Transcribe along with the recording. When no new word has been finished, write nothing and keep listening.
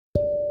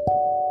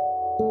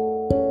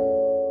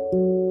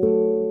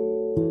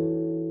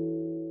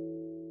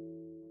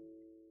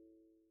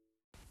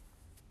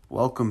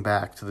Welcome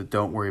back to the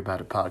Don't Worry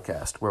About It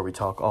podcast, where we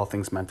talk all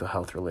things mental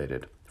health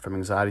related, from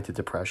anxiety to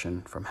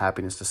depression, from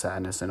happiness to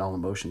sadness, and all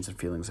emotions and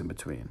feelings in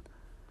between.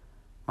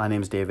 My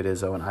name is David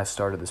Izzo, and I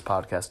started this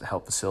podcast to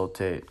help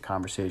facilitate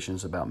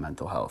conversations about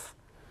mental health.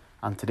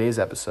 On today's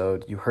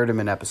episode, you heard him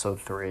in episode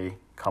 3,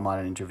 come on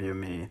and interview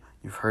me.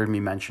 You've heard me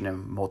mention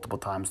him multiple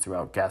times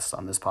throughout guests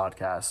on this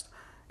podcast,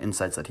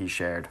 insights that he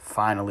shared.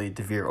 Finally,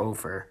 Devere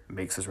Ofer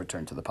makes his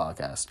return to the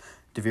podcast.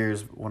 Devere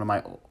is one of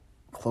my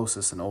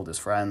closest and oldest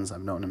friends.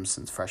 I've known him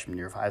since freshman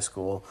year of high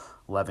school,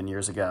 11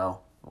 years ago.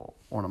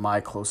 One of my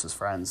closest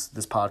friends.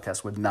 This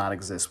podcast would not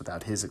exist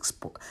without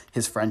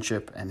his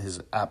friendship and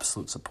his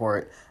absolute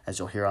support. As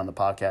you'll hear on the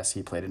podcast,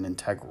 he played an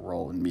integral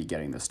role in me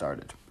getting this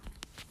started.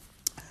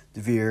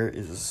 Devere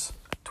is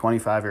a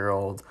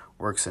 25-year-old,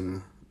 works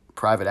in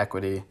private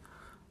equity,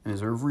 and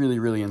is a really,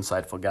 really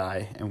insightful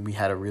guy. And we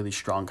had a really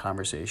strong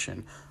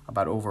conversation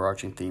about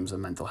overarching themes of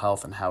mental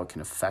health and how it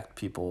can affect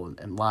people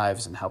and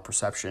lives, and how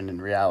perception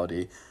and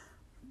reality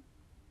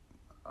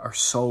are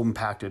so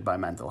impacted by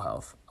mental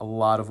health. A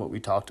lot of what we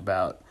talked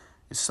about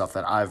is stuff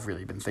that I've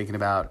really been thinking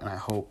about, and I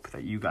hope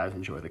that you guys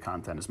enjoy the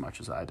content as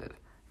much as I did.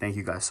 Thank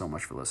you guys so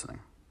much for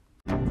listening.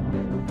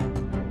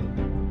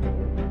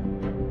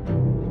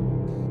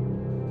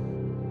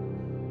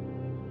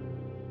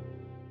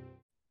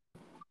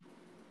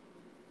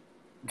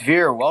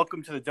 Devere,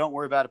 welcome to the Don't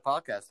Worry About It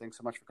podcast. Thanks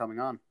so much for coming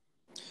on.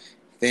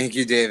 Thank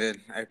you,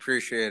 David. I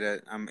appreciate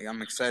it.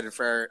 I'm excited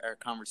for our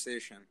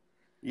conversation.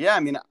 Yeah,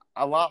 I mean,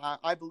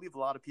 I believe a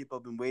lot of people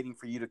have been waiting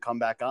for you to come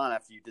back on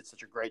after you did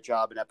such a great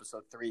job in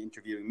episode 3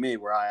 interviewing me,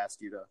 where I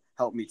asked you to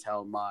help me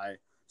tell my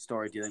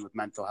story dealing with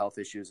mental health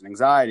issues and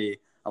anxiety.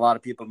 A lot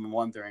of people have been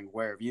wondering,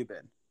 where have you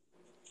been?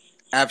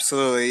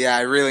 Absolutely. Yeah,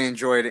 I really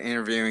enjoyed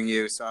interviewing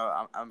you. So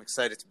I'm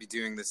excited to be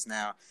doing this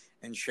now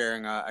and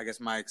sharing,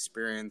 my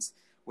experience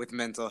with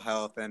mental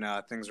health and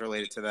things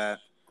related to that.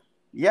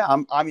 Yeah,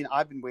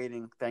 I've been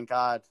waiting. Thank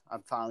God I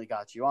finally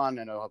got you on.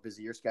 I know how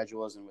busy your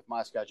schedule is, and with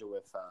my schedule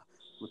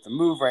with the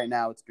move right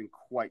now, it's been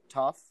quite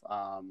tough.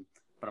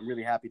 But I'm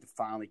really happy to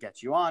finally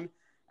get you on.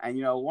 And,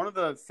 you know, one of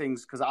the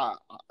things, because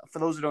for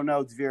those who don't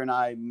know, Devere and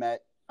I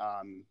met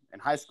in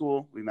high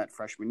school. We met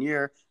freshman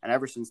year, and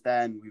ever since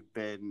then, we've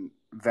been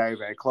very,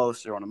 very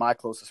close. You're one of my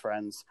closest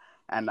friends,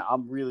 and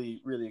I'm really,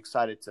 really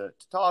excited to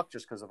talk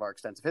just because of our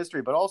extensive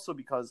history, but also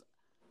because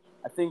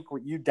I think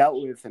what you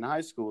dealt with in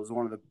high school is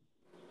one of the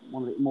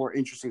more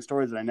interesting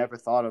stories that I never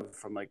thought of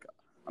from like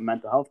a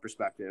mental health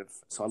perspective.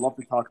 So I'd love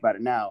to talk about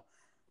it now.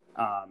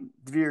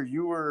 Devere,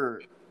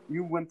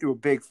 you went through a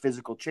big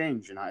physical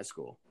change in high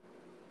school.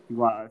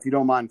 If you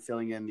don't mind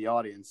filling in the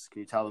audience, can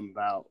you tell them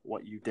about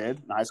what you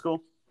did in high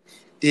school?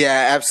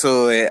 Yeah,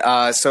 absolutely.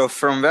 So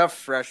from about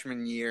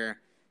freshman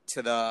year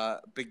to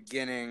the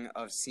beginning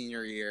of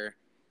senior year,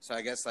 so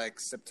I guess like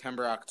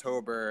September,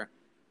 October,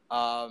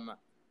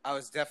 I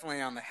was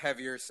definitely on the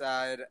heavier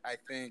side. I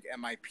think at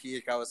my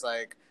peak, I was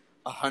like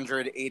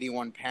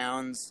 181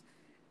 pounds.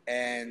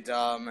 And,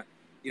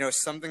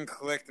 something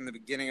clicked in the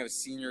beginning of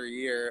senior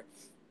year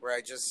where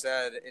I just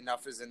said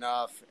enough is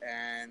enough.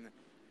 And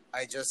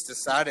I just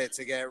decided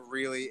to get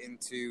really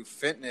into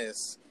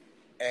fitness.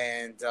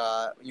 And,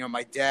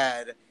 my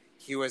dad,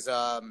 he was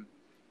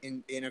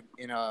in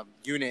a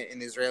unit in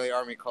the Israeli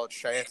army called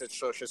Shayetet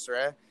Shlosh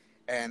Esrei,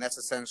 and that's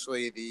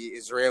essentially the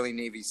Israeli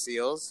Navy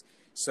SEALs.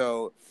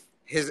 So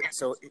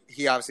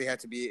he obviously had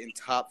to be in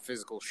top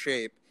physical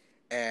shape.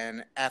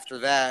 And after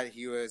that,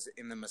 he was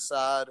in the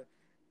Mossad,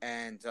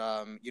 and,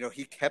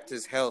 he kept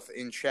his health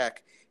in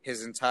check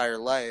his entire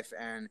life.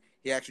 And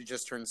he actually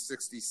just turned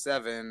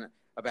 67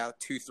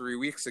 about 2-3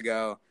 weeks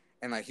ago.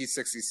 And like, he's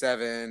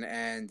 67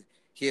 and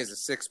he has a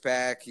six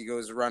pack. He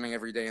goes running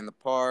every day in the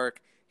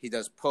park. He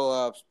does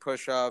pull-ups,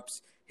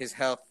 push-ups. His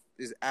health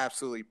is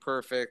absolutely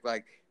perfect.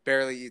 Like,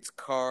 barely eats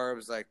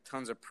carbs, like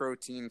tons of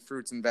protein,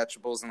 fruits and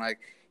vegetables. And like,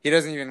 he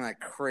doesn't even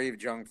like crave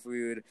junk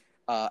food,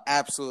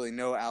 absolutely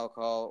no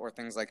alcohol or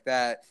things like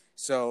that.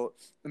 So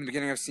in the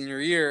beginning of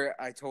senior year,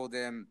 I told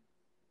him,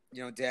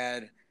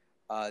 Dad,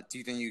 do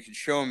you think you could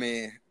show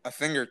me a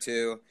thing or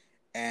two?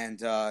 And,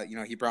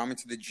 he brought me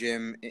to the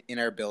gym in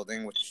our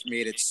building, which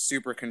made it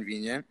super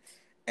convenient.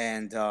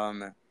 And,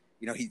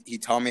 he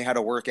taught me how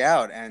to work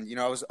out. And,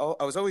 I was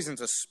always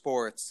into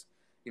sports.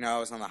 I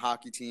was on the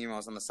hockey team. I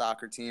was on the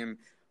soccer team.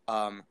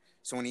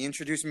 So when he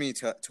introduced me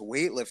to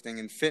weightlifting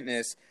and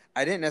fitness,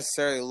 I didn't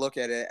necessarily look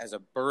at it as a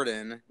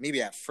burden, maybe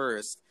at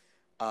first.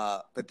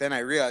 But then I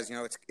realized,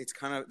 it's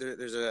kind of,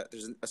 there's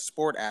a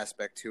sport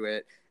aspect to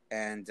it.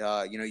 And,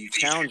 you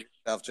challenge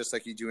yourself just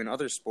like you do in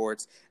other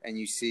sports. And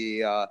you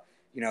see,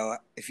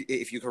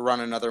 if you can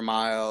run another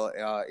mile,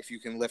 if you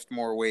can lift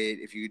more weight,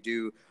 if you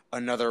do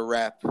another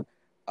rep.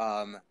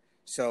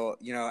 So,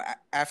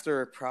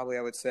 after probably,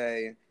 I would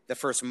say, the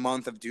first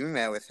month of doing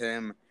that with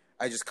him,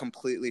 I just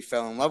completely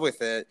fell in love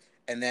with it.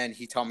 And then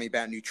he taught me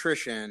about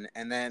nutrition.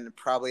 And then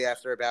probably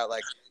after about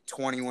like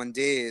 21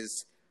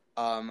 days,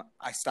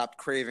 I stopped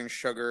craving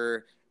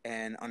sugar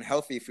and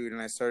unhealthy food,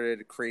 and I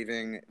started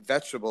craving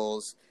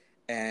vegetables.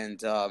 And,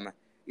 by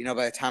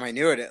the time I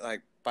knew it,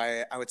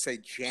 by, I would say,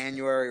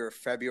 January or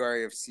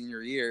February of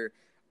senior year,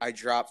 I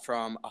dropped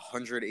from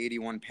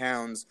 181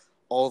 pounds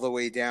all the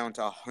way down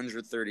to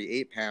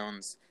 138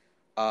 pounds.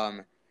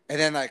 And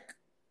then, like,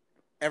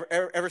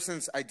 ever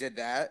since I did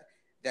that,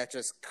 that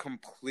just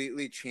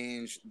completely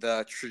changed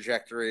the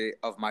trajectory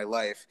of my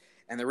life.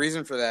 And the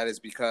reason for that is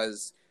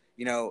because,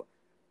 you know,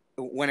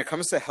 when it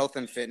comes to health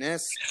and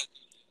fitness,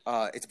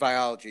 it's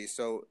biology.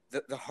 So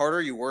the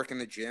harder you work in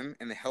the gym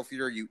and the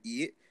healthier you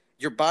eat,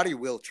 your body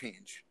will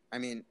change. I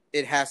mean,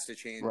 it has to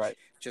change. Right.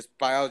 Just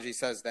biology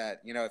says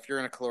that, if you're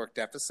in a caloric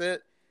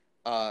deficit,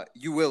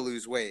 you will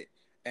lose weight.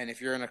 And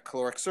if you're in a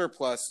caloric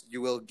surplus,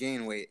 you will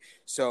gain weight.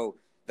 So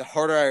the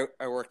harder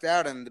I worked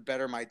out and the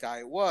better my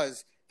diet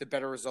was, the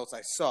better results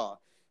I saw.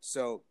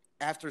 So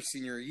after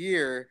senior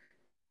year,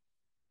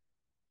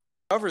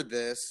 covered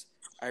this,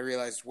 I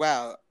realized,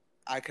 wow,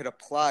 I could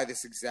apply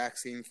this exact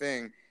same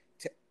thing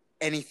to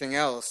anything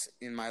else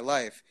in my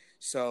life.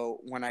 So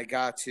when I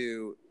got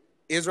to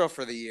Israel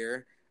for the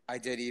year, I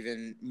did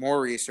even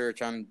more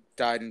research on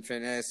diet and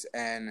fitness,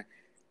 and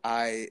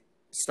I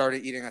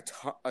started eating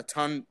a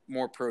ton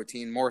more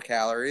protein, more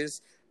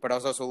calories, but I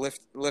was also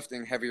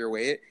lifting heavier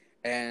weight,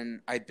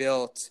 and I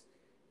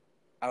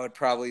would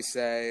probably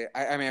say,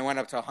 I went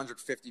up to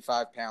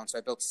 155 pounds, so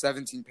I built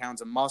 17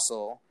 pounds of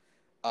muscle.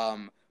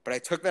 But I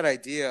took that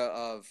idea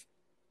of,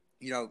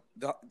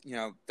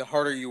 the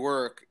harder you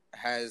work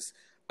has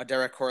a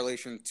direct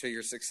correlation to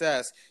your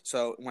success.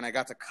 So when I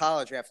got to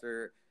college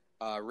after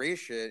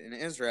Rashid in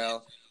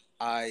Israel,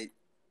 I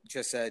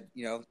just said,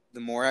 the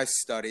more I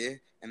study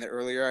and the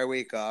earlier I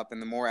wake up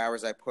and the more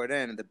hours I put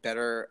in, the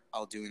better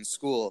I'll do in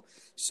school.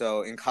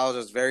 So in college, I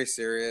was very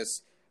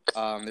serious.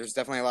 There's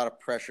definitely a lot of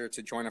pressure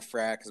to join a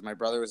frat because my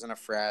brother was in a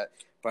frat.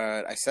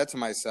 But I said to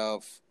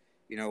myself,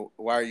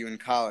 why are you in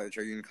college?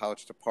 Are you in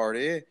college to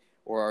party,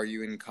 or are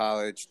you in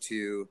college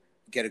to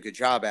get a good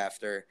job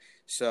after?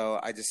 So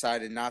I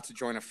decided not to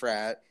join a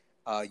frat,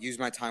 use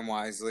my time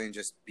wisely, and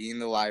just be in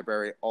the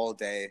library all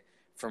day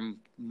from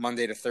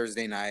Monday to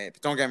Thursday night.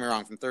 But don't get me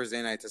wrong, from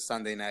Thursday night to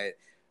Sunday night,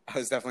 I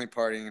was definitely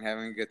partying and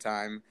having a good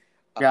time.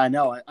 Yeah, I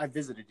know. I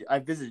visited you. I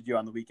visited you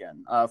on the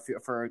weekend.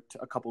 For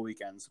a couple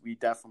weekends, we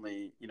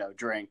definitely,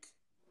 drank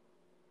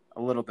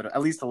a little bit,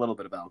 at least a little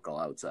bit of alcohol,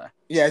 I would say.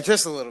 Yeah,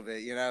 just a little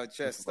bit.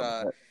 Just a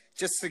little bit.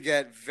 Just to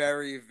get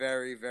very,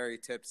 very, very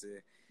tipsy.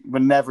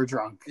 But never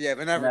drunk. Yeah,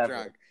 but never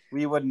drunk.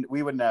 We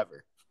would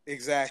never.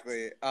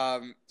 Exactly.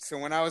 So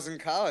when I was in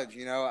college,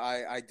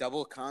 I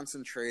double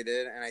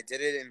concentrated, and I did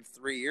it in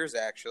 3 years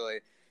actually.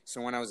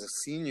 So when I was a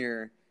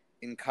senior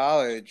in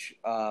college,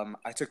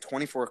 I took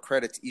 24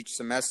 credits each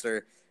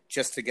semester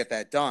just to get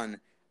that done.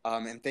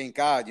 And thank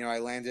God, I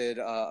landed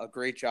a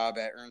great job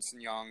at Ernst &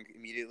 Young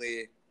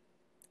immediately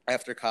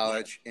after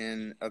college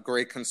in a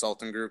great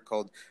consulting group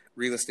called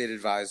Real Estate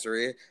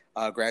Advisory.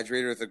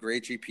 Graduated with a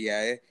great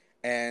GPA.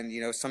 And,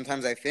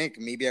 sometimes I think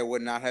maybe I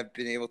would not have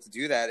been able to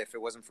do that if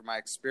it wasn't for my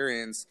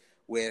experience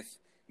with,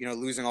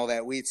 losing all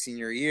that weight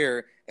senior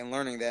year and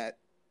learning that,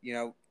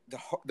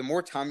 the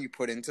more time you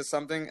put into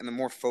something and the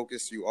more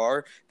focused you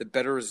are, the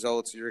better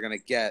results you're going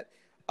to get.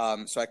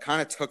 So I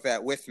kind of took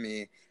that with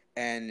me.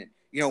 And,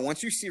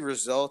 once you see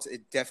results,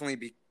 it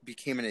definitely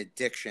became an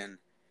addiction,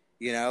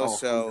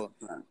 So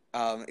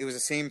it was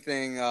the same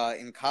thing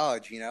in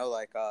college,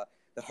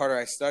 the harder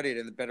I studied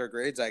and the better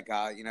grades I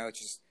got, it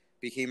just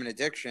became an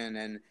addiction.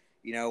 And,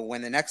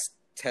 when the next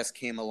test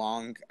came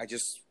along, I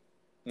just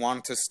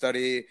wanted to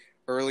study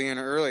early and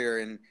earlier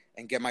and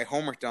get my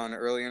homework done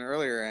early and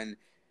earlier. And,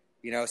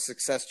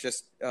 success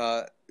just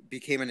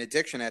became an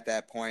addiction at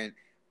that point.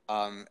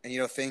 And,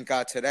 thank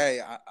God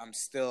today I'm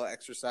still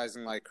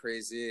exercising like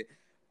crazy.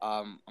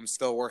 I'm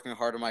still working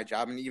hard on my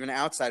job, and even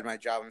outside my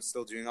job, I'm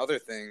still doing other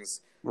things.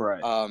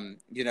 Right. I'm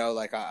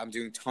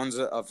doing tons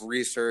of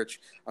research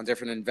on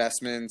different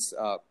investments,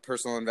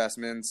 personal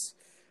investments.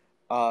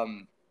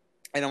 And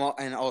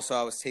also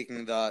I was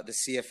taking the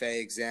CFA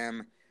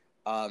exam.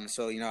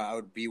 So, I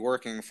would be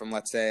working from,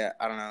 let's say,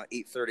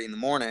 8:30 in the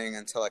morning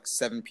until like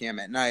 7 p.m.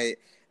 at night.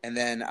 And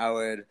then I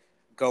would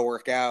go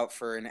work out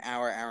for an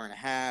hour, hour and a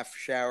half,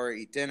 shower,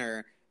 eat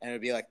dinner, and it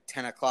would be like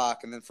 10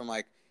 o'clock. And then from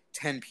like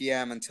 10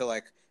 p.m. until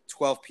like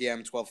 12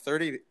 p.m.,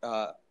 12:30,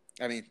 I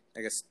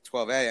guess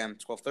 12 a.m.,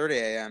 12:30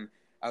 a.m.,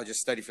 I would just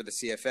study for the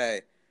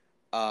CFA.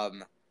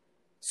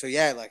 So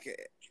yeah, like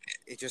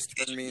it just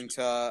turned me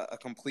into a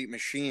complete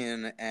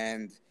machine,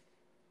 and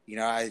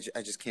I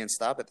just can't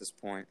stop at this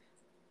point.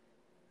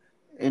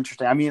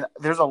 Interesting. I mean,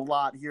 there's a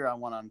lot here I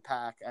want to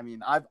unpack. I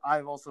mean,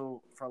 I've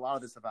also, for a lot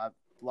of this, I've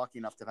lucky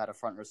enough to have had a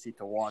front row seat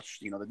to watch,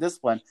 the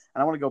discipline.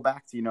 And I want to go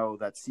back to,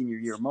 that senior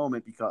year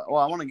moment because, I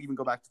want to even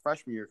go back to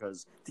freshman year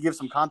because to give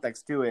some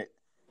context to it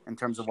in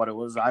terms of what it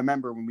was. I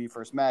remember when we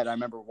first met, I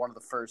remember one of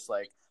the first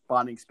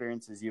bonding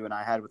experiences you and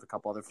I had with a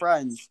couple other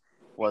friends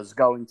was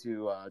going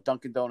to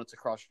Dunkin' Donuts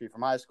across the street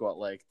from high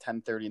school at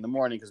 10:30 in the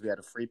morning because we had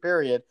a free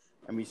period,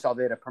 and we saw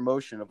they had a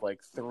promotion of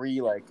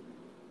 3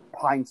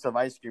 pints of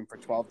ice cream for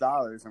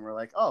 $12, and we're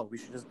like, oh, we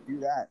should just do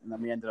that. And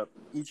then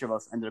each of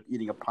us ended up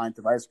eating a pint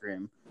of ice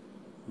cream.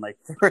 in like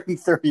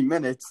 30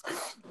 minutes,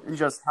 and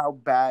just how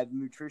bad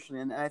nutrition.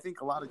 And I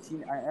think a lot of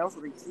I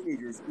also think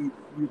teenagers eat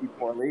really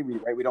poorly.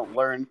 Right? We don't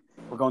learn.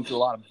 We're going through a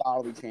lot of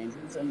bodily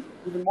changes, and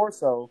even more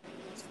so,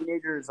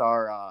 teenagers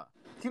are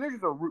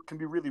can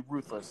be really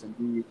ruthless and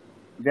be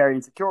very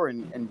insecure,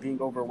 and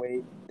being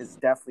overweight is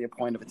definitely a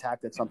point of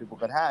attack that some people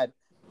could had.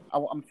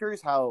 I'm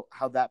curious how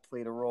that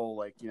played a role.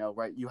 Like,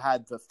 right, you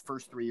had the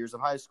first 3 years of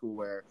high school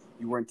where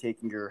you weren't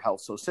taking your health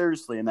so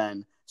seriously, and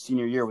then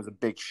senior year was a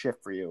big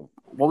shift for you.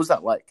 What was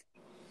that like?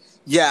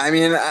 Yeah, I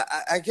mean,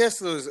 I guess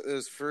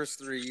those first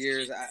 3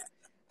 years,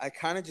 I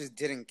kind of just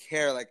didn't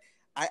care. Like,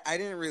 I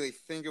didn't really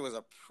think it was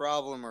a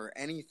problem or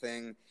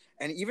anything.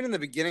 And even in the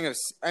beginning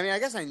I mean, I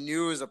guess I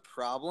knew it was a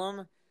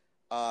problem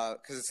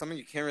because it's something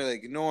you can't really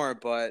ignore.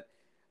 But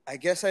I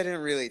guess I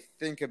didn't really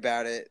think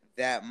about it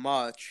that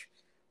much.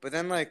 But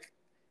then, like,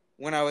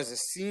 when I was a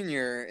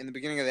senior in the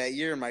beginning of that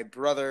year, my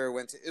brother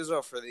went to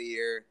Israel for the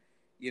year.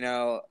 You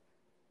know,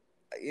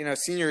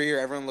 senior year,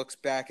 everyone looks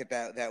back at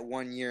that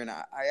 1 year, and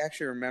I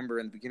actually remember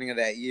in the beginning of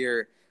that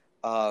year,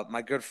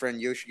 my good friend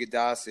Yoshi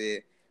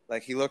Gadasi,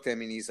 like, he looked at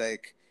me and he's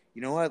like,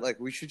 you know what, like,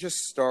 we should just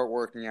start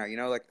working out.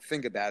 Like,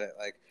 think about it.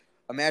 Like,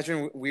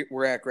 imagine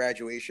we're at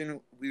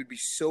graduation. We would be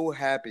so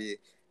happy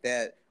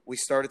that we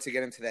started to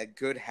get into that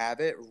good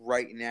habit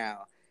right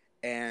now,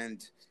 and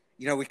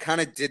we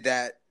kind of did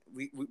that.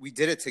 We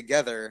did it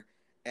together,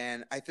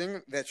 and I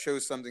think that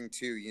shows something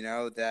too.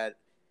 That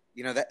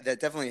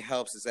definitely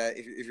helps, is that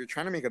if you're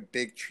trying to make a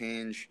big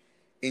change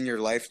in your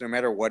life, no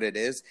matter what it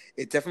is,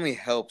 it definitely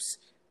helps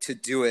to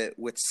do it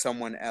with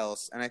someone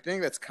else. And I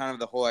think that's kind of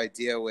the whole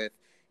idea with,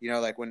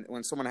 like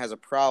when someone has a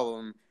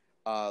problem,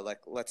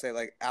 like let's say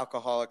like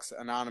Alcoholics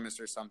Anonymous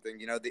or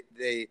something,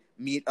 they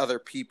meet other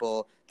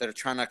people that are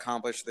trying to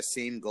accomplish the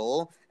same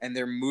goal, and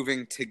they're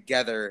moving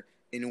together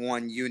in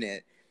one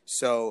unit.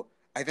 So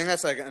I think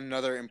that's like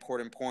another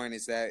important point,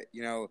 is that,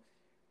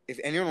 if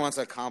anyone wants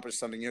to accomplish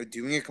something,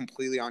 doing it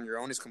completely on your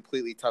own is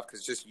completely tough, because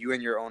it's just you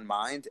and your own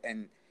mind,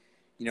 and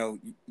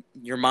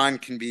your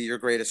mind can be your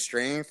greatest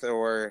strength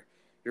or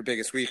your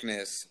biggest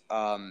weakness,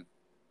 and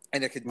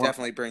it could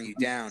definitely bring you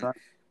down.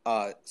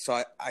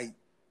 So I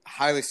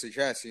highly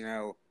suggest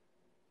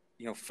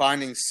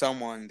finding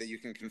someone that you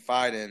can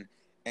confide in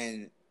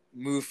and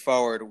move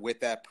forward with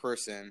that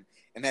person,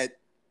 and that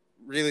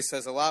really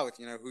says a lot with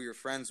who you're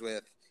friends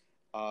with.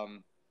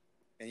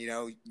 And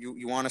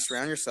you want to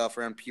surround yourself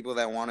around people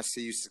that want to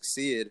see you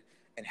succeed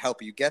and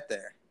help you get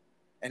there.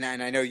 And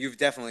I know you've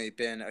definitely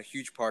been a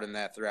huge part in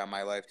that throughout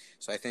my life.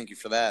 So I thank you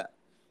for that.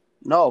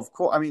 No, of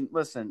course. I mean,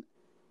 listen,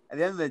 at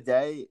the end of the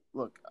day,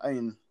 look, I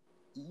mean,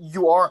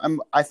 you are,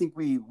 I think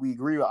we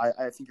agree.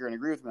 I think you're going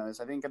to agree with me on this.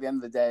 I think at the end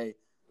of the day,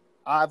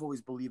 I've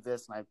always believed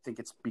this, and I think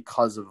it's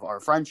because of our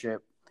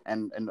friendship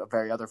and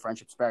various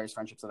friendships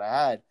that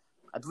I had.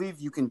 I believe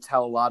you can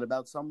tell a lot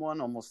about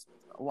someone,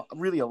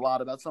 really a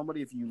lot about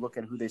somebody, if you look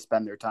at who they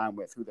spend their time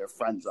with, who their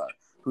friends are,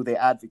 who they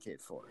advocate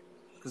for,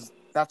 because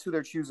that's who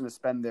they're choosing to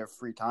spend their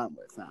free time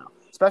with now.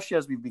 Especially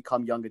as we've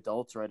become young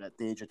adults, right at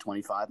the age of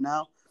 25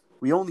 now,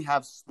 we only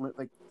have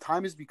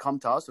time has become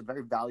to us a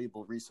very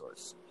valuable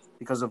resource,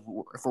 because of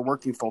if we're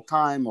working full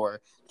time,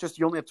 or just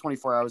you only have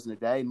 24 hours in a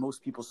day.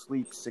 Most people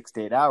sleep 6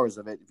 to 8 hours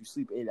of it. If you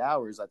sleep 8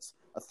 hours, that's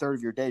a third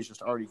of your day is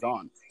just already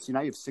gone. So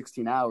now you have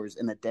 16 hours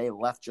in the day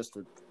left just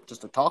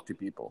to talk to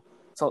people.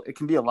 So it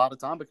can be a lot of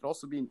time, but it can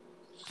also be,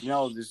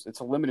 it's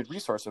a limited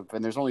resource,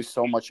 and there's only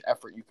so much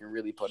effort you can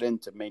really put in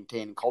to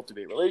maintain and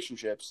cultivate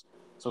relationships.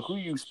 So who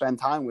you spend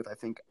time with, I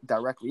think,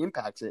 directly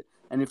impacts it.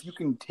 And if you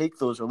can take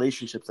those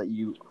relationships that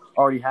you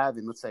already have,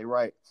 and let's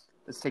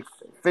take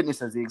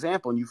fitness as the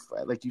example, and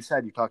like you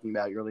said, you're talking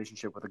about your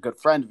relationship with a good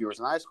friend of yours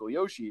in high school,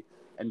 Yoshi,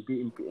 and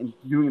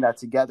doing that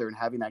together and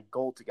having that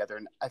goal together.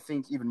 And I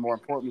think even more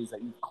importantly is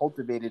that you've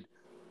cultivated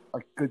a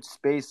good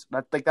space.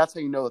 That's how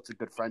you know it's a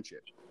good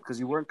friendship, because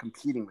you weren't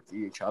competing with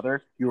each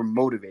other; you were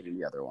motivating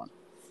the other one.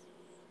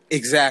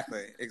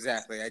 Exactly.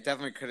 I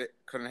definitely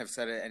couldn't have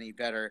said it any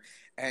better.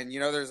 And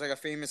there's like a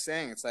famous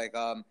saying. It's like,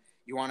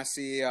 you want to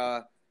see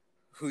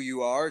who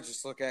you are,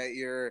 just look at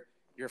your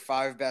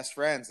 5 best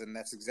friends, and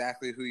that's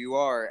exactly who you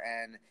are.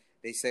 And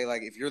they say,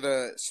 like, if you're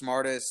the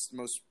smartest,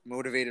 most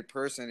motivated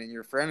person in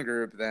your friend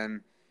group,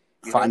 then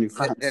Find new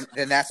friends.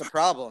 Then that's a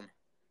problem.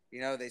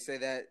 They say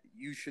that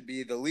you should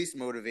be the least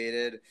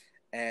motivated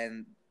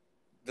and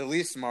the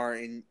least smart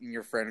in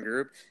your friend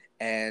group.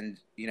 And,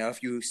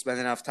 if you spend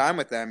enough time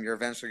with them, you're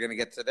eventually going to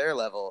get to their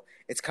level.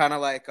 It's kind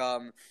of like,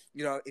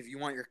 if you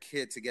want your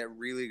kid to get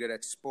really good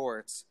at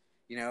sports,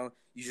 you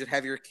should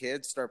have your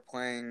kid start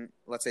playing,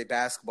 let's say,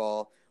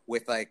 basketball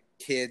with like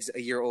kids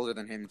a year older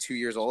than him, 2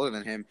 years older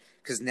than him,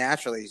 because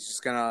naturally he's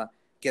just going to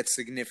get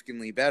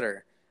significantly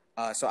better.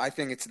 So I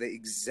think it's the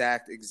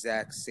exact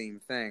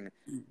same thing.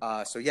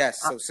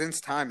 So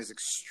since time is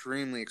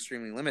extremely,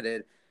 extremely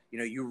limited,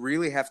 you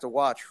really have to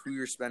watch who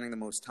you're spending the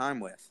most time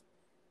with.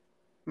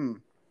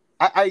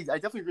 I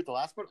definitely agree with the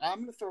last part. I'm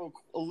going to throw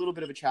a little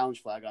bit of a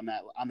challenge flag on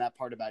that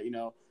part about,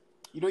 you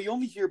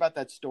only hear about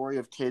that story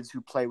of kids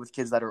who play with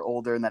kids that are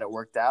older and that it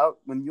worked out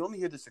when you only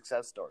hear the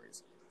success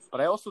stories.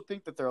 But I also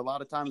think that there are a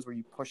lot of times where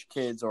you push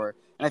kids, and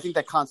I think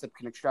that concept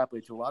can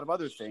extrapolate to a lot of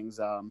other things.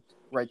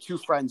 Right, two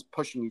friends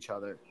pushing each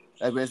other,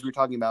 as we were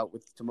talking about,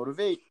 to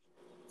motivate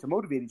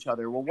each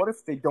other. Well, what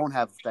if they don't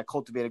have that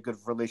cultivate a good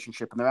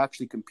relationship and they're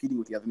actually competing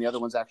with the other, and the other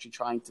one's actually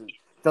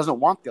doesn't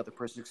want the other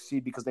person to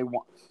succeed because they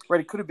want,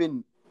 right? It could have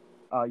been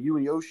you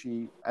and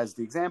Yoshi as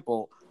the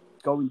example,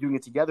 doing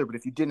it together. But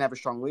if you didn't have a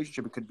strong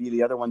relationship, it could be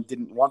the other one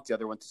didn't want the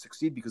other one to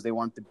succeed because they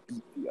wanted to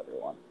beat the other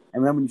one.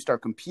 And then when you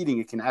start competing,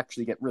 it can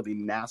actually get really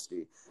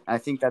nasty. And I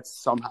think that's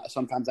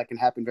sometimes that can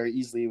happen very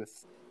easily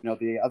with,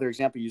 the other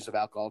example you used of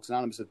Alcoholics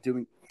Anonymous, of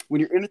doing,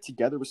 when you're in it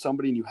together with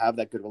somebody and you have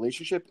that good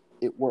relationship,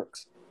 it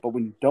works. But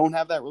when you don't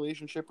have that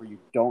relationship, or you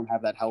don't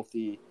have that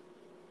healthy,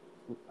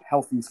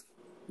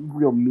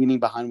 real meaning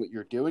behind what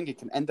you're doing, it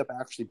can end up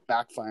actually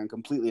backfiring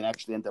completely and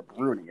actually end up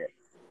ruining it.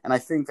 And I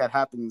think that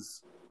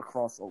happens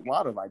across a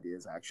lot of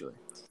ideas, actually.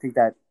 I think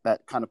that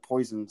kind of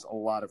poisons a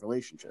lot of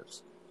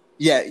relationships.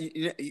 Yeah,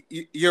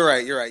 you're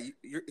right.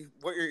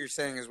 What you're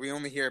saying is we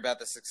only hear about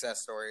the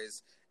success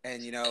stories,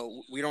 and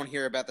we don't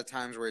hear about the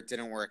times where it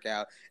didn't work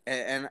out.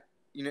 And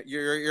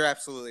you're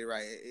absolutely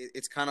right.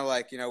 It's kind of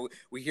like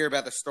we hear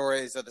about the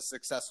stories of the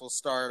successful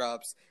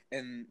startups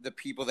and the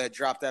people that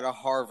dropped out of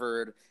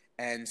Harvard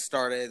and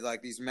started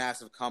like these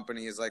massive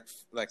companies like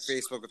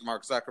Facebook with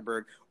Mark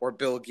Zuckerberg, or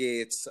Bill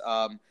Gates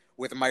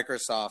with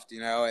Microsoft,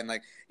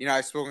 and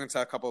I've spoken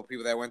to a couple of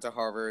people that went to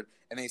Harvard,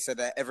 and they said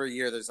that every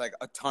year there's like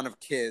a ton of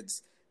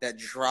kids that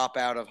drop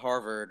out of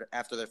Harvard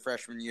after their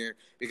freshman year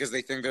because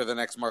they think they're the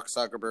next Mark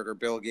Zuckerberg or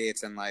Bill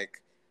Gates, and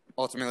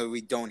ultimately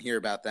we don't hear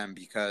about them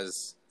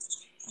because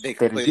they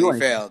completely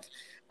failed.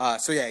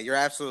 So yeah, you're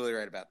absolutely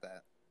right about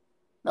that.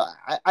 No,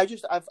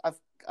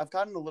 I've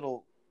gotten a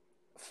little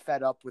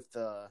fed up with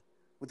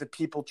the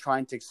people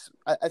trying to.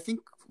 I think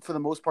for the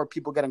most part,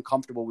 people get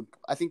uncomfortable with.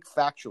 I think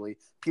factually,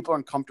 people are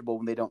uncomfortable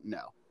when they don't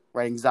know.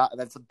 Right,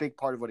 that's a big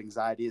part of what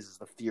anxiety is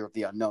the fear of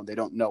the unknown. They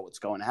don't know what's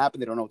going to happen.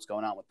 They don't know what's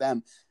going on with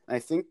them. And I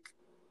think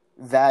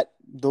that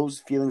those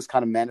feelings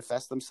kind of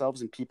manifest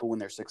themselves in people when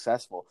they're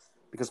successful.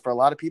 Because for a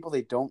lot of people,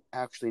 they don't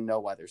actually know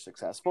why they're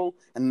successful,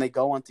 and they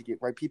go on to get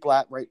right. People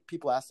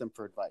ask them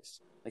for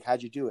advice, like,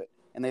 "How'd you do it?"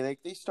 And they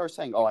start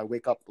saying, "Oh, I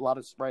wake up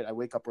I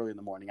wake up early in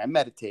the morning. I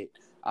meditate.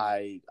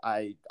 I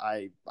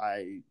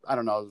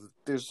don't know.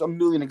 There's a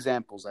million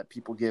examples that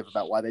people give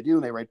about why they do.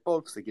 And they write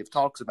books. They give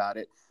talks about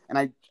it. And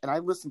I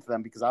listen to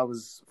them because I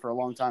was for a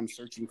long time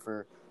searching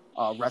for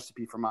a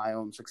recipe for my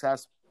own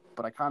success.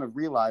 But I kind of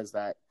realized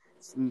that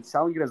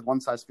selling it as one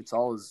size fits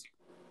all is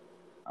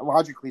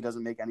logically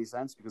doesn't make any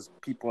sense because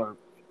people are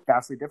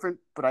vastly different.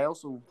 But I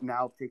also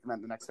now taken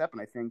that the next step,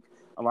 and I think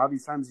a lot of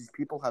these times these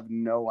people have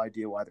no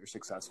idea why they're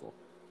successful.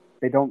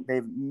 They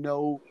have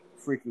no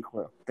freaking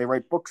clue. They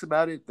write books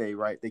about it. They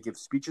give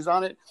speeches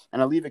on it,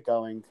 and I leave it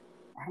going,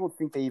 I don't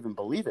think they even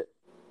believe it.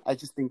 I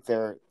just think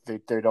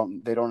they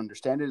don't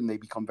understand it, and they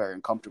become very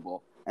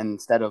uncomfortable. And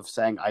instead of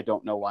saying I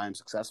don't know why I'm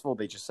successful,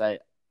 they just say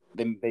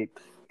they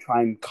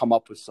try and come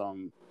up with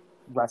some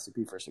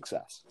recipe for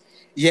success.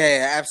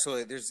 Yeah,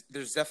 absolutely.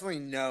 There's definitely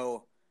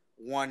no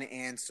one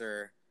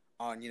answer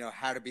on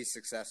how to be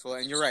successful.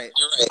 And you're right.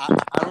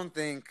 I don't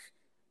think.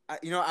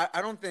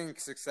 I don't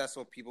think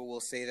successful people will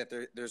say that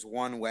there's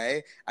one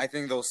way. I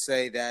think they'll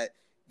say that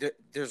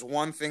there's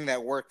one thing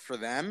that worked for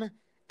them,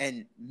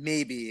 and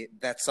maybe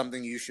that's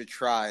something you should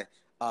try.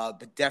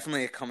 But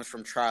definitely it comes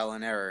from trial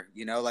and error.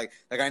 Like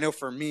I know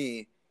for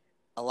me,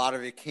 a lot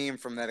of it came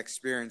from that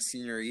experience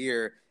senior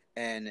year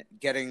and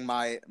getting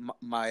my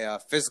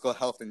physical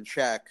health in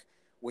check,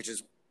 which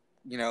is,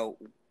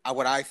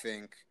 what I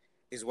think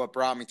is what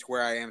brought me to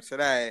where I am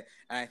today.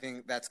 And I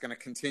think that's going to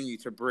continue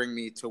to bring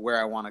me to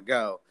where I want to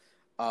go.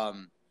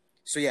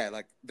 So yeah,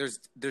 like there's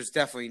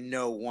definitely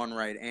no one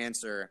right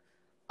answer.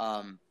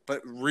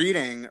 But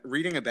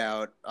reading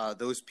about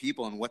those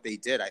people and what they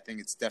did, I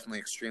think it's definitely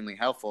extremely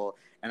helpful.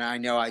 And I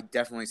know I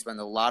definitely spend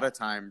a lot of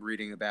time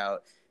reading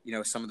about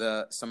some of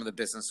the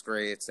business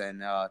greats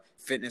and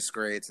fitness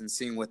greats and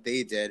seeing what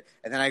they did,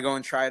 and then I go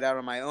and try it out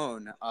on my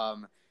own.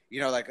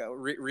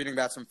 Reading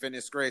about some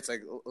fitness greats,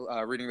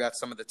 reading about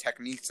some of the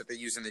techniques that they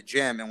use in the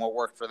gym and what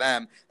worked for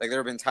them. Like there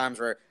have been times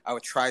where I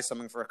would try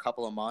something for a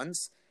couple of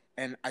months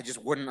and I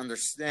just wouldn't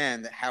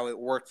understand how it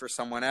worked for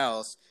someone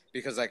else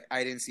because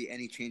I didn't see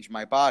any change in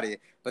my body.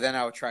 But then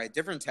I would try a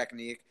different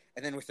technique,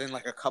 and then within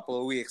a couple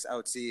of weeks I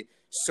would see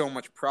so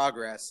much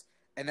progress.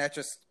 And that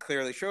just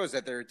clearly shows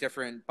that there are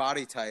different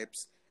body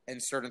types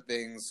and certain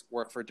things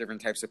work for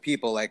different types of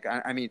people.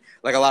 I mean,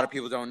 a lot of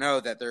people don't know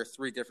that there are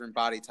 3 different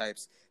body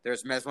types.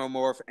 There's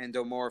mesomorph,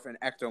 endomorph, and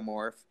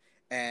ectomorph.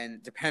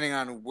 And depending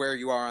on where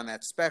you are on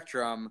that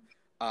spectrum,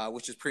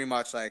 which is pretty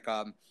much so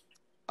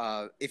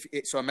a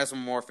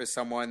mesomorph is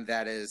someone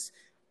that is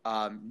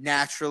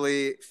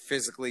naturally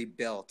physically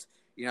built.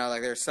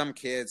 There's some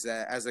kids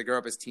that as they grow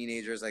up as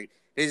teenagers, they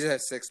just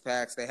have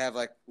 6-packs. They have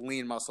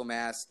lean muscle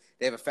mass.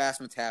 They have a fast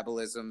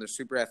metabolism. They're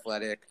super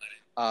athletic.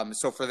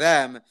 So for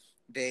them,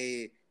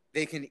 they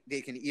can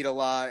eat a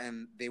lot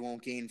and they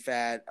won't gain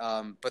fat.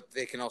 But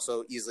they can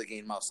also easily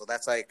gain muscle.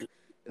 That's the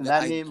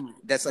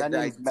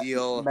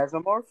ideal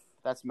Mesomorph.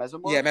 That's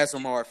mesomorph? Yeah,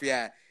 mesomorph.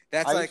 Yeah,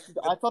 that's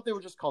I thought they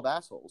were just called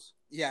assholes.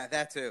 yeah,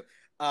 that too.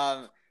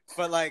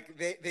 But like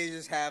they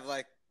just have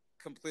like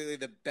completely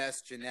the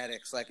best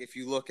genetics. Like if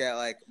you look at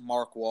like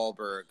Mark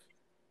Wahlberg,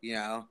 you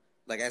know,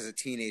 like as a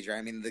teenager,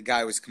 I mean, the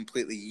guy was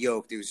completely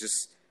yoked. It was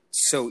just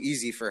so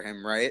easy for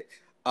him, right?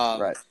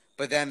 Right.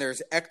 But then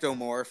there's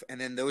ectomorph,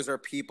 and then those are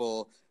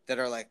people that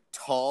are like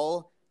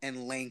tall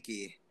and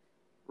lanky,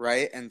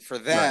 right? And for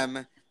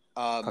them,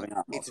 Putting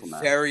on it's muscle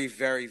mass. very,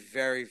 very,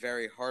 very,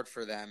 very hard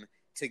for them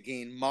to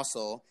gain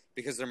muscle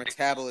because their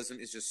metabolism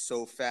is just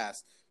so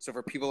fast. So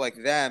for people like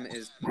them,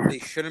 is they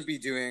shouldn't be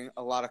doing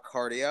a lot of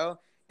cardio,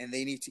 and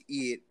they need to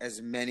eat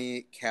as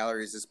many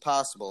calories as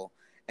possible.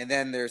 And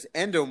then there's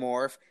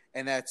endomorph,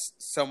 and that's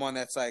someone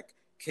that's like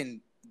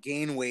can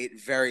gain weight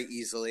very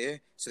easily,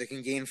 so they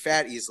can gain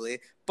fat easily,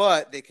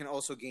 but they can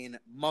also gain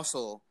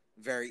muscle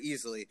very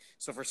easily.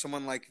 So for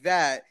someone like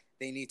that,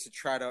 they need to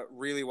try to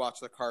really watch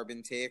the carb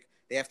intake.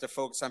 They have to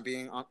focus on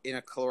being in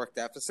a caloric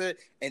deficit,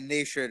 and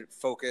they should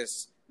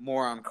focus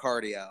more on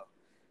cardio.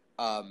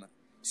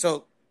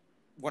 So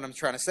what I'm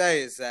trying to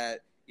say is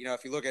that, you know,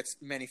 if you look at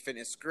many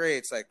fitness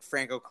greats like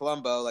Franco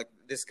Columbu, like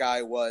this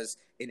guy was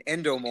an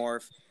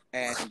endomorph,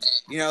 and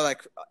you know,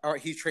 like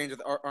he trained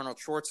with Arnold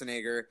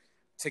Schwarzenegger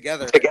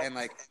together, and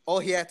like all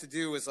he had to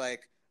do was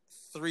like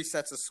 3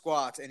 sets of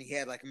squats, and he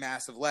had like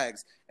massive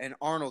legs. And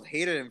Arnold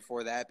hated him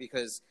for that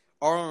because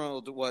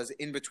Arnold was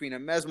in between a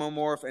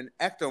mesomorph and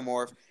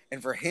ectomorph,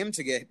 and for him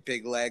to get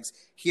big legs,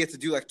 he had to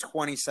do like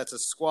 20 sets of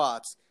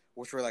squats,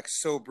 which were like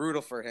so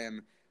brutal for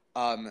him.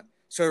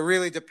 So it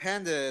really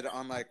depended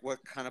on like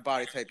what kind of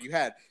body type you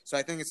had. So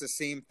I think it's the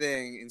same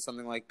thing in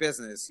something like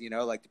business, you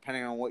know, like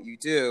depending on what you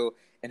do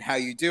and how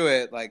you do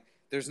it, like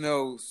there's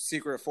no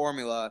secret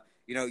formula.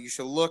 You know, you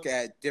should look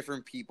at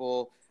different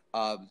people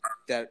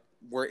that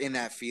were in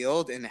that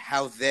field and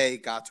how they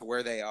got to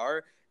where they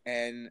are,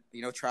 and,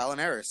 you know, trial and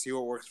error, see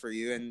what works for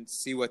you and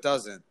see what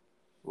doesn't.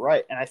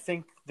 Right. And I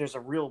think there's a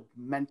real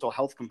mental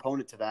health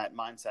component to that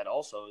mindset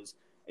also. Is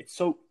it's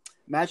so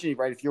imagine,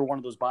 right, if you're one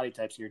of those body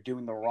types and you're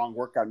doing the wrong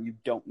workout and you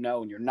don't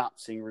know and you're not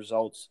seeing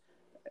results,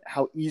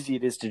 how easy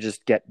it is to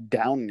just get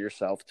down on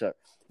yourself, to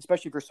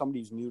especially for somebody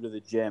who's new to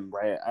the gym,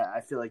 right? I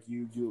feel like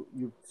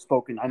you've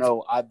spoken. I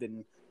know I've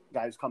been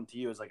guys come to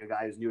you as like a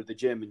guy who's new to the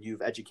gym, and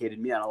you've educated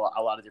me on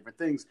a lot of different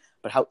things,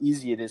 but how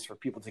easy it is for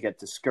people to get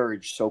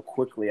discouraged so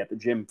quickly at the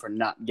gym for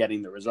not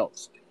getting the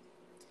results.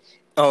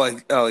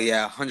 Oh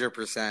yeah,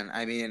 100%.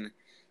 I mean,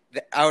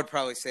 I would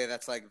probably say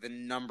that's like the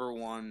number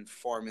one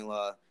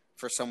formula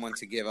for someone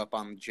to give up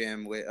on the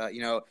gym. With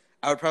you know,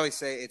 I would probably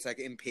say it's like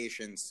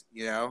impatience,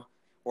 you know,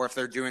 or if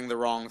they're doing the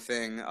wrong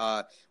thing,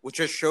 which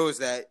just shows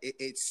that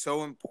it's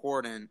so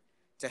important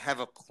to have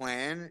a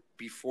plan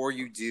before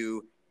you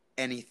do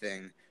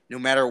anything, no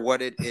matter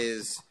what it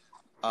is.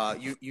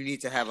 You need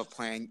to have a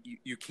plan.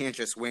 You can't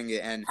just wing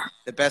it. And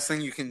the best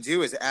thing you can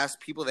do is ask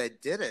people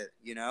that did it,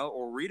 you know,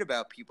 or read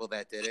about people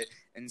that did it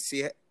and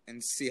see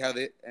how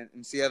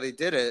they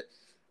did it.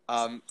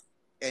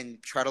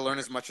 And try to learn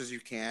as much as you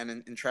can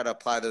and try to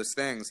apply those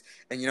things.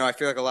 And, you know, I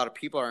feel like a lot of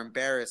people are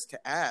embarrassed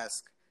to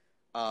ask.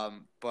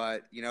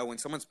 But, you know, when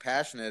someone's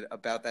passionate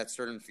about that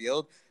certain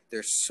field,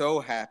 they're so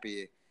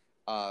happy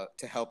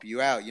to help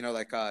you out. You know,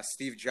 like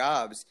Steve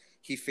Jobs,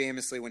 he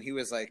famously, when he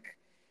was like,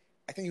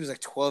 I think he was like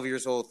 12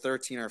 years old,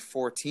 13 or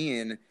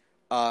 14.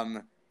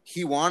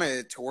 He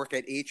wanted to work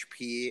at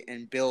HP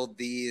and build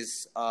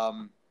these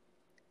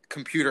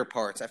computer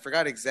parts. I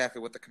forgot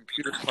exactly what the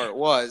computer part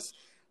was.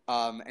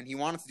 And he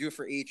wanted to do it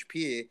for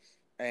HP.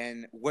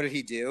 And what did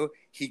he do?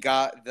 He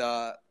got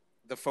the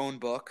phone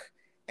book,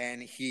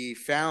 and he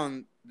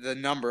found the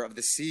number of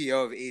the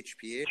CEO of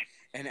HP.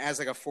 And as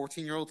like a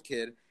 14-year-old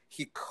kid,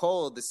 he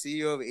called the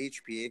CEO of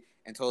HP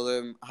and told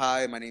him,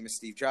 "Hi, my name is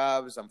Steve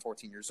Jobs. I'm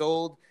 14 years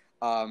old.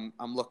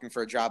 I'm looking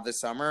for a job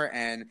this summer,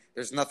 and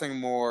there's nothing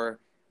more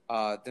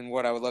than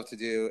what I would love to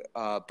do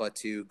but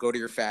to go to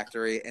your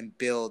factory and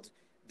build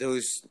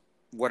those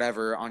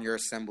whatever on your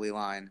assembly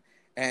line."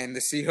 And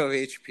the CEO of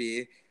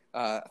HP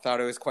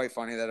thought it was quite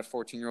funny that a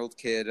 14-year-old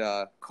kid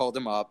called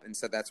him up and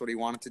said that's what he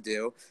wanted to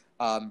do.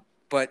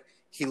 But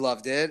he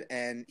loved it,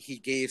 and he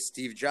gave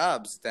Steve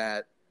Jobs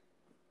that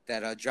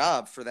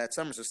job for that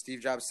summer. So Steve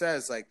Jobs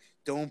says, like,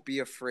 don't be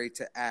afraid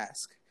to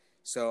ask.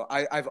 So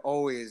I've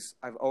always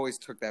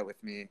took that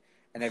with me,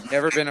 and I've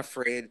never been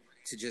afraid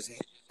to just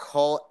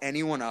call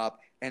anyone up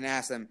and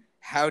ask them,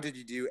 how did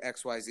you do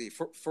X, Y, Z?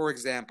 For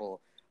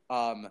example,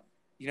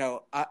 you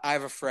know, I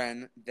have a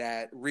friend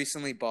that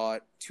recently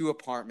bought 2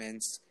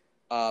 apartments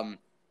on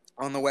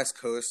the West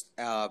Coast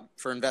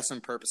for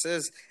investment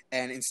purposes,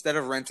 and instead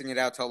of renting it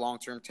out to a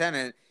long-term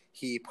tenant,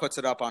 he puts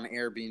it up on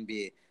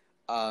Airbnb.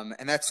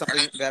 And that's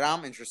something that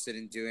I'm interested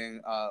in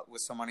doing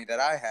with some money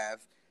that I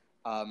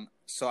have.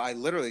 So I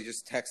literally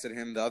just texted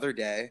him the other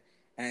day,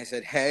 and I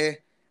said, "Hey,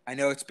 I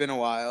know it's been a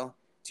while.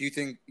 Do you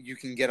think you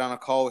can get on a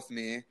call with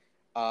me?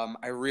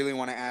 I really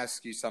want to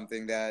ask you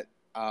something that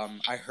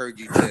I heard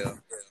you do."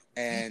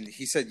 And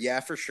he said,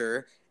 "Yeah, for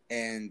sure."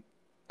 And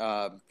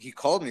he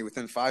called me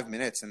within 5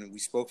 minutes, and we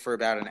spoke for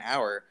about an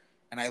hour.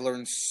 and I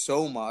learned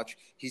so much.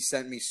 He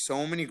sent me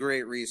so many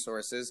great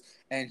resources,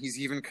 and he's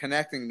even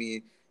connecting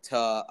me to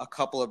a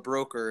couple of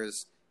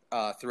brokers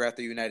throughout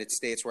the United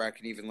States where I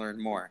can even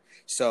learn more.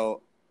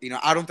 So,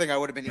 I don't think I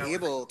would have been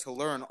able to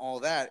learn all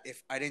that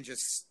if I didn't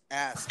just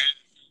ask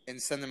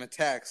and send him a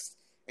text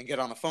and get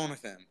on the phone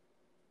with him.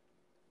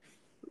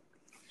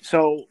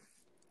 So,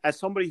 as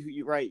somebody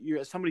you're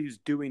as somebody who's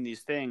doing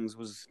these things,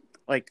 was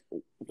like,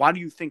 why do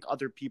you think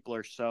other people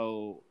are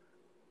so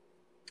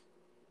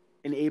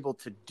unable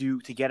to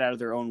get out of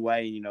their own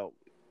way,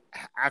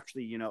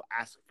 actually,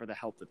 ask for the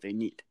help that they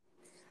need?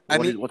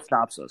 What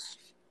stops us?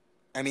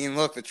 I mean,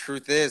 look, the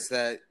truth is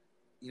that,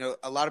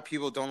 a lot of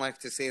people don't like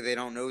to say they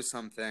don't know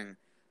something.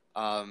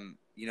 A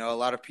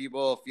lot of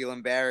people feel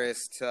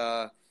embarrassed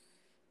to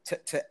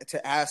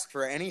ask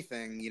for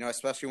anything,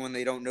 especially when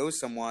they don't know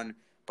someone.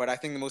 But I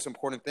think the most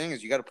important thing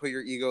is you got to put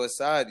your ego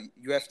aside.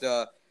 You have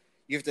to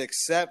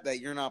accept that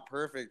you're not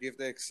perfect. You have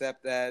to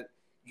accept that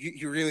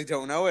you really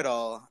don't know it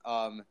all.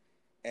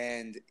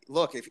 And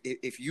look,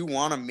 if you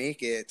want to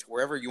make it to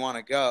wherever you want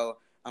to go,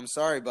 I'm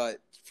sorry, but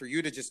for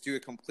you to just do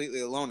it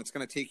completely alone, it's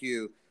going to take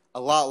you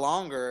a lot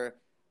longer,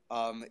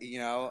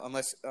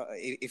 unless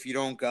if you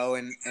don't go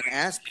and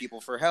ask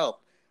people for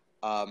help.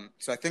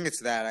 So I think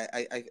it's that.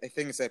 I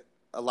think it's that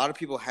a lot of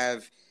people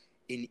have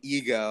an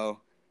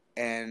ego,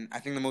 and I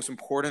think the most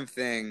important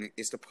thing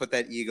is to put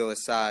that ego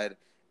aside,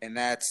 and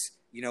that's,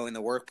 in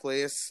the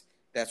workplace,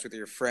 that's with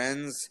your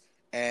friends,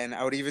 and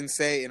I would even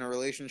say in a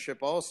relationship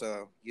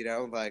also, in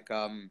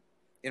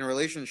a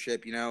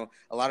relationship, a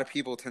lot of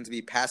people tend to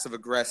be passive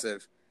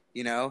aggressive.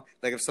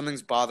 Like if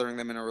something's bothering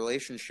them in a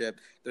relationship,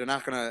 they're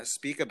not going to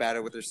speak about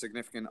it with their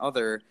significant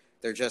other.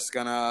 They're just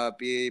going to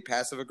be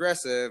passive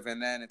aggressive,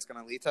 and then it's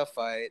going to lead to a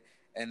fight.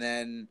 And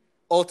then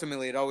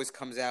ultimately it always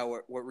comes out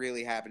what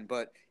really happened.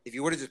 But if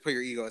you would have just put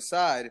your ego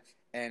aside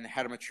and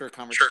had a mature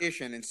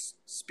conversation and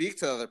speak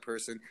to the other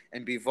person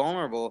and be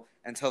vulnerable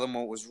and tell them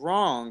what was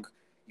wrong,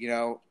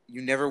 you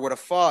never would have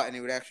fought, and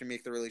it would actually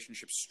make the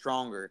relationship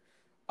stronger.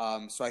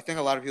 So I think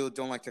a lot of people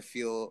don't like to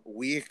feel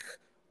weak,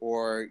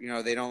 or,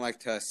 they don't like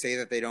to say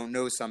that they don't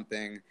know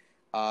something,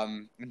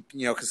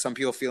 because some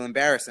people feel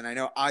embarrassed. And I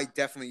know I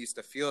definitely used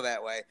to feel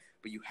that way,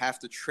 but you have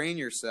to train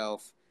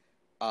yourself,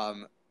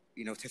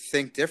 to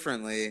think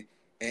differently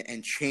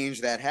and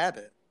change that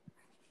habit.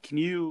 Can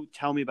you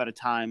tell me about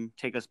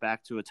take us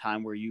back to a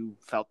time where you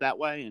felt that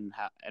way and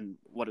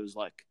what it was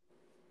like?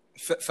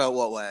 Felt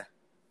what way?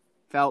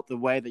 Felt the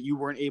way that you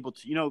weren't able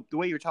to, the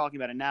way you're talking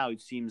about it now,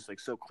 it seems like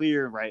so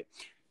clear, right?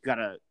 You got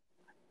to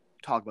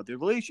talk about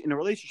in a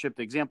relationship.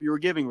 The example you were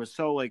giving was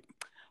so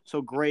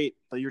great,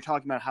 but you're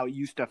talking about how it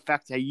used to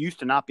affect, how you used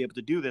to not be able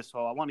to do this.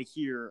 So I want to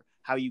hear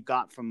how you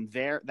got from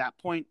that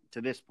point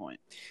to this point.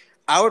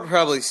 I would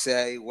probably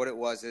say what it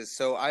was is,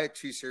 so I had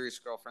 2 serious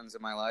girlfriends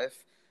in my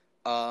life.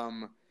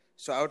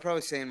 So I would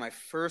probably say in my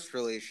first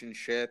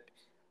relationship,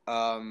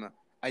 I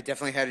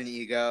definitely had an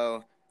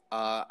ego.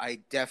 I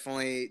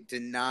definitely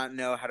did not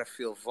know how to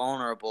feel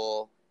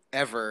vulnerable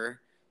ever.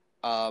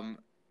 And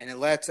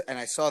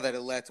I saw that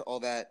it led to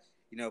all that,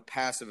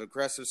 passive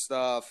aggressive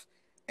stuff.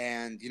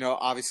 And,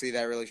 obviously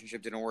that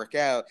relationship didn't work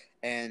out.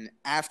 And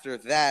after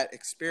that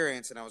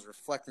experience, and I was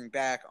reflecting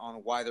back on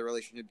why the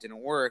relationship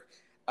didn't work,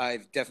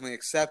 I've definitely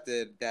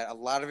accepted that a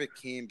lot of it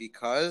came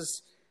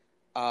because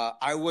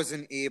I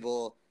wasn't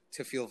able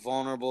to feel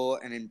vulnerable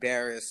and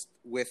embarrassed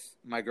with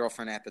my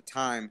girlfriend at the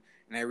time.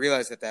 And I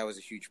realized that was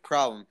a huge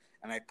problem.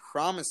 And I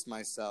promised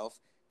myself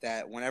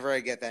that whenever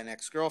I get that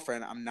next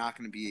girlfriend, I'm not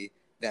going to be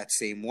that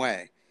same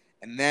way.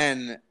 And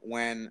then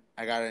when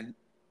I got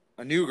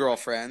a new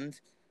girlfriend,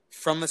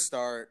 from the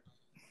start,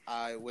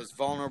 I was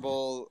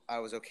vulnerable. I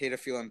was okay to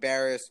feel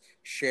embarrassed,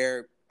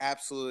 share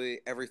absolutely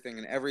everything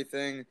and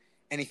everything,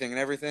 anything and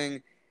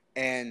everything.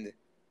 And,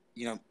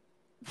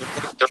 the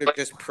relationship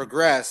just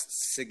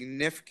progressed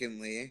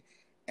significantly.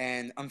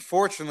 And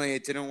unfortunately,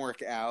 it didn't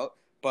work out.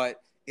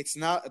 But it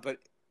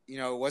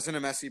wasn't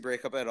a messy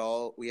breakup at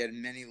all. We had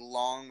many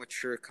long,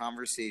 mature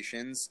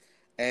conversations,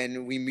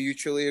 and we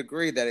mutually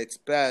agreed that it's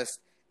best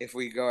if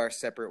we go our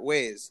separate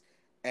ways.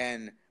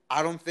 And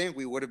I don't think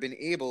we would have been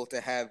able to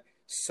have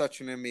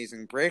such an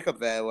amazing breakup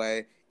that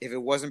way if it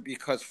wasn't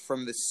because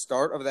from the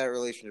start of that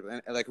relationship,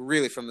 and like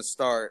really from the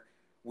start,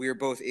 we were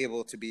both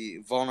able to be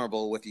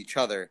vulnerable with each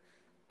other.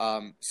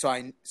 So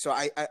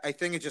I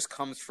think it just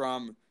comes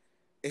from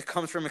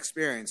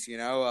experience,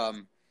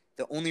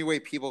 the only way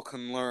people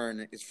can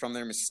learn is from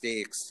their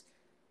mistakes.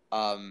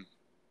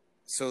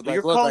 So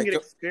you're calling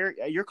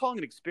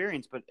it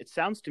experience, but it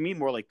sounds to me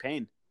more like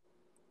pain.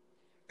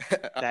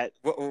 That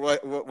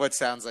what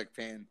sounds like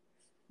pain?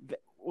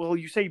 Well,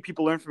 you say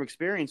people learn from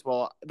experience.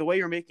 Well, the way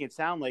you're making it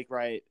sound like,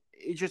 right,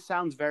 it just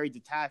sounds very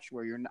detached.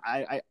 Where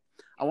I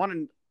want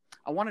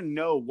to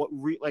know what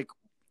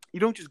you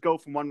don't just go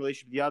from one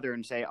relationship to the other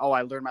and say, "Oh,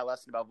 I learned my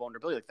lesson about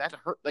vulnerability." Like that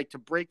hurt. Like to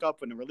break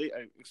up in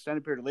an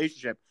extended period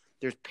relationship,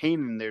 there's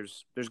pain and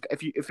there's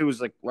if it was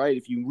like right,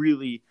 if you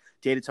really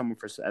dated someone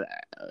for an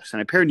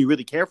extended period and you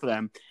really care for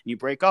them and you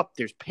break up,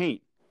 there's pain,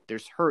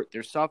 there's hurt,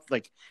 there's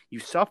you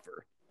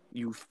suffer.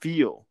 you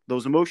feel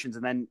those emotions,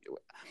 and then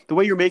the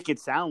way you're making it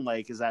sound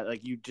like is that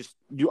like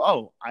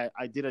I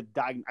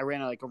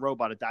ran like a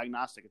robot, a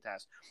diagnostic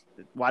test.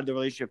 Why did the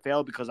relationship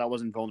fail? Because I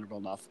wasn't vulnerable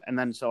enough, and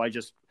then so I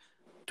just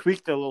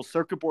tweaked the little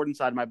circuit board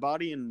inside my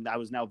body, and I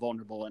was now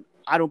vulnerable. And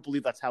I don't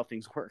believe that's how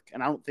things work,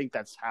 and I don't think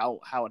that's how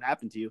it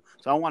happened to you.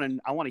 So I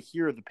want to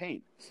hear the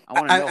pain. I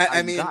want to know how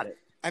you got it.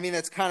 I mean,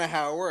 that's kind of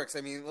how it works.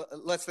 I mean,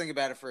 let's think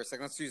about it for a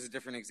second. Let's use a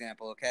different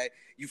example, okay?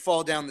 You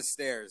fall down the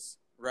stairs,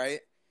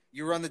 right?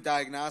 You run the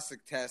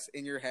diagnostic test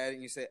in your head,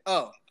 and you say,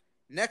 oh,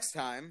 next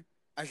time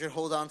I should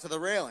hold on to the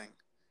railing.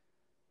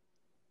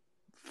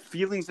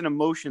 Feelings and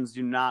emotions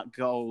do not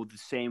go the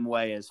same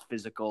way as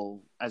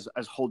physical, as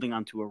holding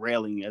onto a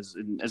railing as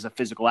a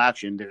physical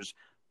action. There's,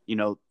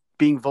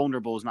 being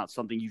vulnerable is not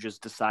something you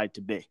just decide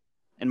to be.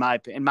 In my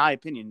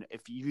opinion,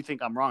 if you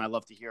think I'm wrong, I'd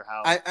love to hear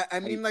how.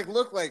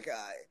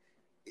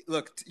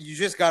 Look, you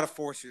just got to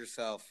force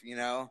yourself,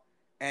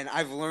 and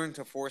I've learned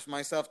to force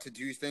myself to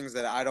do things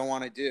that I don't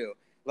want to do.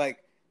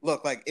 Like,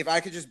 look, like if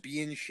I could just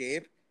be in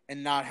shape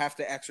and not have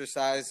to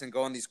exercise and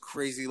go on these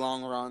crazy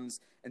long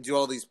runs and do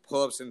all these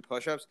pull-ups and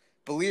push-ups,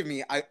 believe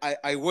me,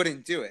 I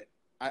wouldn't do it.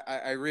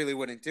 I really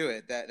wouldn't do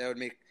it. That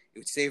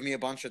would save me a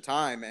bunch of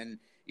time, and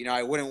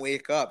I wouldn't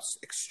wake up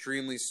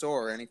extremely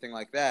sore or anything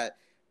like that.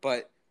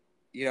 But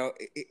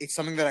it's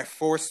something that I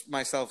force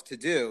myself to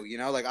do.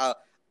 Like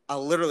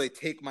I'll literally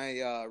take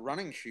my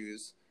running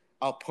shoes,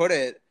 I'll put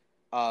it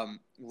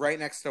right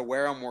next to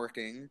where I'm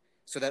working,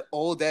 so that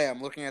all day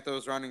I'm looking at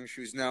those running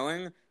shoes,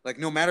 knowing like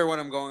no matter what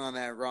I'm going on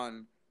that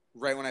run,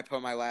 right when I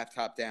put my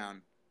laptop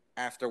down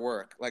after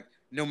work, like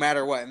no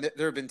matter what. And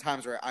there have been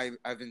times where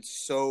I've been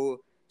so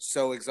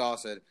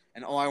exhausted,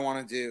 and all I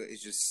want to do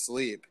is just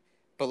sleep.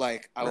 But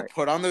like I would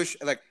put on those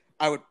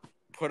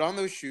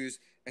shoes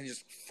and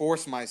just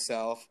force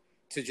myself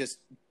to just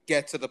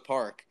get to the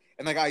park.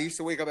 And like I used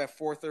to wake up at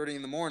 4:30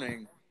 in the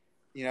morning,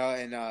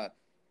 and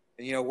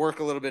work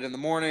a little bit in the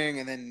morning,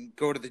 and then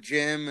go to the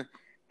gym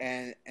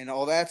and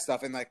all that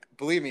stuff. And like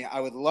believe me, I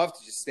would love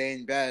to just stay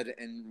in bed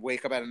and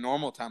wake up at a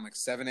normal time, like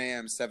 7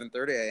 a.m.,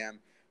 7:30 a.m.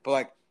 But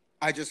like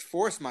I just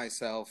force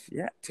myself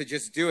to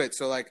just do it.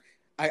 So like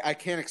I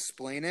can't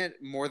explain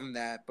it more than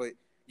that, but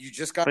you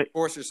just got to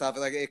force yourself.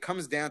 Like it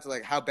comes down to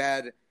like how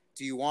bad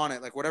do you want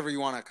it? Like whatever you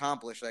want to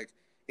accomplish. Like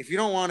if you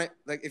don't want it,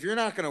 like if you're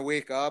not going to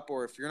wake up,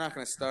 or if you're not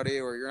going to study,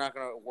 or you're not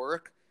going to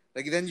work,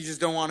 like then you just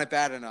don't want it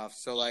bad enough.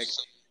 So like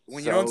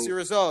when you don't see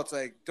results,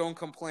 like don't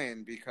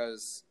complain,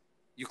 because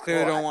you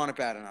clearly don't want it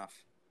bad enough.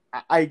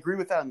 I agree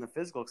with that in the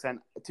physical extent.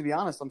 To be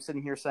honest, I'm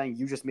sitting here saying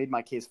you just made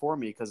my case for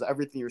me, because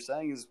everything you're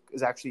saying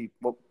is actually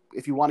what,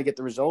 if you want to get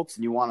the results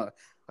and you want to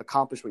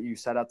accomplish what you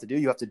set out to do,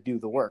 you have to do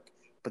the work.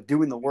 But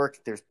doing the work,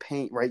 there's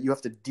pain, right? You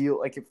have to deal,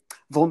 like if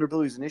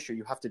vulnerability is an issue,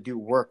 you have to do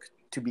work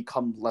to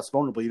become less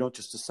vulnerable. You don't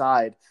just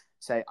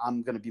say,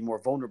 I'm going to be more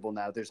vulnerable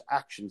now. There's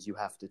actions you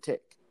have to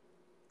take.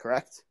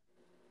 Correct?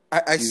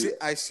 I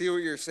see what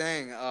you're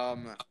saying.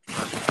 I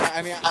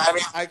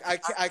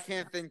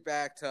can't think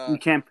back to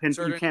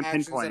certain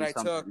actions that I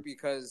took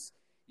because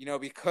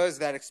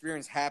that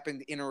experience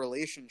happened in a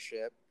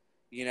relationship.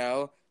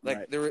 There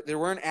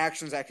weren't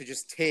actions I could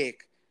just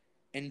take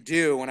and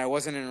do when I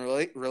wasn't in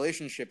a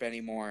relationship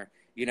anymore.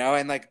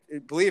 And like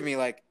believe me,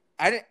 like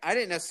I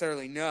didn't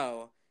necessarily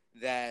know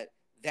that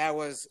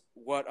was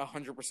what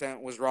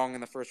 100% was wrong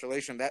in the first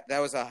relation. That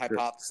was a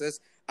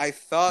hypothesis. I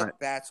thought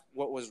that's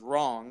what was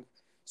wrong.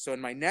 So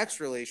in my next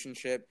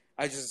relationship,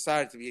 I just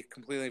decided to be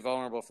completely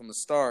vulnerable from the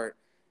start,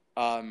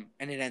 and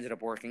it ended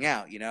up working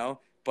out.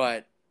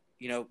 But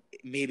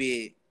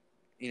maybe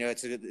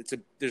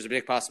there's a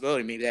big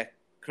possibility maybe that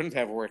couldn't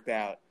have worked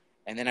out,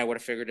 and then I would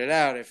have figured it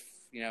out if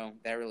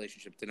that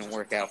relationship didn't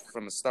work out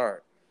from the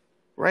start.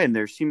 Right, and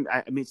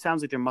it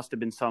sounds like there must have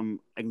been some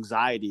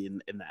anxiety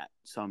in that,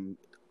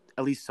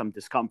 at least some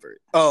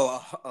discomfort.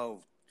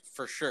 Oh,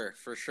 for sure.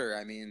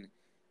 I mean,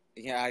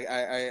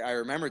 I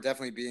remember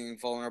definitely being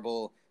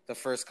vulnerable the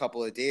first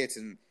couple of dates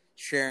and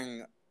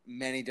sharing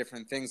many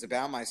different things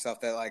about myself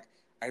that like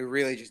I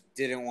really just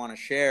didn't want to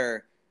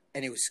share,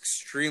 and it was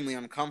extremely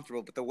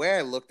uncomfortable. But the way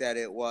I looked at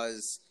it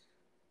was,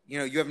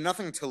 you have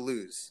nothing to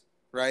lose,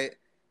 right?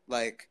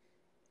 Like,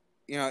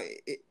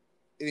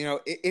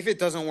 if it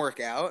doesn't work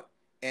out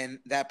and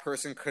that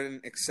person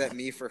couldn't accept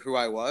me for who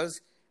I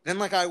was, then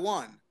like I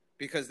won,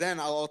 because then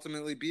I'll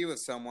ultimately be with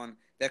someone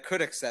that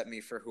could accept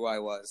me for who I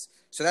was.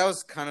 So that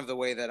was kind of the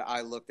way that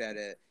I looked at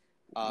it.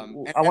 I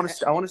want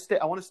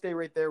to stay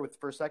right there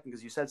for a second,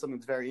 because you said something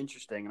that's very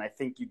interesting, and I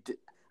think you did.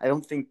 I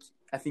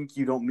think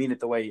you don't mean it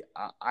the way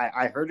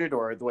I heard it,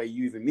 or the way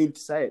you even mean to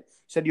say it. You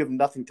said you have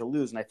nothing to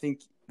lose, and I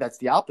think that's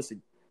the opposite.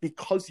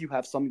 Because you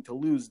have something to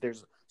lose,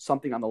 there's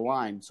something on the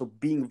line. So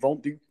being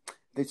vulnerable,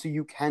 so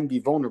you can be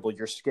vulnerable.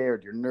 You're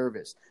scared, you're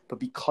nervous, but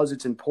because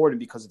it's important,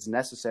 because it's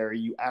necessary,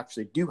 you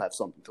actually do have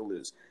something to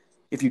lose.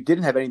 If you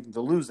didn't have anything to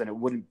lose, then it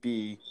wouldn't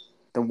be.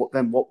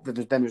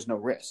 Then there's no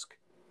risk.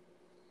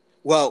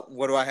 Well,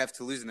 what do I have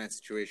to lose in that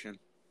situation?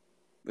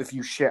 If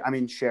you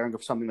sharing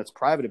of something that's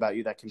private about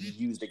you that can be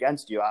used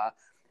against you,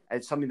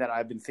 it's something that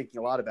I've been thinking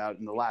a lot about.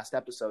 In the last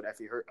episode,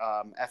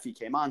 Effie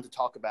came on to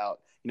talk about,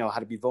 how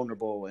to be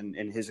vulnerable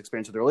and his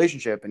experience with the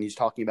relationship. And he's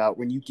talking about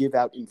when you give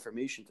out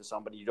information to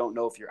somebody, you don't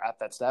know if you're at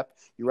that step.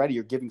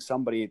 You're giving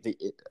somebody,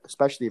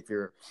 especially if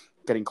you're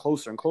getting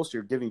closer and closer,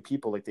 you're giving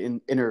people like the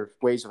inner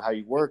ways of how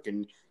you work.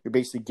 And you're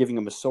basically giving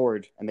them a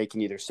sword, and they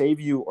can either save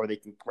you, or they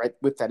can, right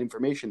with that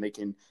information, they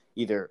can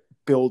either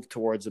build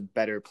towards a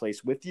better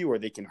place with you, or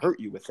they can hurt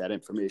you with that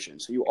information.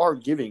 So you are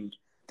giving,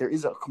 there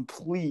is a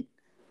complete.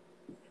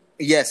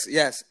 Yes.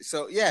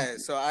 So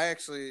I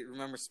actually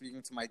remember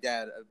speaking to my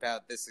dad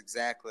about this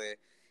exactly,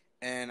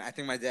 and I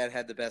think my dad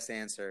had the best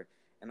answer.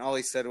 And all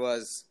he said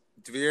was,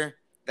 "Dvir,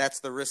 that's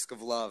the risk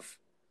of love."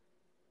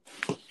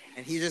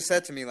 And he just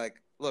said to me,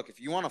 like, "Look, if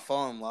you want to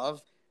fall in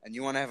love and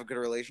you want to have a good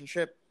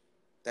relationship,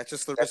 that's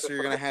just the risk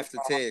you're going to have to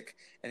take.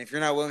 And if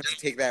you're not willing to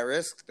take that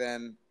risk,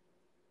 then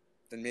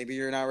maybe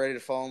you're not ready to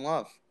fall in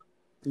love."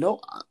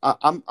 No,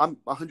 I'm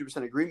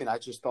 100% agreement. I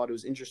just thought it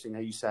was interesting how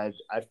you said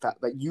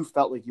that you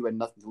felt like you had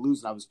nothing to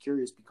lose, and I was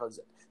curious because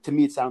to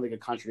me it sounded like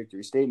a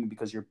contradictory statement.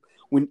 Because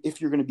if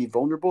you're going to be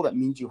vulnerable, that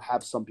means you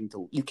have something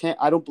to. You can't.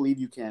 I don't believe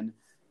you can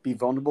be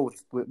vulnerable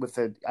with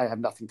a I have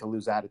nothing to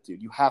lose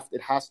attitude.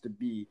 It has to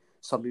be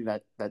something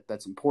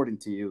that's important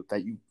to you.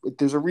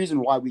 There's a reason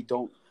why we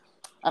don't.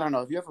 I don't know.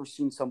 Have you ever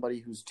seen somebody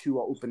who's too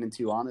open and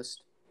too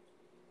honest?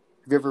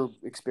 Have you ever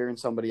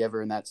experienced somebody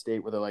ever in that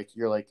state where they're like,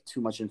 you're like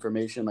too much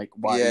information, like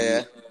why are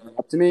you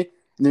up to me?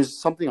 And there's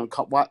something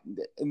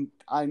and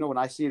I know when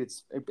I see it,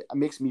 it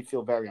makes me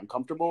feel very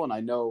uncomfortable. And I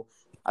know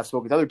I've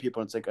spoken with other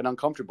people, and it's like an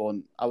uncomfortable.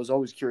 And I was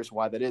always curious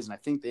why that is. And I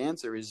think the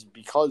answer is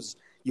because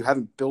you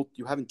haven't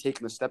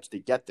taken the steps to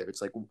get there.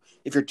 It's like,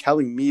 if you're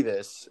telling me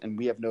this and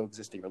we have no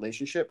existing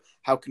relationship,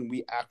 how can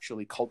we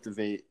actually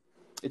cultivate?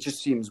 It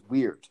just seems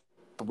weird.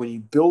 But when you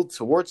build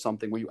towards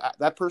something where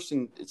that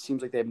person, it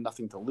seems like they have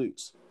nothing to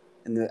lose.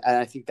 And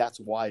I think that's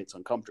why it's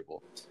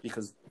uncomfortable,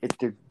 because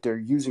they're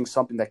using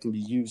something that can be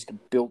used to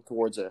build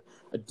towards a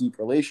deep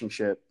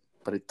relationship,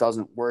 but it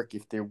doesn't work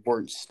if there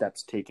weren't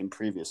steps taken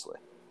previously.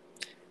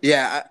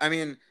 Yeah, I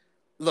mean,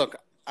 look,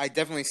 I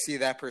definitely see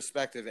that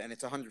perspective, and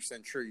it's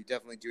 100% true. You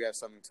definitely do have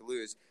something to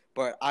lose.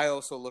 But I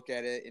also look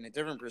at it in a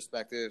different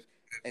perspective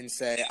and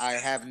say I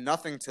have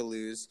nothing to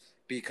lose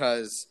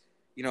because,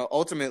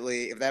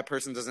 ultimately, if that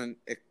person doesn't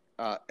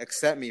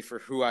accept me for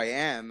who I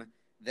am,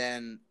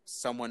 then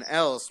someone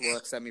else will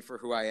accept me for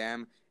who I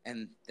am,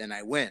 and then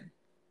I win.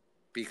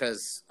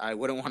 Because I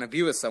wouldn't want to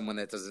be with someone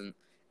that doesn't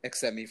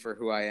accept me for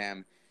who I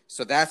am.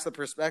 So that's the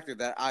perspective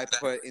that I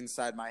put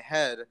inside my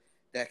head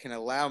that can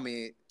allow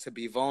me to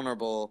be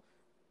vulnerable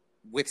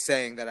with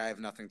saying that I have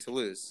nothing to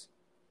lose.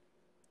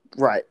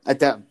 Right.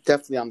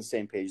 Definitely on the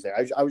same page there.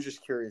 I was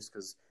just curious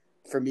because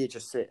for me,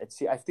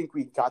 I think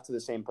we got to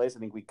the same place. I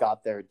think we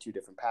got there in two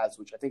different paths,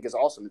 which I think is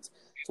awesome. It's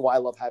why I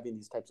love having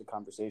these types of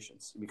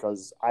conversations,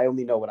 because I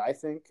only know what I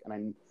think,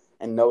 and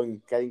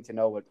getting to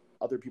know what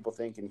other people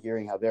think and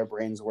hearing how their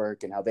brains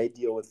work and how they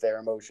deal with their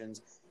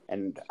emotions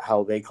and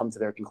how they come to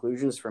their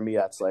conclusions. For me,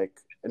 that's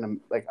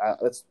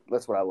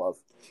that's what I love.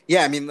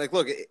 Yeah, I mean,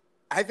 look,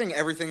 I think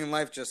everything in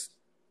life just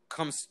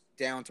comes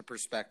down to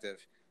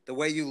perspective. The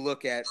way you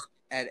look at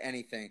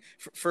anything.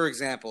 For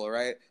example,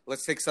 right?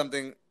 Let's take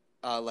something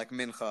like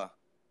mincha,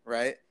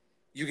 right?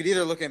 You could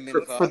either look at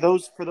mincha. For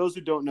those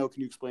who don't know,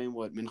 can you explain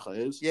what mincha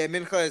is? Yeah,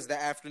 mincha is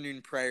the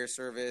afternoon prayer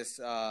service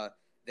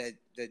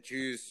that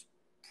Jews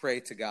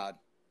pray to God,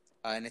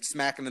 and it's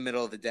smack in the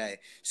middle of the day.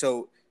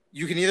 So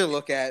you can either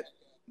look at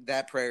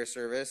that prayer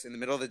service in the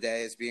middle of the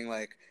day as being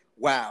like,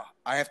 wow,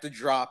 I have to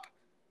drop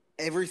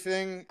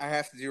everything I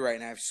have to do right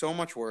now. I have so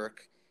much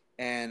work,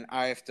 and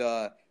I have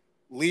to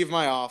leave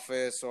my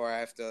office, or I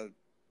have to,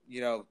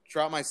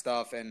 drop my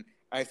stuff, and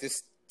I have to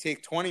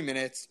take 20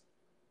 minutes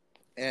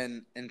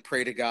and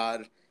pray to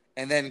God,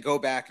 and then go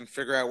back and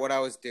figure out what I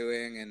was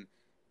doing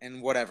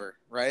and whatever,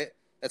 right?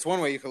 That's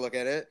one way you can look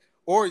at it.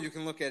 Or you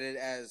can look at it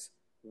as,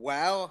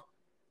 wow,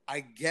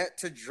 I get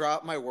to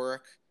drop my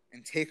work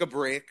and take a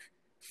break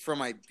from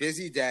my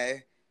busy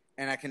day,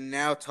 and I can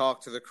now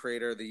talk to the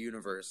creator of the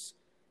universe.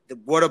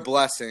 What a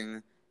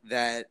blessing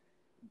that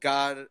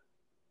God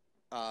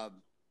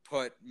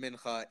put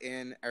mincha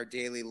in our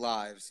daily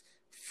lives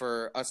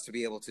for us to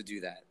be able to do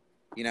that,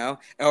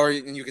 Or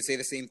you could say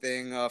the same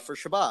thing for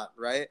Shabbat,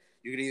 right?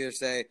 You could either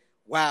say,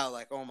 wow,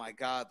 like, oh my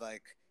God,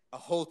 like a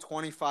whole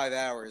 25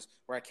 hours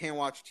where I can't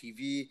watch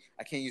TV,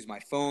 I can't use my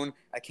phone,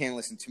 I can't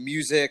listen to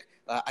music,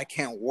 I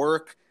can't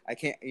work, I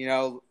can't,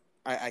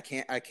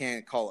 I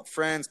can't call up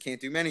friends,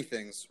 can't do many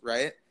things,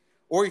 right?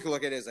 Or you can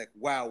look at it as like,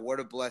 wow, what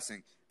a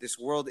blessing. This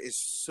world is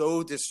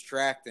so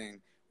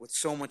distracting with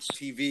so much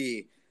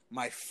TV,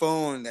 my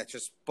phone that's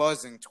just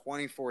buzzing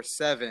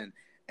 24/7,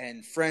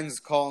 and friends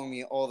calling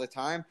me all the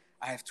time.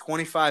 I have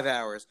 25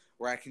 hours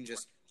where I can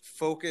just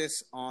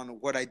focus on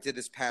what I did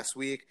this past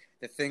week,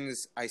 the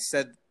things I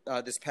said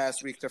this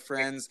past week to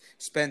friends,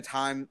 spend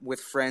time with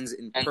friends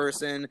in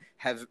person,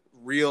 have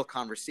real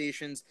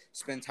conversations,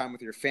 spend time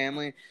with your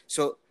family.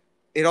 So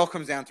it all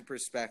comes down to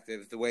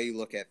perspective, the way you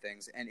look at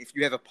things. And if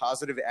you have a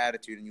positive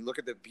attitude and you look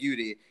at the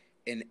beauty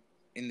in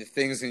in the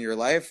things in your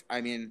life,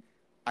 I mean,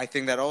 I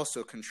think that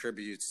also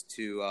contributes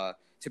to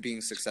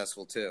being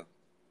successful too.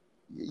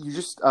 You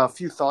just a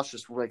few thoughts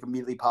just like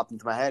immediately popped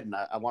into my head, and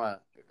I want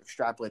to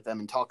extrapolate them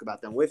and talk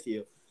about them with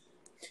you.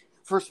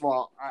 First of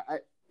all,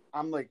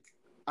 I'm like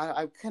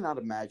I cannot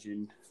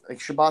imagine like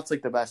Shabbat's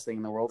like the best thing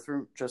in the world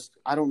for just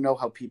I don't know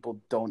how people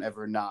don't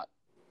ever not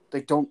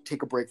like don't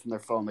take a break from their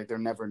phone, like they're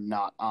never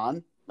not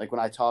on. Like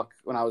when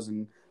I was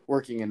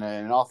working in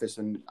an office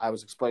and I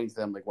was explaining to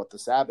them like what the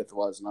Sabbath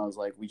was, and I was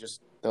like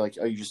they're like,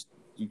 oh,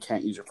 you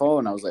can't use your phone.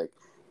 And I was like,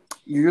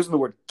 you're using the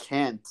word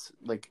can't.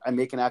 Like I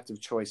make an active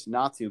choice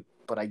not to,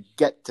 but I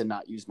get to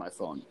not use my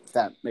phone. If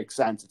that makes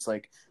sense. It's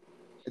like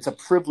it's a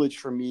privilege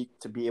for me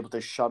to be able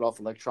to shut off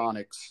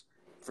electronics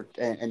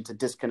and to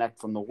disconnect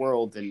from the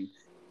world and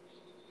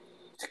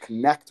to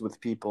connect with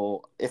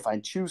people if I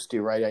choose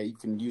to, right? You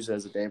can use it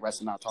as a day of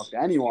rest and not talk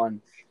to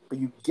anyone, but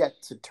you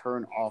get to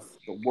turn off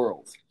the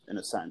world in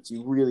a sense.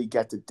 You really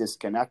get to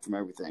disconnect from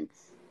everything.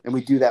 And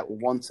we do that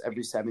once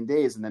every 7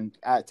 days. And then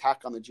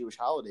tack on the Jewish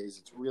holidays,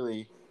 it's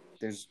really,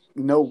 there's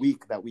no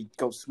week that we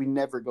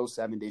never go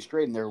 7 days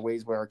straight. And there are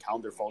ways where our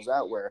calendar falls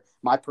out, where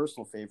my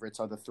personal favorites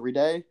are the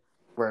 3-day,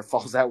 where it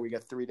falls out, we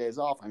get 3 days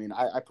off. I mean,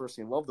 I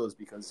personally love those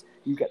because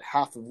you get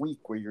half a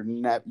week where you're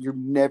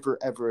never,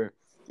 ever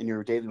in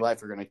your daily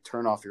life are going to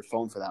turn off your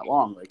phone for that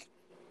long. Like,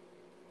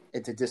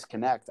 it's a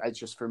disconnect. It's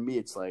just, for me,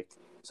 it's like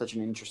such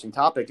an interesting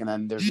topic. And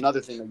then there's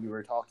another thing that you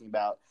were talking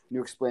about. You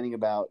were explaining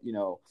about,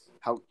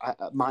 how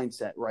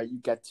mindset, right? You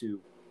get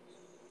to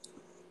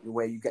the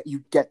way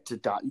you get to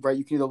die, right?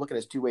 You can either look at it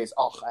as two ways.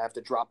 Oh, I have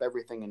to drop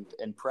everything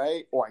and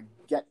pray, or I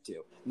get to.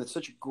 And that's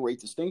such a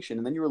great distinction.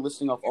 And then you were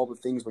listing off all the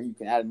things where you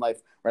can add in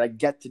life, right? I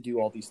get to do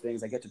all these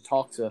things. I get to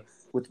talk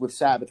with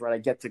Sabbath, right? I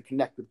get to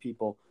connect with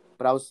people.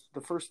 But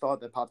the first thought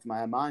that popped in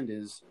my mind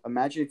is,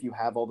 imagine if you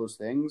have all those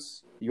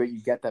things,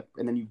 you get that,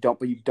 and then you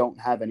don't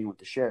have anyone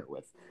to share it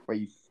with,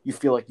 right? You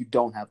feel like you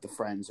don't have the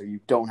friends, or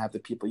you don't have the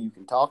people you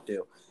can talk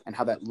to, and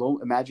how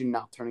imagine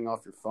not turning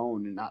off your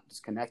phone and not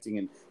disconnecting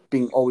and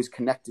being always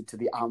connected to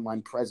the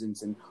online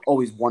presence and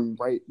always one,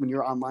 right? When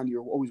you're online,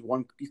 you're always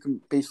one, you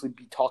can basically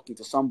be talking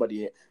to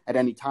somebody at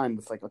any time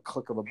with like a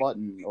click of a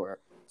button or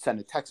send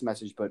a text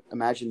message. But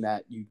imagine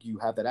that you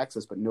have that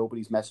access, but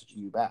nobody's messaging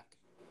you back.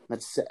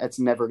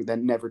 That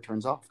never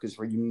turns off, because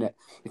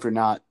if you're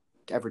not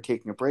ever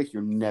taking a break,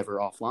 you're never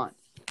offline.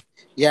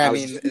 Yeah, I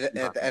mean, at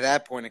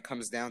that point, it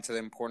comes down to the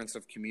importance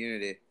of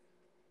community.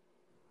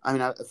 I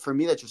mean, for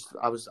me,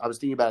 I was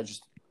thinking about it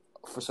just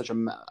for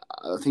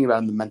thinking about it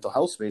in the mental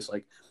health space.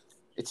 Like,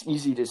 it's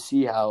easy to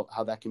see how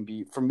that can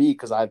be for me,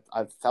 because I've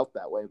felt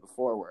that way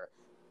before, where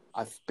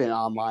I've been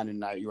online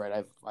and you're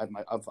right. I'm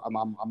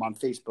on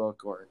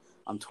Facebook or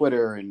on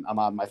Twitter, and I'm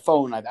on my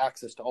phone. I have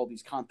access to all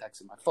these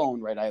contacts in my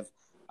phone, right?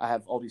 I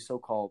have all these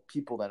so-called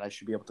people that I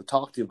should be able to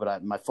talk to,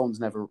 but my phone's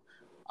never.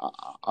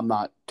 I'm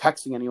not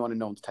texting anyone, and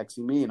no one's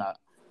texting me, and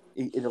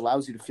it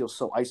allows you to feel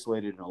so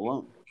isolated and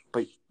alone.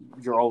 But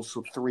you're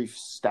also 3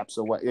 steps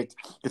away. You're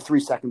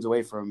 3 seconds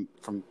away from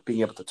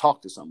being able to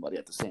talk to somebody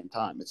at the same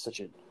time. It's such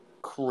a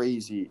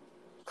crazy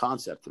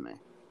concept to me.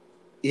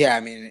 Yeah, I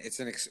mean, it's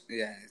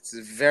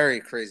a very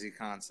crazy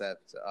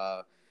concept.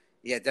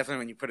 Yeah, definitely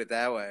when you put it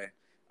that way.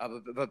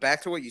 But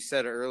back to what you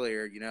said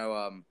earlier,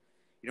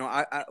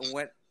 I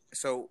went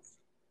so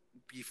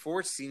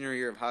before senior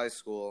year of high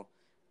school,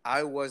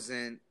 I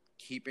wasn't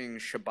keeping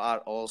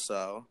Shabbat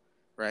also,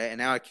 right? And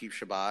now I keep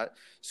Shabbat.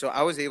 So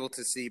I was able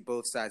to see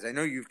both sides. I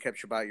know you've kept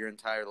Shabbat your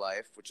entire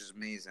life, which is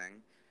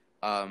amazing.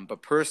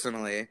 But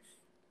personally,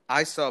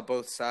 I saw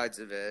both sides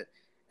of it.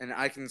 And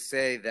I can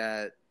say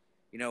that,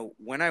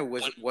 when I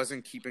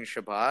wasn't keeping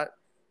Shabbat,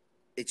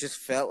 it just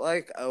felt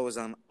like I was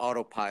on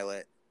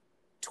autopilot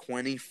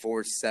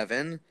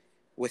 24/7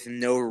 with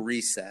no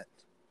reset.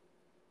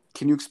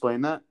 Can you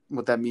explain that?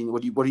 What that mean?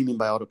 What do you mean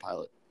by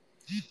autopilot?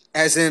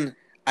 As in,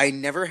 I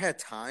never had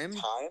time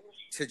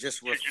to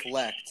just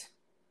reflect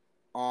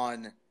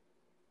on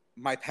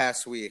my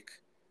past week.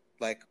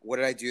 Like, what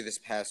did I do this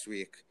past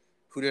week?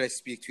 Who did I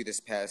speak to this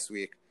past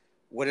week?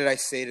 What did I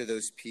say to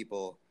those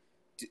people?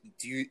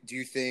 Do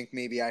you think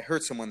maybe I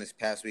hurt someone this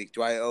past week?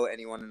 Do I owe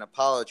anyone an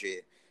apology?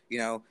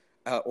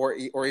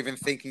 Or even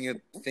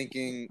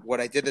thinking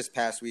what I did this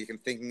past week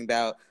and thinking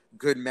about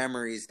good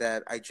memories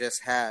that I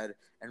just had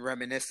and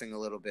reminiscing a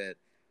little bit.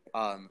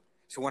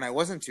 So when I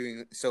wasn't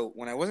keeping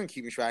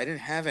Shabbat, I didn't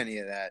have any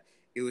of that.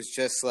 It was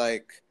just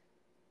like,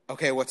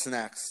 okay, what's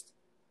next?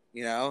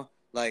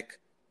 Like,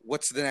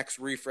 what's the next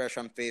refresh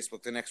on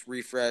Facebook, the next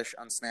refresh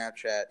on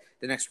Snapchat,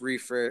 the next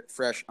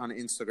refresh on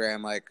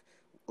Instagram? Like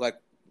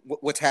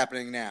what's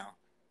happening now,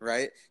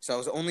 right? So I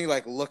was only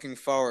like looking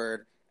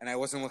forward, and I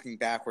wasn't looking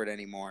backward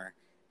anymore.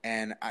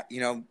 And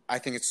I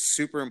think it's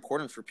super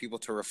important for people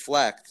to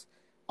reflect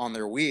on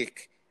their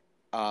week.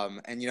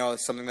 And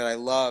something that I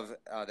love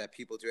that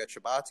people do at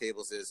Shabbat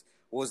tables is,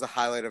 what was the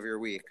highlight of your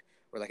week?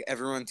 Where like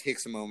everyone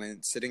takes a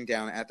moment sitting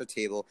down at the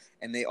table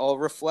and they all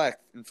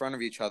reflect in front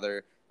of each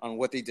other on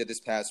what they did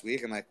this past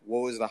week and like what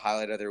was the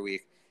highlight of their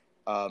week.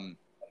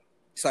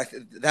 So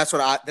that's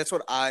what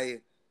I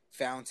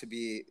found to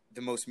be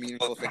the most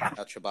meaningful thing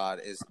about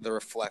Shabbat is the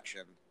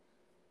reflection.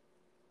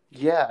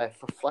 Yeah,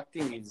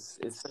 reflecting is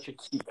such a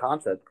key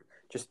concept.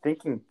 Just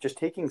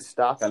taking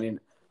stock. I mean,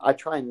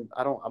 I'm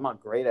not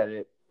great at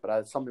it, but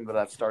it's something that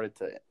I've started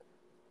to.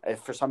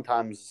 For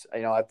sometimes,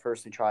 I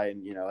personally try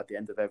and, at the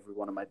end of every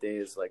one of my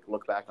days, like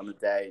look back on the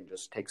day and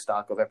just take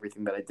stock of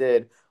everything that I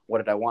did. What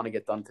did I want to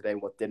get done today?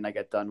 What didn't I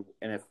get done?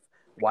 And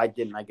why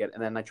didn't I get?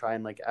 And then I try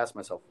and like ask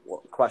myself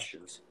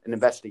questions and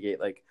investigate,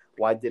 like,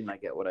 why didn't I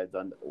get what I'd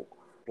done?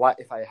 Why,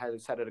 if I had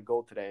set a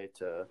goal today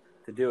to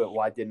do it,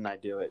 why didn't I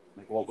do it?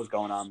 Like, what was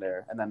going on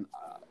there? And then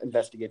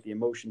investigate the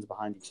emotions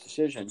behind each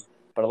decision.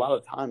 But a lot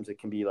of times it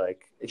can be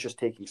like, it's just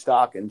taking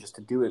stock, and just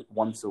to do it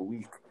once a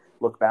week,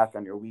 look back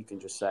on your week and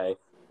just say,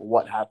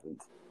 what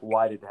happened?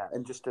 Why did that?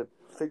 And just to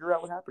figure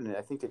out what happened. And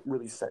I think it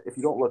really if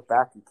you don't look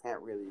back, you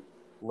can't really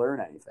learn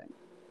anything.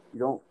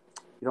 You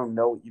don't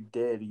know what you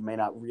did. You may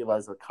not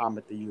realize the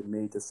comment that you had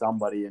made to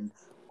somebody, and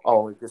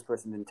this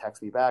person didn't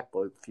text me back.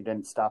 But if you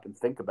didn't stop and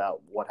think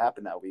about what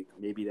happened that week,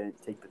 maybe you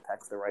didn't take the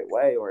text the right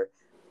way, or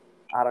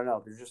I don't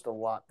know. There's just a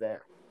lot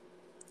there.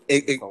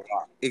 A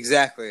lot.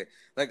 Exactly.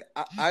 Like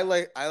I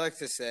like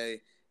to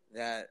say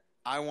that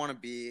I want to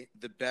be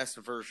the best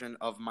version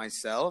of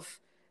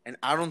myself, and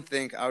I don't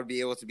think I would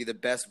be able to be the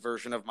best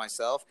version of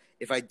myself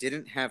if I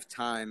didn't have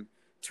time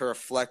to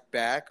reflect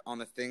back on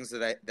the things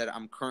that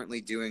I'm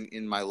currently doing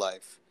in my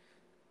life.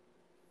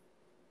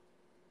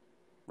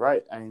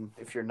 Right. I mean,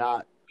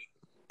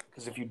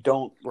 because if you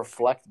don't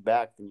reflect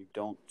back, then you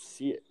don't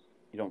see it.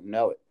 You don't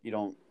know it.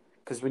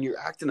 Because when you're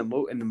acting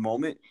in the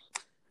moment,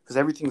 because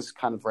everything's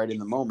kind of right in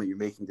the moment, you're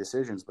making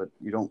decisions, but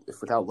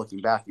without looking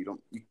back, you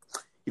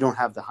don't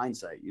have the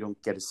hindsight. You don't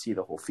get to see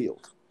the whole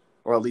field,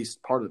 or at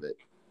least part of it.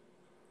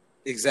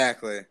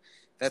 Exactly.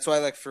 That's why,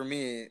 like, for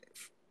me,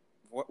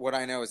 what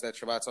I know is that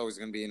Shabbat's always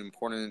going to be an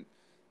important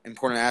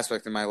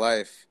aspect in my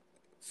life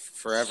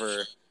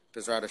forever,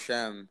 B'ezrat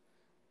Hashem.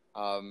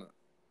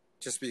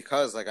 Just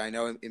because, like, I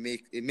know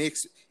it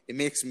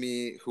makes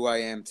me who I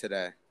am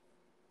today.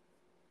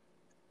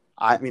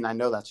 I mean, I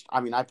know that's. I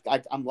mean,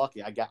 I'm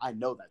lucky. I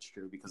know that's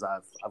true because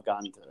I've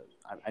gotten to.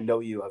 I know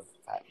you've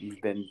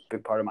been a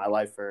big part of my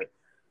life for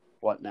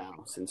what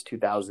now, since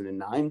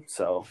 2009,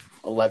 so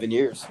 11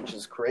 years, which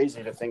is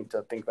crazy to think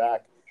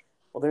back.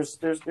 Well,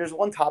 there's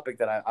one topic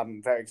that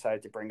I'm very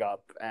excited to bring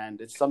up, and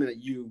it's something that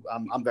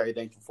I'm very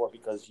thankful for,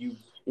 because you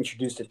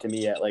introduced it to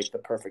me at like the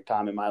perfect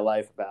time in my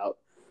life. About,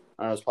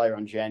 I don't know, it was probably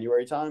around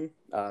January time.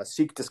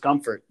 Seek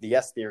Discomfort, the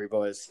Yes Theory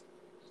boys.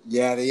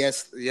 Yeah, the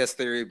Yes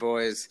Theory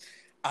boys.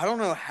 I don't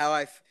know how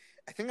I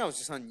think I was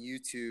just on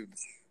YouTube,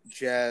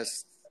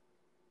 just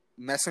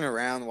messing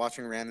around,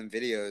 watching random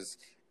videos,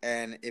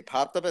 and it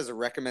popped up as a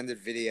recommended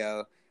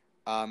video,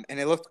 and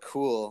it looked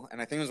cool,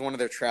 and I think it was one of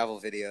their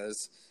travel videos,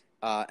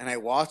 and I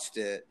watched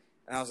it,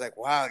 and I was like,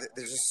 wow,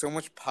 there's just so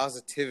much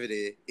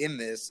positivity in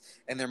this,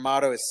 and their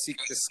motto is Seek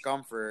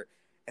Discomfort,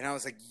 and I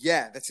was like,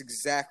 yeah, that's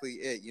exactly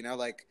it,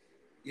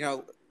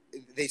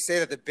 they say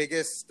that the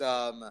biggest,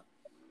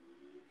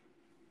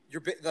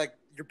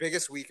 your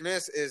biggest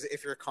weakness is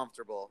if you're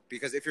comfortable,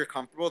 because if you're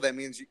comfortable, that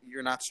means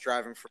you're not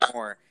striving for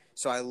more.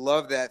 So I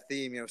love that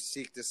theme,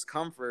 seek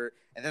discomfort.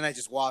 And then I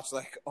just watched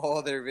like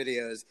all their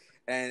videos,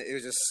 and it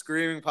was just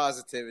screaming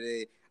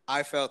positivity.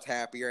 I felt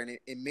happier, and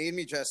it made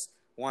me just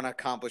want to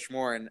accomplish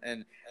more.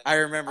 And I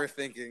remember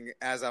thinking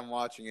as I'm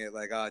watching it,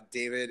 like,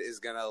 David is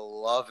going to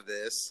love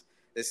this.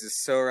 This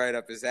is so right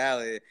up his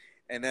alley.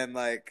 And then,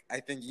 like, I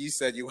think you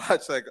said you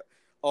watched like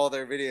all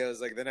their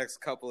videos like the next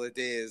couple of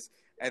days.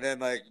 And then,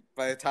 like,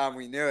 by the time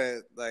we knew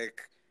it,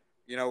 like,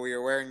 we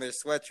were wearing their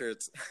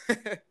sweatshirts.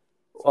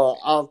 Well,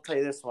 I'll tell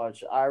you this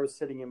much. I was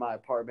sitting in my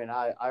apartment.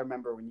 I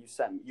remember when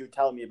you were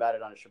telling me about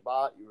it on a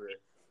Shabbat.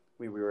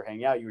 We were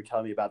hanging out. You were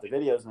telling me about the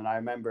videos, and I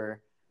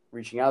remember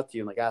reaching out to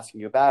you and like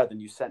asking you about it. Then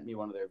you sent me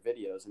one of their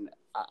videos, and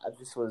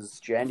this was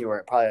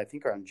January, probably I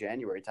think around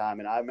January time.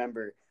 And I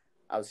remember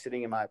I was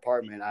sitting in my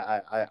apartment.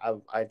 I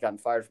had gotten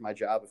fired from my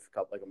job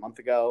a month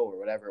ago or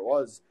whatever it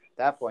was. At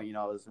that point,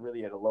 I was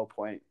really at a low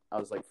point. I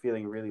was like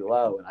feeling really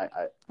low, and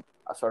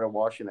I started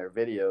watching their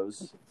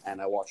videos, and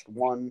I watched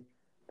one.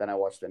 Then I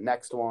watched the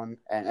next one.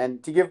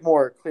 And to give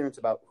more clearance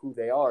about who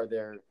they are,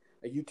 they're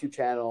a YouTube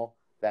channel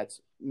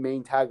that's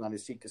main tagline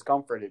is Seek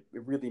Discomfort. It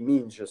really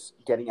means just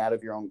getting out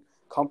of your own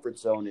comfort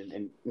zone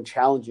and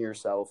challenging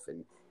yourself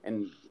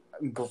and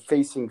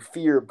facing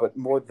fear, but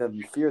more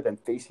than fear, than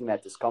facing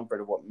that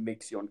discomfort of what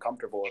makes you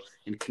uncomfortable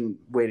and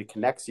way to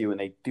connects you. And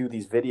they do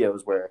these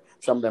videos where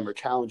some of them are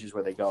challenges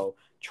where they go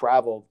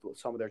travel.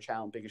 Some of their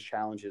biggest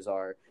challenges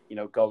are,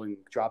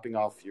 dropping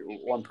off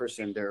one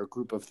person. They're a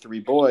group of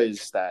 3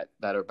 boys that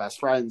are best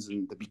friends,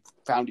 and they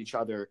found each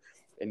other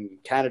in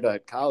Canada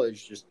at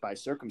college just by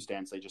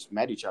circumstance. They just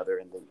met each other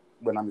and they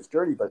went on this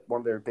journey. But one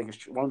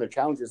of their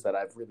challenges that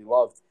I've really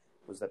loved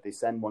was that they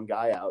send one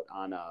guy out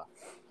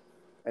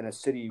in a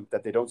city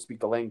that they don't speak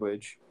the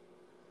language,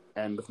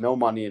 and with no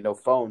money and no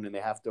phone, and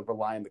they have to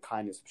rely on the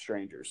kindness of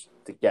strangers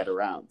to get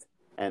around.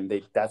 And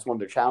that's one of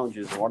their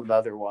challenges. And one of the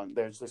other one,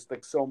 there's just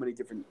like so many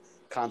different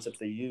concepts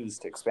they use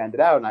to expand it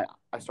out. And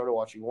I started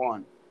watching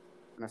one,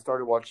 and I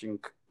started watching.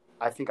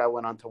 I think I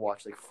went on to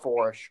watch like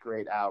 4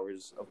 straight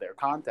hours of their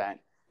content,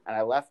 and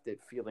I left it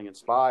feeling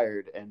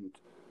inspired. And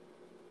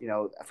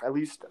at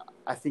least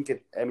I think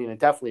it. I mean, it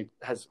definitely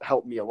has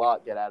helped me a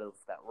lot get out of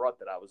that rut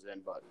that I was in.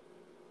 But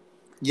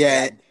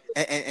Yeah,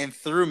 and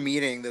through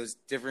meeting those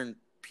different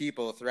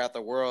people throughout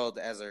the world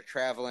as they're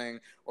traveling,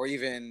 or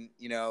even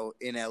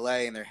in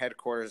LA in their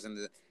headquarters and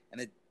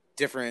the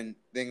different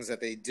things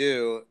that they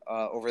do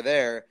over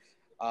there,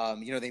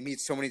 they meet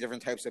so many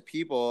different types of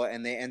people,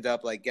 and they end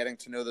up like getting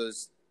to know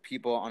those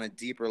people on a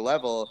deeper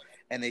level,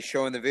 and they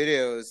show in the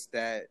videos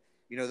that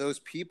those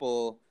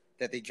people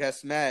that they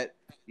just met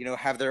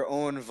have their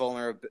own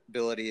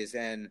vulnerabilities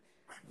and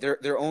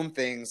their own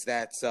things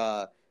that's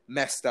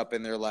messed up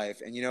in their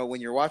life. And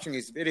when you're watching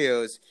these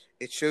videos,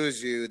 it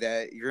shows you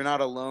that you're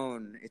not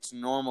alone. It's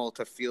normal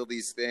to feel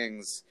these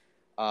things.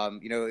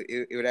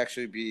 It would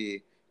actually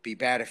be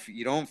bad if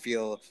you don't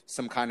feel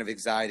some kind of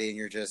anxiety and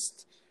you're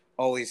just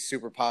always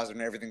super positive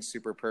and everything's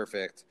super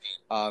perfect.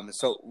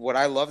 So what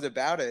I loved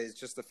about it is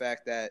just the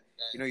fact that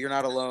you're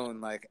not alone.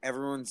 Like,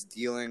 everyone's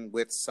dealing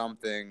with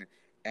something.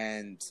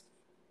 And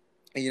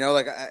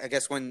like, I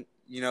guess when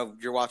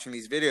you're watching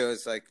these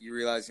videos, like, you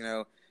realize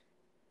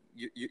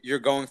you're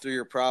going through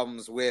your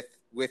problems with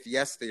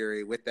Yes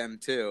Theory, with them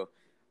too,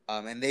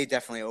 and they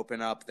definitely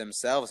open up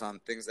themselves on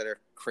things that are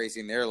crazy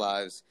in their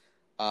lives.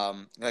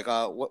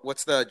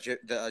 What's the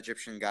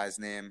Egyptian guy's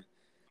name?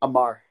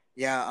 Amar.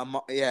 Yeah,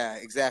 yeah,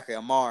 exactly,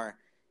 Amar.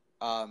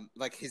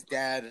 Like, his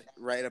dad,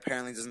 right,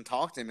 apparently doesn't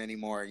talk to him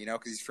anymore,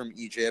 because he's from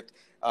Egypt.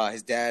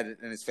 His dad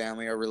and his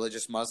family are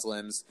religious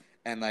Muslims,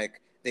 and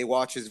like, they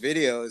watch his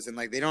videos, and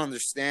like, they don't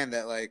understand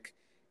that, like,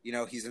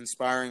 he's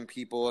inspiring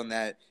people, and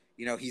that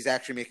he's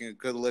actually making a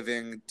good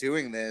living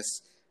doing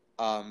this.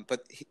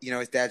 But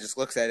his dad just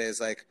looks at it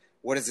as like,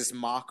 what is this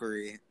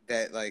mockery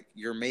that like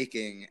you're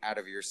making out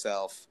of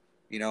yourself,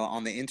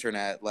 on the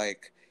internet?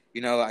 Like,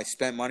 I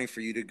spent money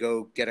for you to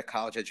go get a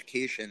college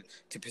education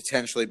to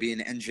potentially be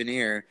an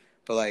engineer,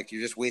 but like,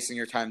 you're just wasting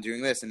your time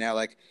doing this. And now,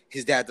 like,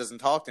 his dad doesn't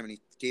talk to him, and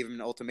he gave him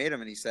an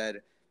ultimatum, and he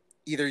said,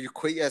 either you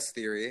quit Yes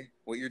Theory,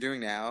 what you're doing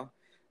now,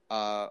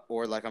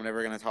 or like, I'm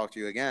never going to talk to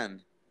you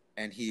again.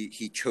 And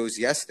he chose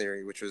Yes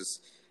Theory, which was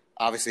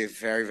obviously a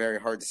very, very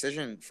hard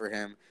decision for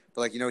him.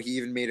 But like, he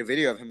even made a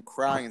video of him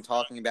crying and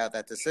talking about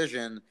that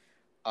decision.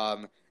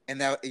 And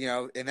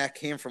that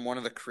came from one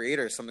of the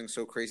creators, something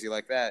so crazy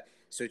like that.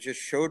 So it just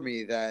showed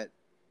me that,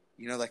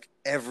 like,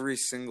 every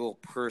single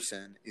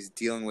person is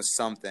dealing with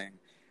something.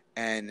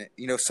 And,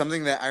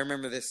 something that I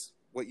remember this,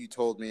 what you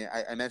told me,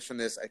 I mentioned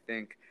this, I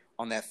think,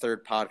 on that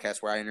third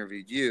podcast where I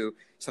interviewed you.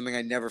 Something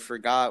I never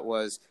forgot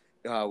was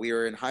we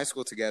were in high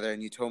school together,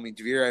 and you told me,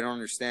 Dvir, I don't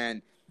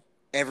understand.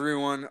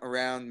 Everyone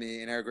around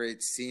me in our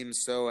grade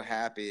seems so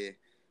happy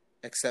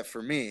except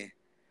for me.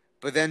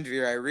 But then,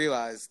 Dvir, I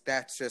realized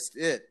that's just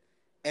it.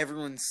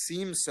 Everyone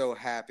seems so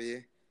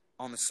happy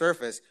on the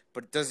surface,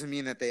 but it doesn't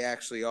mean that they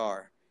actually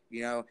are,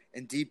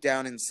 and deep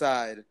down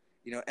inside,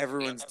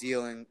 everyone's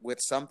dealing with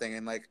something.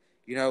 And like,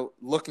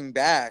 looking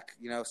back,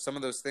 some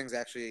of those things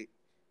actually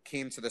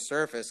came to the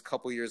surface a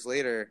couple years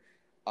later.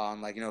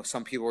 Like,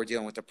 some people were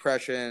dealing with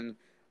depression,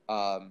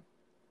 all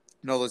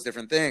those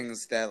different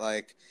things that,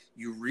 like,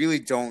 you really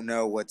don't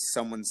know what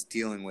someone's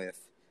dealing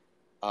with.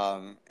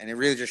 And it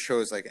really just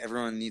shows, like,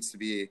 everyone needs to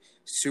be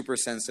super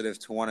sensitive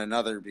to one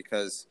another,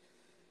 because,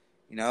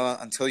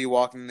 until you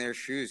walk in their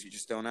shoes, you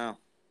just don't know.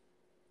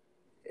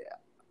 Yeah,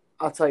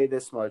 I'll tell you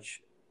this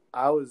much.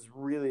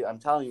 I'm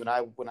telling you,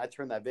 when I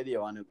turned that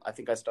video on, I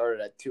think I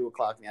started at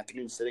 2:00 in the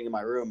afternoon, sitting in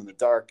my room in the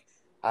dark.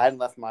 I hadn't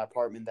left my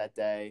apartment that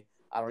day.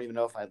 I don't even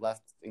know if I'd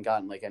left and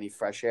gotten like any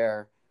fresh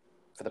air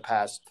for the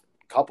past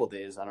couple of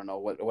days. I don't know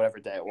whatever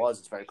day it was.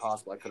 It's very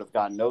possible I could have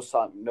gotten no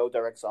sun, no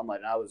direct sunlight,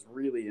 and I was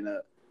really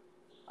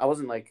I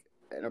wasn't like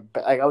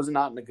I was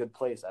not in a good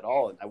place at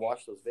all. And I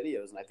watched those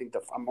videos, and I think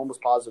I'm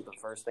almost positive the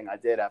first thing I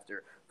did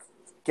after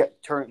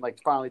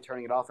finally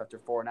turning it off after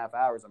 4.5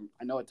 hours.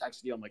 I know I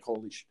texted you. I'm like,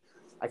 holy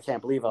I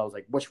can't believe it. I was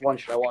like, which one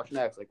should I watch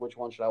next? Like, which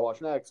one should I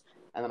watch next?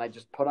 And then I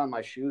just put on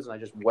my shoes and I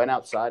just went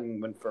outside and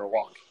went for a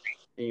walk,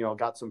 and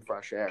got some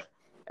fresh air.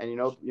 And you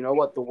know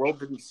what? The world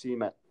didn't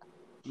seem at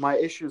my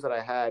issues that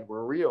I had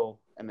were real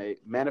and they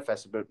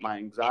manifested, but my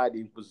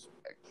anxiety was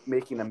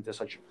making them to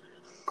such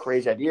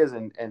crazy ideas,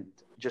 and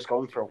just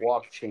going for a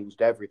walk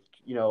changed everything.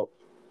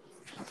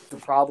 The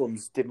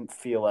problems didn't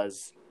feel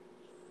as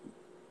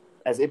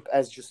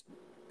just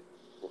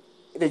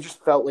they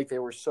just felt like they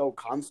were so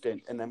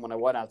constant. And then when I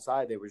went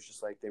outside, they was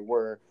just like they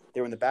were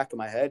in the back of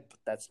my head, but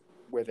that's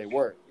where they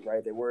were,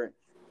 right? They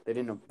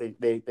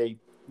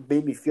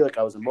made me feel like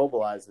I was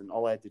immobilized, and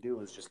all I had to do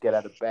was just get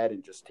out of bed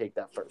and just take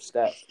that first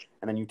step.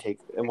 And then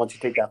once you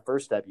take that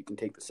first step, you can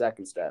take the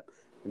second step,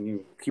 and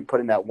you keep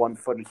putting that one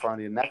foot in front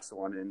of the next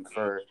one. And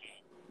for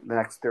the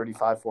next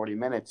 35, 40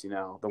 minutes,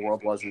 the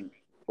world wasn't,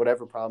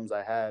 whatever problems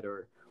I had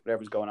or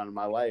whatever's going on in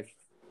my life,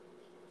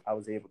 I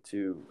was able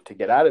to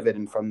get out of it.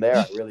 And from there,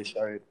 I really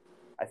started,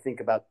 I think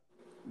about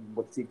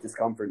what seek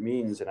discomfort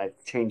means, and it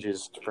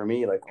changes for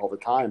me like all the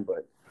time.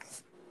 But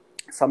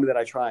something that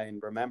I try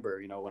and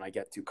remember, when I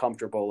get too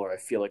comfortable or I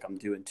feel like I'm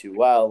doing too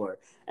well or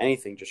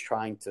anything, just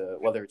trying to,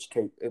 whether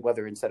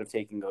instead of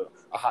taking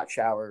a hot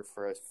shower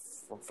for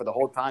the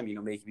whole time,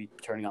 maybe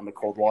turning on the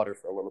cold water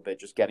for a little bit,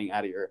 just getting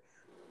out of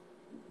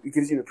it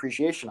gives you an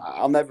appreciation.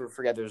 I'll never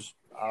forget.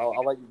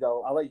 I'll let you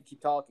go. I'll let you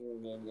keep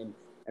talking and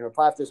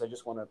reply to this. I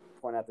just want to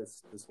point out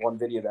this one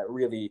video that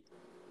really,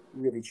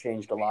 really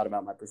changed a lot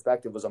about my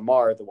perspective. Was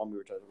Amar, the one we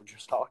were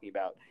just talking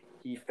about.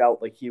 He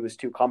felt like he was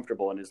too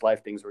comfortable in his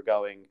life. Things were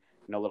going,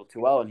 a little too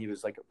well, and he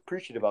was like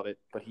appreciative of it.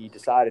 But he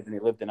decided, and he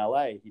lived in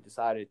LA. He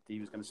decided he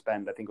was going to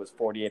spend, I think it was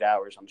 48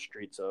 hours on the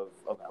streets of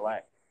LA,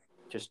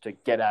 just to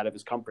get out of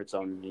his comfort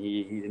zone.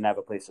 He didn't have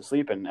a place to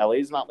sleep, and LA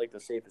is not like the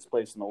safest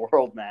place in the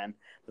world, man.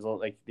 There's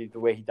like the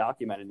way he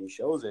documented, and he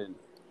shows it.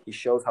 He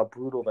shows how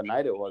brutal the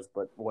night it was,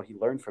 but what he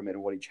learned from it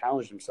and what he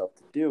challenged himself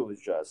to do was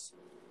just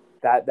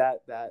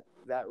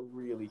that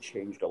really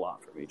changed a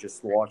lot for me.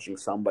 Just watching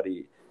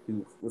somebody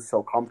who was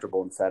so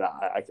comfortable and said,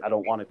 I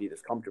don't want to be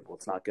this comfortable.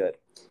 It's not good.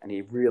 And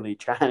he really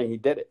he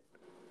did it.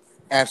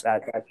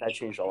 That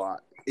changed a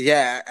lot.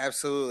 Yeah,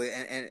 absolutely.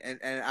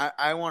 And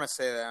I want to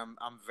say that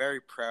I'm very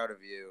proud of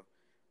you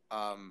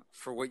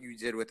for what you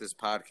did with this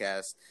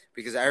podcast,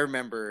 because I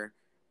remember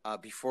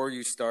before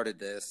you started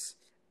this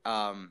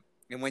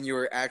and when you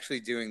were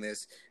actually doing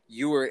this,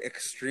 you were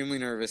extremely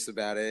nervous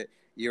about it.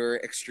 You were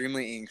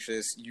extremely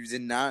anxious. You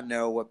did not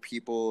know what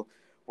people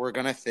were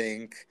going to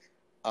think.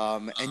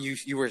 And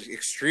you were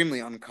extremely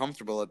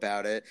uncomfortable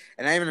about it.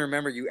 And I even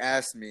remember you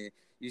asked me,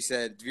 you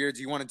said, Dvir, do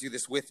you want to do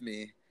this with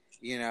me?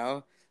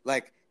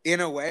 Like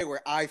in a way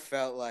where I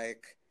felt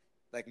like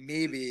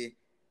maybe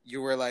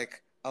you were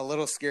like a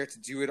little scared to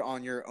do it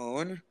on your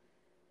own,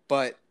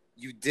 but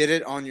you did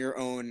it on your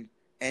own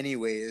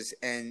anyways.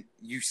 And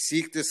you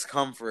seek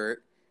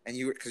discomfort, and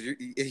because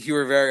you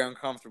were very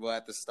uncomfortable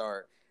at the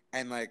start.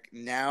 And like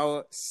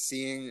now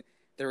seeing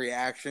the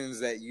reactions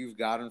that you've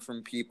gotten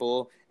from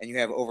people, and you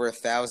have over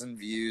 1,000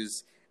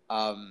 views.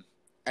 I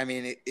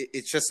mean,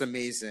 it's just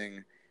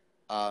amazing.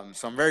 So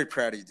I'm very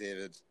proud of you,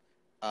 David,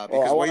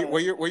 because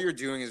what you're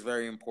doing is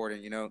very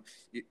important.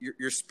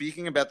 You're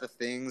speaking about the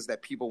things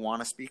that people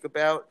want to speak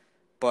about,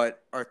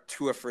 but are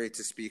too afraid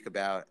to speak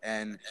about.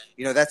 And,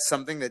 that's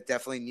something that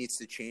definitely needs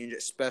to change,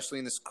 especially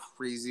in this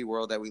crazy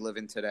world that we live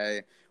in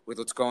today with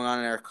what's going on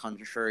in our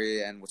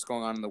country and what's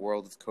going on in the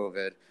world with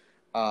COVID.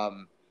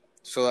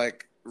 So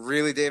like,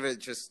 really, David,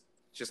 just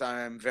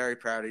I'm very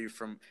proud of you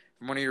from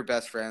one of your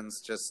best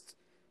friends. Just,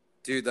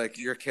 dude, like,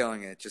 you're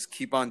killing it. Just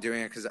keep on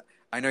doing it, because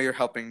I know you're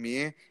helping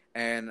me,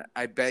 and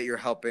I bet you're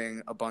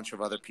helping a bunch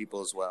of other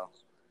people as well.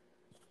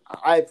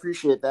 I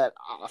appreciate that.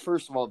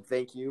 First of all,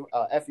 thank you.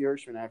 Effie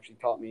Hirschman actually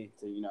taught me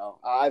to,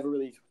 I have a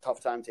really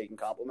tough time taking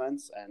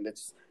compliments, and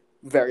it's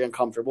very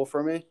uncomfortable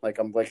for me. Like,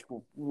 I'm like,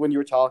 when you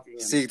were talking,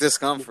 seek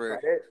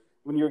discomfort.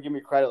 When you were giving me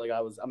credit, like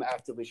I'm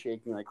actively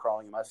shaking, like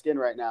crawling in my skin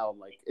right now. I'm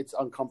like, it's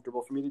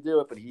uncomfortable for me to do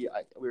it. But we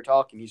were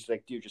talking. He's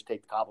like, dude, just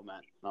take the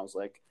compliment. And I was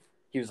like,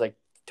 he was like,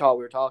 we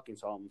were talking.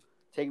 So I'm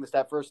taking the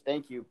step first.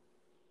 Thank you.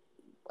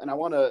 And I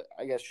want to,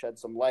 I guess, shed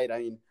some light. I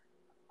mean,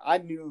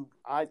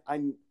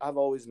 I've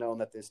always known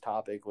that this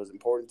topic was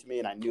important to me,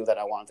 and I knew that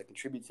I wanted to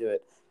contribute to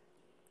it.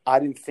 I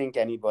didn't think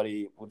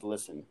anybody would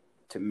listen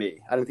to me.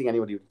 I didn't think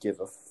anybody would give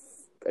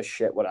a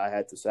shit what I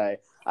had to say.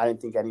 I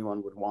didn't think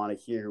anyone would want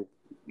to hear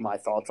my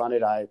thoughts on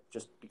it.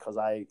 Because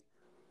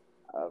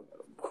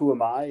who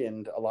am I?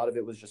 And a lot of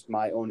it was just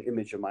my own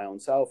image of my own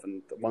self.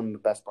 And one of the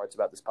best parts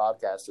about this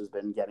podcast has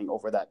been getting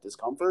over that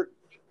discomfort.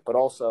 But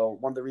also,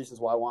 one of the reasons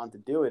why I wanted to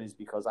do it is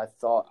because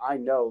I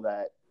know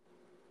that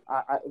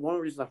one of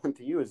the reasons I went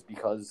to you is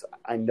because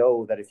I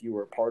know that if you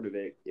were a part of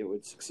it, it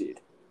would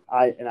succeed.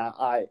 I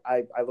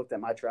looked at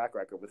my track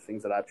record with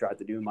things that I've tried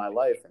to do in my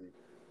life, and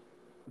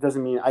it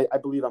doesn't mean I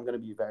believe I'm going to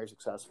be very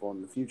successful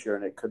in the future,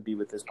 and it could be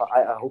with this.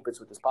 I hope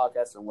it's with this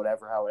podcast and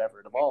however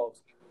it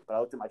evolves. But I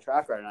looked at my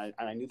track record,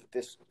 and I knew that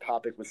this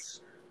topic was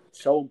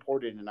so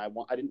important, and I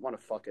didn't want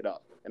to fuck it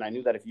up. And I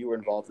knew that if you were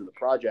involved in the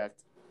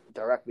project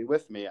directly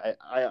with me,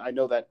 I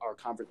know that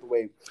the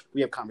way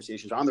we have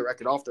conversations on the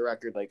record, off the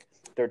record, like,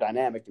 they're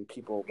dynamic, and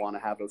people want to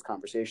have those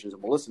conversations,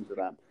 and we'll listen to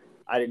them.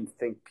 I didn't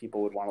think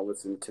people would want to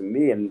listen to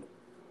me, and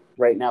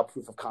right now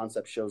proof of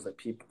concept shows that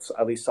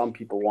at least some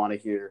people want to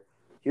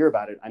hear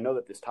about it. I know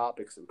that this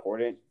topic's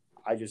important.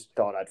 I just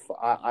thought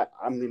I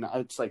mean,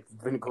 it's like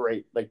been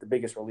great, like the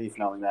biggest relief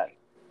knowing that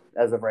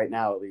as of right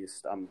now, at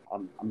least I'm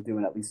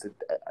doing at least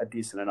a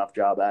decent enough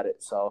job at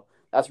it. So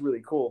that's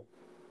really cool.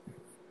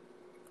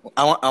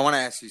 I want to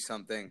ask you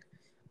something.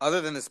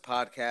 Other than this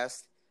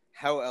podcast,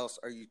 how else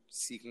are you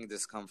seeking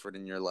discomfort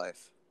in your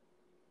life?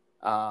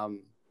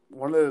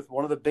 One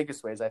of the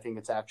biggest ways I think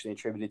it's actually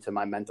attributed to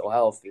my mental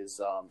health is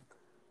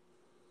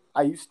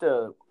I used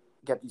to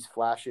get these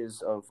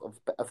flashes of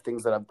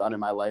things that I've done in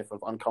my life,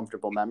 of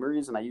uncomfortable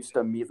memories, and I used to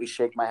immediately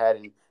shake my head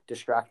and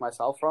distract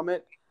myself from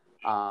it.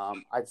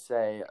 I'd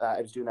say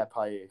I was doing that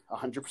probably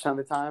 100% of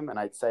the time, and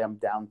I'd say I'm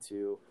down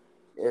to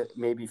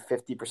maybe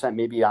 50%,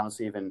 maybe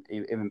honestly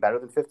even better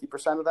than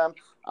 50% of them.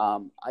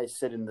 I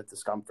sit in the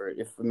discomfort.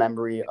 If a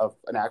memory of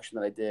an action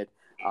that I did,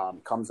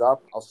 comes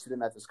up, I'll sit in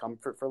that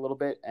discomfort for a little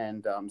bit.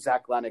 And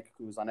Zach Lennox,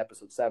 who was on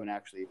episode 7,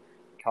 actually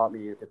taught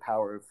me the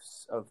power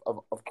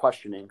of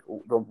questioning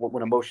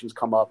when emotions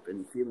come up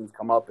and feelings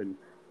come up and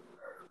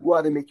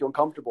why they make you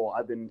uncomfortable.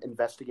 I've been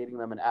investigating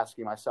them and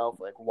asking myself,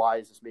 like, why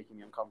is this making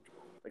me uncomfortable?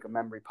 Like a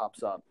memory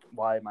pops up.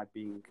 Why am I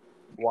being,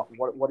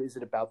 what is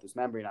it about this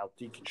memory? And I'll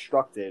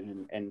deconstruct it.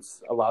 And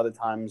a lot of the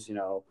times,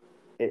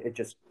 it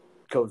just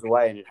goes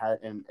away. And it has,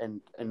 and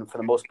for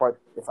the most part,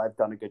 if I've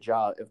done a good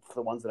job, if for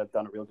the ones that I've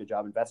done a real good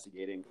job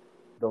investigating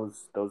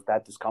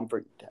that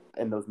discomfort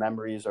and those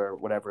memories or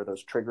whatever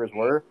those triggers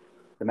were,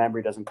 the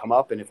memory doesn't come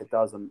up. And if it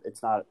does,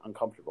 it's not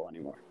uncomfortable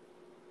anymore.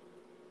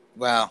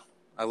 Wow.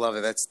 I love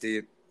it. That's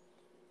deep.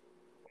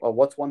 Well,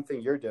 what's one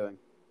thing you're doing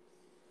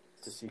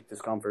to seek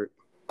discomfort?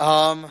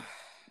 I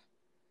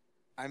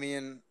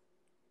mean,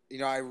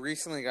 I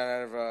recently got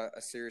out of a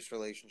serious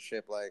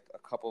relationship like a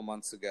couple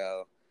months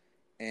ago,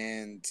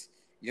 and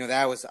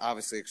that was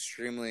obviously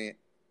extremely,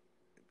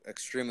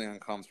 extremely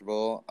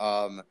uncomfortable.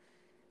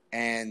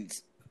 And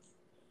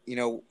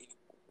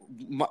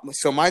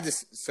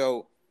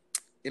so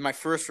in my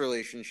first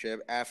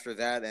relationship, after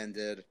that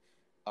ended,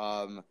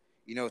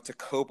 to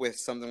cope with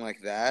something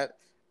like that,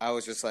 I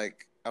was just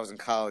like, I was in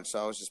college,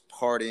 so I was just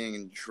partying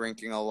and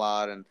drinking a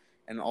lot and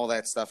all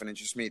that stuff, and it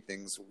just made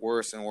things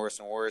worse and worse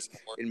and worse.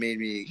 It made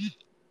me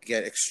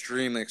get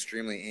extremely,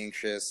 extremely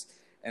anxious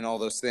and all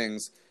those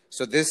things.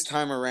 So this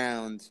time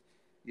around,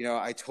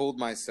 I told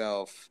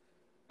myself,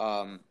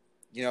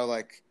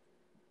 like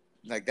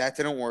that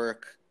didn't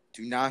work.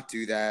 Do not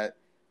do that.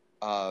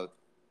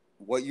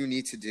 What you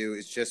need to do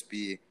is just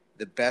be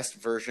the best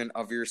version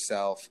of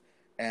yourself.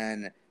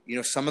 And,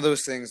 some of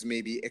those things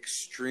may be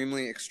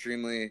extremely,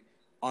 extremely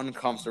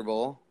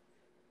uncomfortable.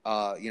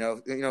 When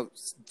you're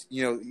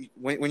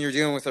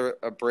dealing with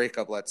a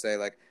breakup, let's say,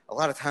 like a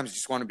lot of times you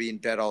just want to be in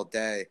bed all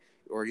day,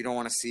 or you don't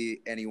want to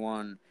see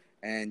anyone,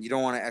 and you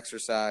don't want to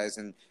exercise,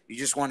 and you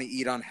just want to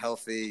eat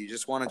unhealthy. You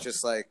just want to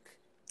just like,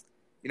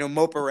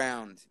 mope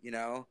around,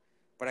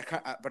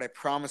 But I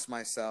promised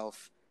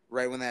myself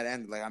right when that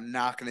ended, like I'm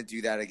not going to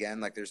do that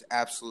again. Like there's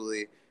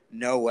absolutely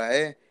no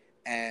way,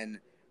 and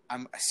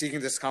I'm seeking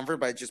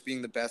discomfort by just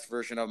being the best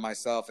version of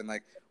myself. And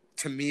like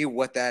to me,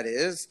 what that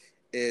is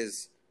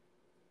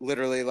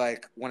literally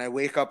like when I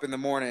wake up in the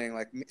morning,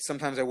 like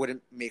sometimes I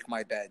wouldn't make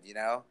my bed,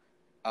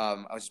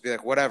 I would just be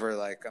like, whatever,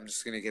 like I'm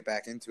just going to get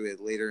back into it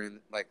later. And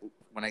like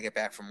when I get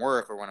back from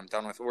work or when I'm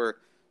done with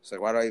work, it's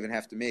like, why do I even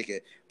have to make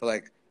it? But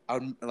like, I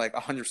would like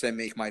 100%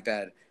 make my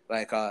bed.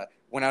 Like,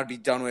 when I would be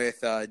done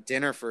with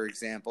dinner, for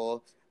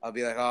example, I'll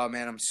be like, oh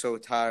man, I'm so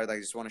tired. Like,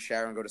 I just want to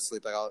shower and go to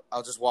sleep. Like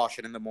I'll just wash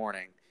it in the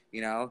morning,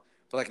 but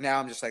like now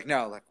I'm just like,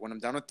 no, like when I'm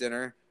done with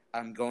dinner,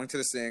 I'm going to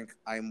the sink,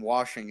 I'm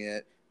washing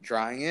it,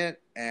 drying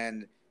it,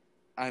 and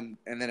then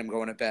I'm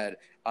going to bed.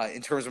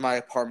 In terms of my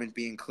apartment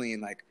being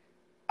clean, like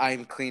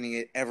I'm cleaning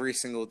it every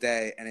single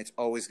day, and it's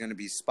always going to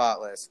be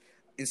spotless.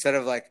 Instead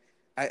of like,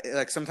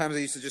 sometimes I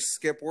used to just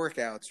skip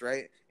workouts,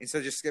 right? Instead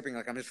of just skipping,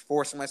 like I'm just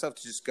forcing myself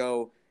to just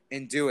go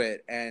and do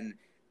it. And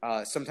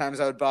sometimes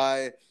I would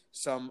buy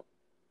some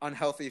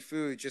unhealthy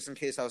food just in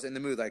case I was in the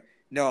mood. Like,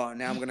 no,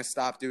 now I'm going to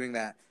stop doing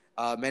that.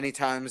 Many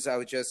times I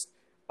would just,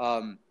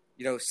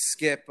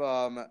 skip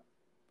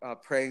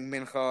praying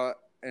Mincha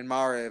and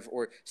Mariv,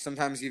 or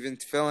sometimes even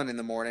Tefillin in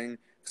the morning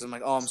because I'm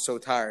like, oh, I'm so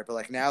tired. But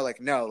like now,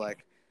 like no,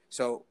 like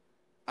so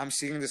I'm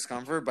seeking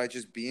discomfort by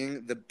just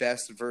being the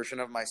best version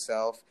of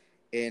myself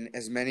in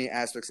as many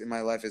aspects in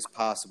my life as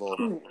possible.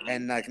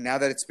 And like now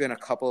that it's been a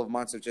couple of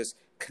months of just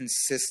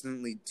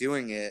consistently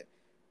doing it,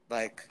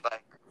 like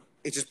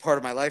it's just part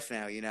of my life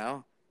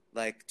now,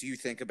 Like, do you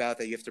think about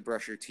that you have to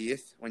brush your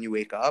teeth when you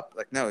wake up?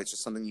 Like, no, it's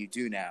just something you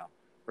do now,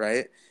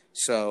 right?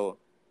 So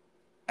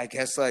I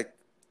guess like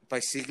by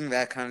seeking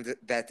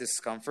that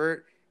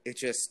discomfort, it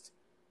just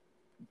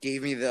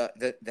gave me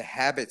the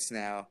habits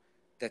now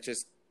that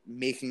just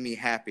making me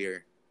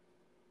happier.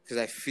 Because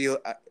I feel,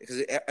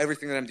 because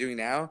everything that I'm doing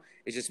now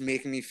is just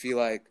making me feel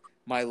like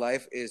my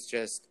life is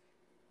just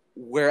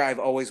where I've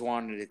always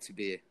wanted it to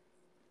be.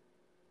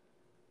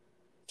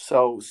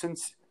 So it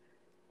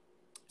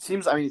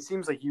seems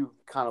like you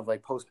kind of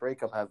like post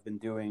breakup have been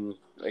doing,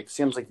 like,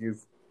 seems like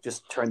you've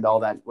just turned all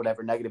that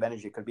whatever negative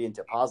energy could be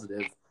into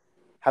positive.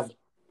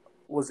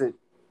 Was it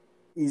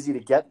easy to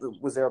get?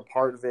 Was there a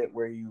part of it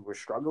where you were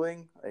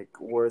struggling? Like,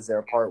 or is there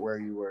a part where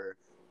you were,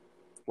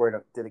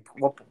 it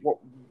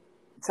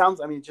sounds,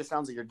 it just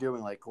sounds like you're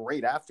doing like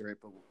great after it,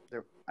 but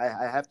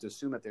I have to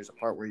assume that there's a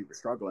part where you were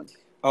struggling.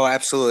 Oh,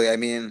 absolutely. I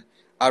mean,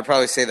 I would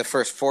probably say the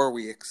first 4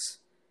 weeks,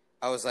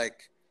 I was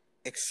like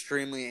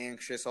extremely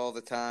anxious all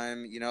the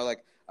time.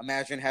 Like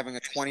imagine having a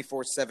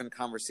 24/7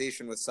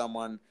 conversation with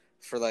someone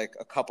for like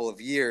a couple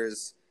of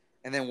years,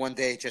 and then one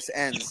day it just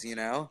ends.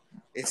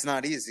 It's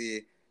not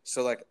easy.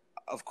 So like,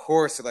 of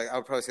course, like I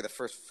would probably say the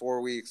first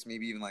 4 weeks,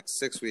 maybe even like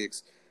 6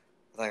 weeks,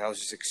 like I was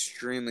just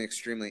extremely,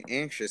 extremely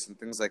anxious and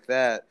things like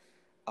that.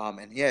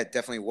 And yeah, it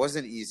definitely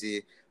wasn't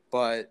easy,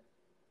 but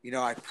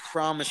I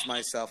promised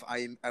myself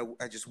I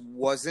just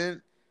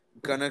wasn't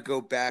gonna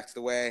go back to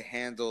the way I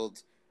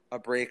handled a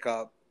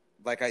breakup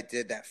like I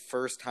did that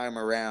first time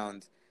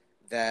around,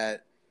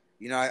 that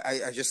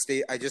I just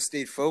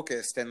stayed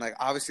focused. And like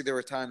obviously there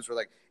were times where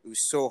like it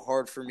was so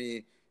hard for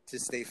me to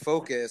stay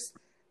focused,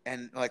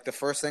 and like the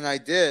first thing I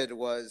did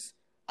was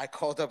I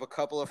called up a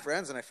couple of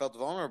friends and I felt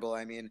vulnerable.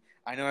 I mean,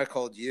 I know I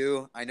called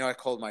you, I know I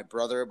called my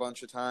brother a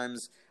bunch of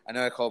times, I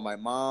know I called my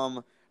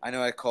mom, I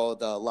know I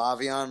called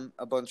Lavion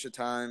a bunch of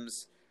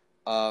times,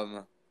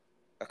 um,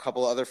 a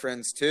couple other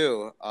friends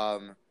too.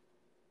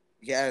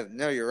 Yeah,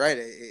 no, you're right.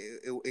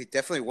 It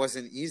definitely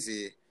wasn't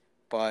easy,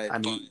 but I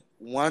mean,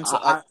 once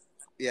I,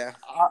 yeah.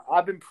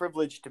 I've been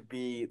privileged to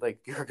be like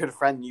your good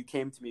friend. You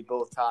came to me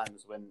both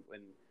times when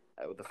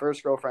with the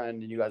first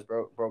girlfriend and you guys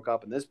broke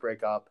up, and this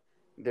breakup.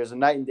 There's a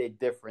night and day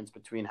difference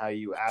between how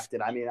you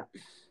acted. I mean,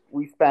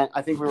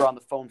 I think we were on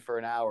the phone for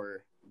an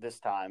hour this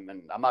time,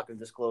 and I'm not going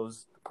to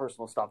disclose the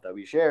personal stuff that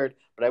we shared,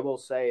 but I will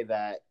say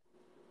that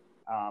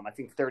I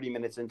think 30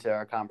 minutes into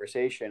our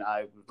conversation,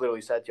 I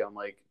literally said to him,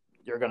 like,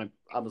 you're gonna.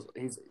 I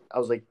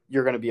was like,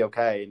 you're gonna be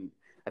okay, and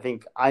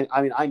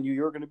I mean, I knew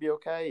you were going to be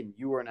okay, and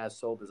you weren't as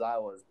sold as I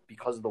was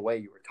because of the way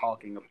you were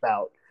talking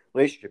about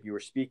relationship. You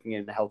were speaking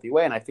in a healthy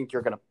way, and I think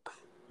you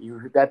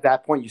at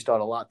that point you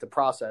start a lot to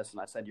process.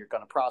 And I said you're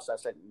going to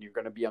process it, and you're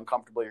going to be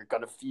uncomfortable. You're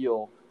going to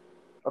feel.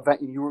 One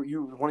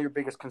of your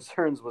biggest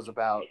concerns was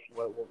about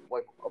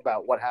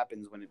what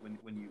happens when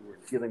you were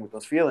dealing with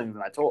those feelings,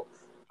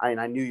 and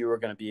I knew you were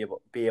going to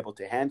be able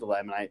to handle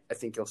them, and I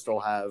think you'll still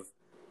have.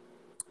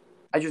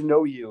 I just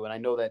know you, and I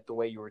know that the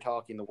way you were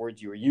talking, the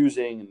words you were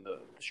using, and the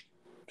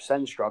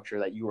sentence structure,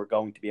 that you were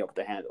going to be able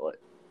to handle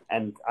it.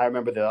 And I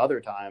remember the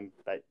other time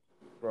that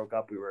broke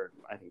up, we were,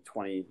 I think,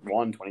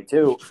 21,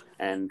 22,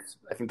 and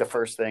I think the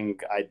first thing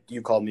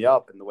you called me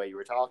up, and the way you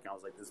were talking, I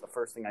was like, this is the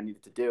first thing I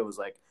needed to do. Was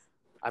like,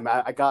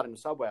 I got in the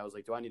subway. I was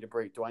like, do I need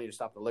to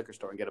stop at the liquor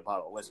store and get a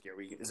bottle of whiskey?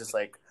 Is this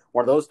like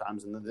one of those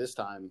times? And then this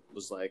time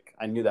was like,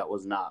 I knew that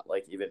was not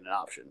like even an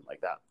option.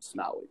 Like that's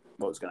not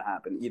what was going to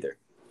happen either.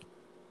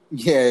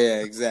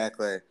 Yeah,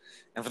 exactly.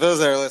 And for those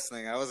that are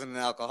listening, I wasn't an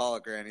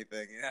alcoholic or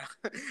anything.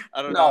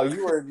 I don't No, know.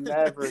 you were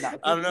never. I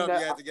don't know if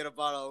you had to get a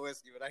bottle of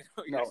whiskey, but I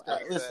know you're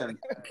saying listen,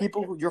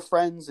 that. your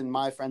friends and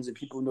my friends and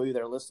people who know you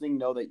that are listening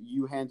know that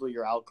you handle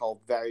your alcohol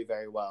very,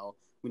 very well.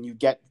 When you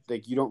get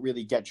you don't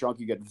really get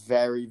drunk. You get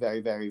very, very,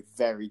 very,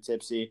 very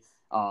tipsy.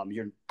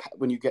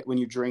 When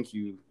you drink,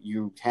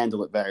 you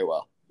handle it very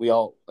well. We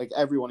all, like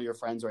every one of your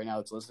friends right now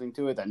that's listening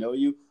to it that know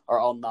you, are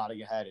all nodding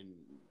your head, and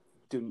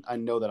I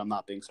know that I'm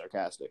not being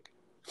sarcastic.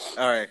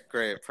 All right,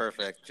 great,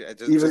 perfect.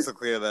 Just to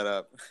clear that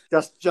up.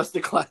 Just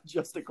to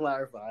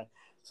clarify.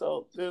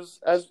 So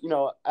as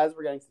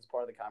we're getting to this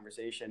part of the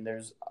conversation,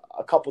 there's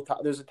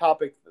there's a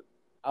topic that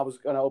I was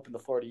going to open the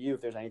floor to you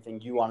if there's anything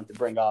you wanted to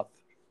bring up.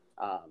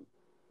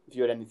 If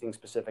you had anything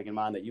specific in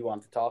mind that you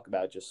wanted to talk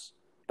about, just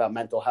about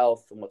mental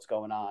health and what's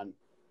going on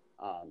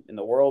in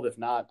the world. If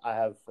not, I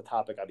have a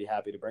topic I'd be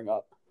happy to bring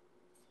up.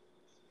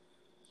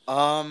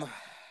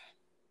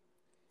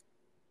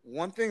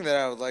 One thing that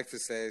I would like to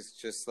say is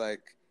just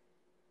like,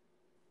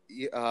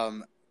 you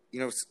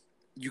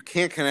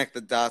can't connect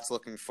the dots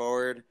looking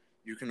forward.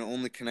 You can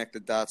only connect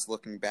the dots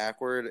looking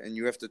backward, and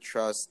you have to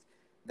trust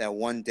that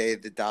one day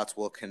the dots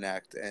will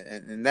connect.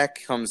 And that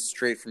comes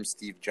straight from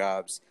Steve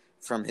Jobs,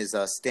 from his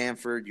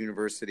Stanford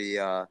University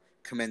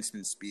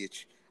commencement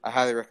speech. I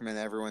highly recommend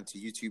everyone to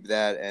YouTube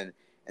that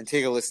and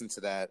take a listen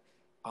to that.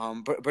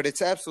 But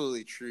it's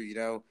absolutely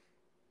true.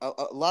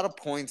 A lot of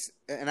points,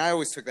 and I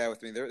always took that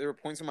with me. There were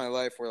points in my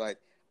life where like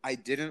I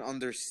didn't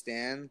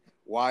understand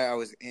why I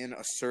was in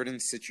a certain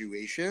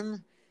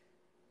situation,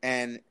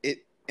 and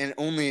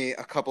only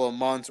a couple of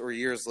months or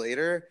years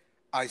later,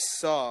 I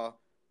saw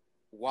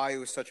why it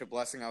was such a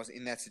blessing I was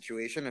in that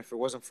situation. If it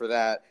wasn't for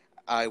that,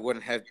 I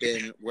wouldn't have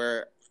been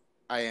where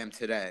I am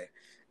today.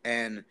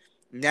 And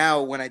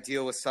now when I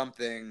deal with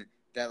something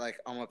that like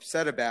I'm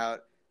upset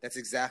about, that's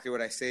exactly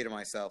what I say to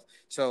myself.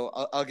 So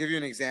I'll give you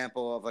an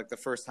example of like the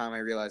first time I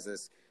realized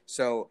this.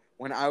 So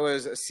when I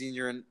was a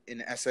senior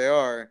in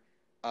SAR,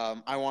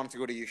 I wanted to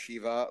go to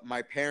yeshiva.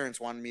 My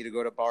parents wanted me to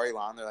go to Bar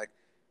Ilan. They're like,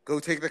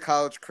 go take the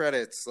college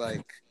credits.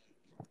 Like,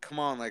 come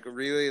on, like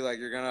really, like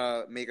you're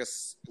gonna make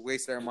us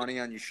waste our money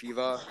on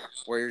yeshiva,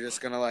 where you're just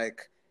gonna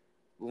like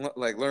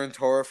learn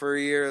Torah for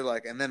a year,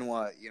 like, and then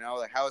what?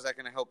 Like how is that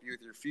gonna help you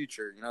with your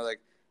future? Like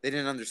they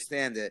didn't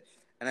understand it,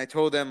 and I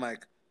told them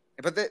like,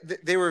 but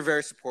they were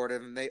very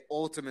supportive, and they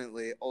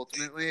ultimately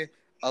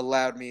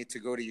allowed me to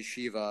go to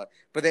yeshiva.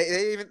 But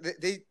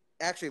they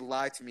actually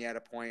lied to me at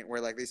a point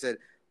where like they said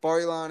Bar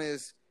Ilan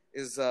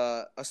is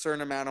a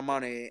certain amount of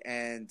money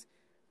and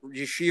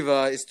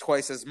yeshiva is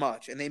twice as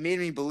much, and they made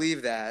me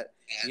believe that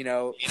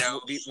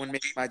when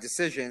making my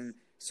decision,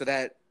 so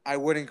that I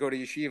wouldn't go to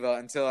yeshiva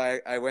until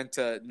I went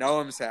to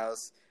Noam's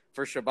house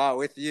for Shabbat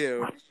with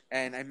you,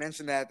 and I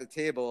mentioned that at the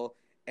table,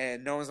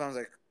 and Noam's mom was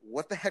like,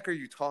 "What the heck are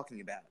you talking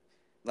about?"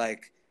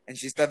 Like, and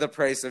she said the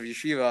price of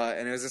yeshiva,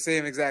 and it was the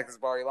same exact as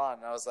Bar Ilan,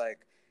 and I was like,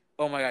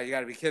 "Oh my god, you got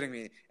to be kidding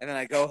me!" And then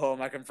I go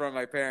home, I confront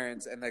my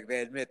parents, and like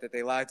they admit that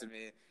they lied to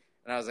me.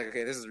 And I was like,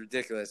 okay, this is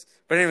ridiculous.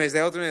 But anyways, they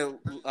ultimately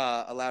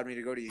allowed me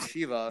to go to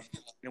yeshiva.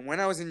 And when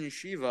I was in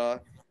yeshiva,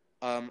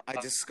 I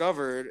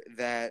discovered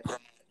that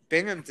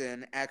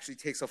Binghamton actually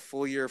takes a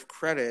full year of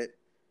credit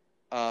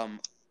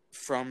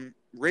from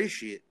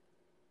Rashid,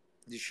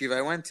 the yeshiva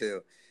I went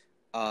to.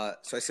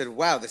 So I said,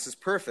 wow, this is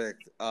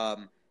perfect.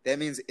 That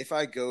means if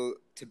I go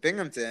to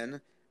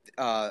Binghamton,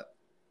 uh,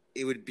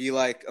 it would be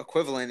like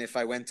equivalent if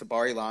I went to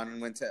Bar Ilan and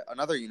went to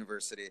another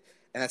university.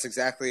 And that's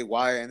exactly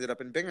why I ended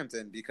up in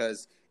Binghamton,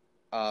 because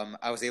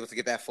I was able to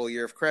get that full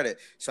year of credit.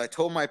 So I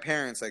told my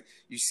parents, like,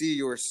 you see,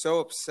 you were so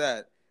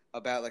upset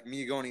about like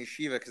me going to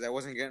yeshiva because I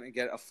wasn't going to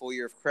get a full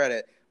year of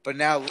credit. But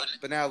now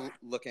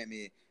look at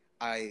me.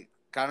 I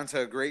got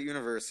into a great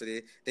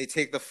university. They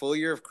take the full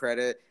year of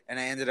credit, and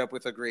I ended up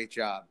with a great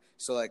job.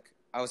 So like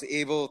I was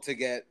able to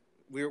get.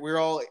 We were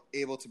all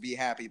able to be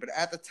happy, but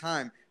at the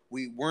time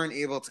we weren't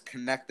able to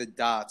connect the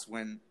dots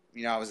when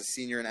I was a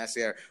senior in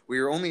SAR. We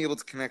were only able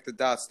to connect the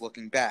dots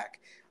looking back.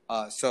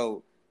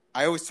 So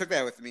I always took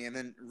that with me. And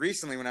then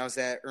recently, when I was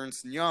at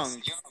Ernst &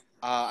 Young,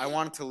 I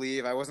wanted to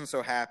leave. I wasn't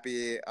so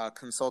happy.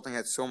 Consulting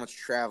had so much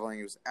traveling.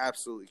 It was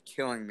absolutely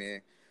killing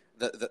me.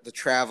 The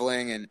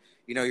traveling, and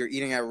you're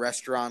eating at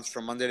restaurants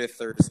from Monday to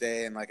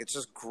Thursday, and like it's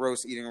just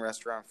gross eating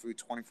restaurant food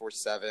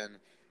 24/7.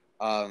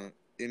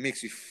 It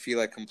makes you feel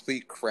like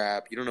complete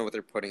crap. You don't know what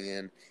they're putting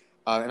in.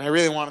 And I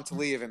really wanted to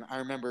leave. And I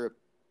remember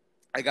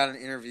I got an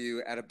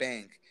interview at a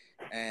bank,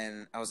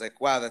 and I was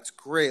like, wow, that's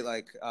great.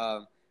 Like,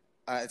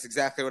 it's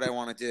exactly what I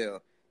want to do.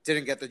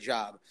 Didn't get the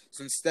job.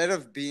 So instead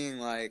of being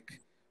like,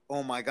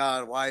 oh my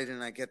God, why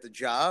didn't I get the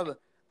job?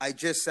 I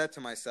just said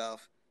to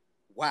myself,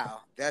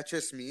 wow, that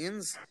just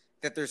means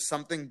that there's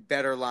something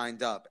better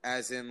lined up.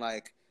 As in,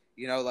 like,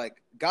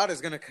 like God is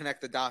going to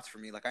connect the dots for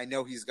me. Like, I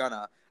know he's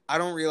gonna. I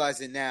don't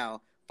realize it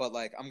now, but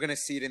like I'm going to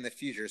see it in the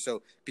future.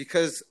 So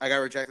because I got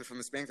rejected from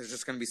this bank, there's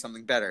just going to be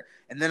something better.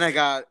 And then I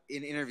got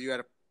an interview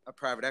at a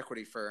private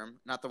equity firm,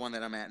 not the one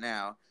that I'm at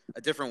now,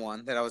 a different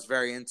one that I was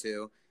very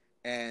into.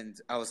 And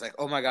I was like,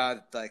 oh my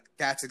God, like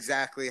that's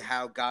exactly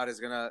how God is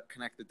going to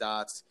connect the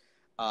dots.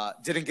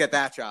 Didn't get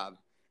that job.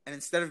 And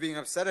instead of being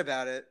upset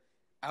about it,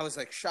 I was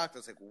like shocked. I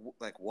was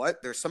like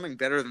what? There's something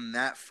better than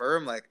that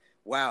firm? Like,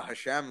 wow,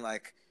 Hashem,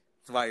 like,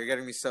 wow, you're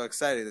getting me so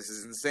excited. This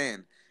is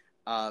insane.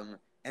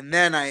 And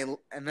then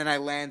I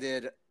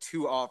landed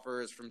 2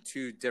 offers from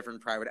 2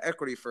 different private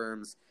equity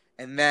firms,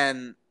 and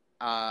then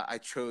I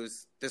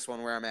chose this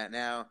one where I'm at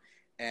now,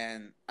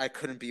 and I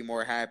couldn't be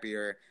more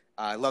happier.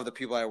 I love the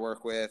people I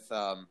work with.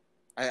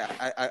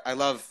 I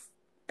love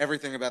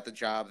everything about the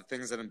job, the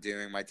things that I'm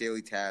doing, my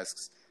daily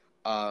tasks,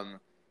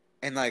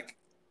 and like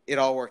it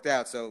all worked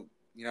out. So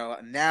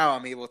now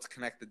I'm able to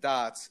connect the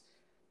dots.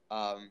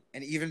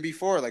 And even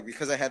before, like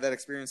because I had that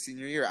experience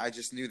senior year, I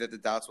just knew that the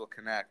dots will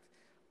connect.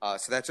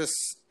 So that's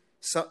just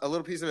a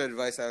little piece of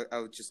advice I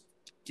would just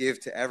give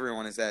to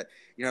everyone is that,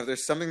 if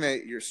there's something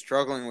that you're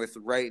struggling with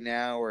right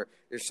now, or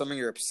there's something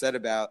you're upset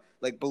about,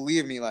 like,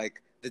 believe me,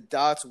 like the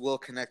dots will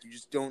connect. You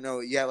just don't know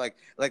it yet. Like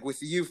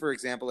with you, for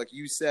example, like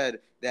you said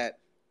that,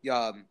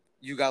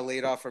 you got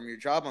laid off from your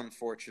job,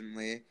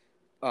 unfortunately.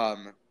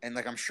 And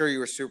like, I'm sure you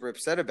were super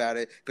upset about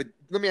it, but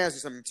let me ask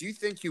you something. Do you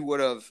think you would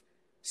have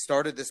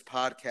started this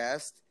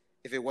podcast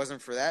if it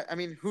wasn't for that? I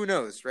mean, who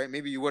knows, right?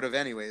 Maybe you would have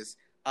anyways.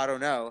 I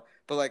don't know.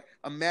 But like,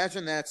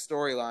 imagine that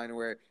storyline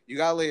where you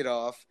got laid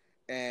off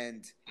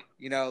and,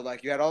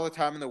 like you had all the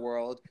time in the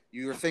world.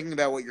 You were thinking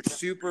about what you're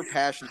super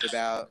passionate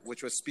about,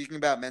 which was speaking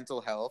about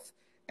mental health.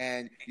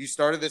 And you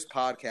started this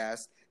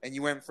podcast and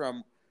you went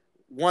from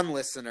 1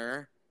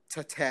 listener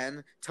to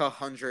 10 to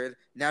 100.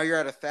 Now you're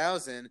at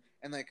 1,000.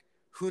 And like,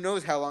 who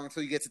knows how long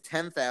until you get to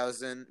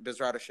 10,000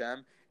 Bezrat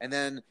Hashem. And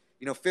then,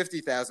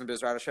 50,000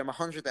 Bezrat Hashem,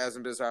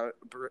 100,000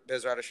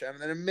 Bezrat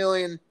Hashem, and then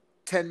 1,000,000,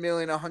 10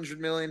 million, 100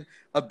 million,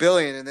 a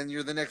billion, and then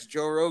you're the next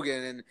Joe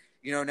Rogan, and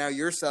now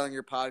you're selling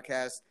your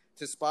podcast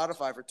to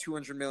Spotify for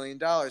 $200 million,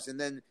 and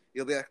then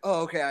you'll be like,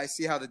 oh, okay, I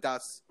see how the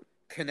dots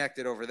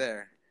connected over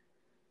there.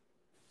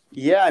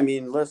 Yeah, I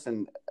mean,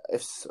 listen,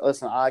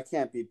 I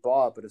can't beat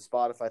Bob, but if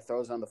Spotify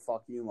throws on the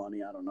fuck you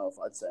money, I don't know if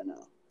I'd say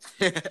no.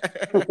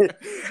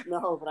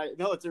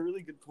 No, it's a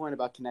really good point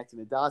about connecting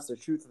the dots. The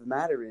truth of the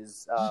matter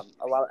is, a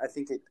lot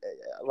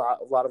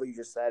of what you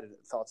just said,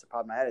 thoughts that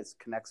popped in my head, is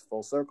connects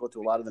full circle to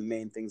a lot of the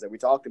main things that we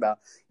talked about.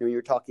 When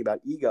you're talking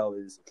about ego,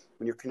 is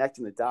when you're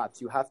connecting the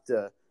dots, you have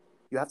to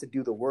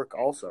do the work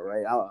also,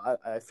 right?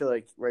 I feel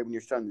like right when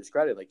you're starting this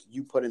credit, like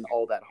you put in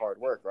all that hard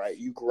work, right?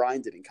 You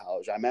grinded in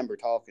college. I remember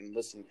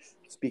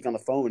speak on the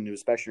phone,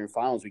 especially in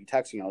finals, we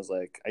texting. I was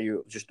like, are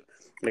you just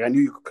like, I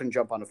knew you couldn't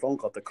jump on the phone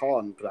call to call,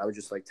 but I would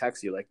just like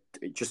text you, like,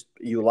 just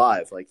you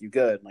live, like you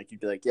good, and like you'd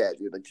be like, yeah,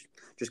 dude, like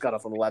just got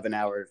off an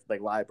 11-hour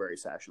like library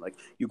session. Like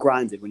you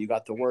grinded when you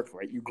got to work,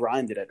 right? You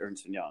grinded at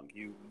Ernst & Young.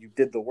 You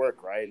did the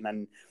work, right? And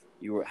then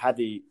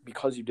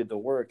because you did the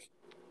work,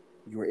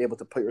 you were able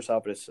to put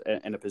yourself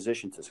in a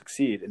position to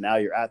succeed, and now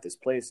you're at this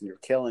place and you're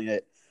killing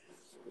it.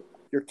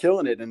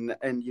 And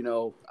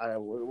I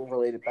will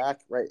relate it back,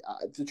 right?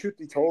 The truth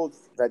be told,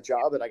 that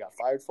job that I got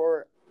fired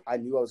for, I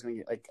knew I was going to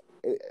get, like,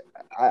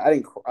 I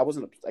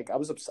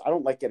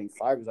don't like getting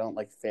fired because I don't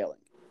like failing.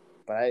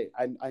 but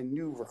I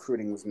knew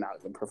recruiting was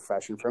not the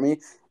profession for me.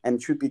 And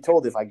truth be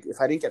told, if I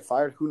didn't get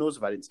fired, who knows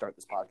if I didn't start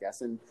this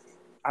podcast? And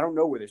I don't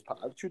know where this.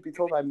 Truth be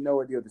told, I have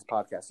no idea where this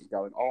podcast is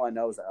going. All I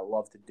know is that I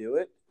love to do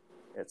it.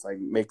 It's like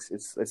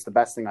it's the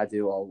best thing I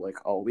do all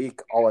week.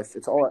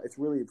 It's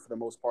really, for the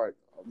most part,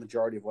 a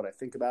majority of what I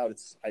think about.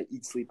 I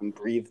eat, sleep, and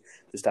breathe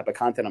this type of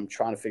content. I'm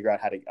trying to figure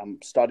out I'm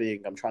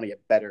studying. I'm trying to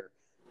get better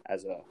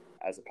as a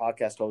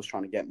podcast host,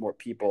 trying to get more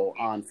people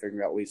on,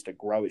 figuring out ways to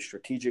grow it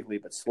strategically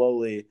but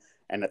slowly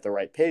and at the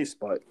right pace.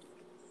 But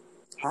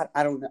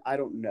I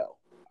don't know.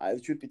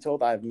 Truth be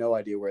told, I have no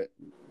idea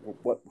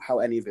how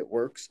any of it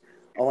works.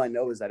 All I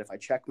know is that if I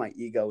check my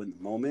ego in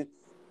the moment,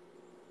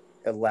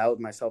 allowed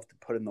myself to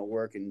put in the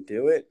work and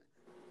do it,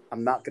 I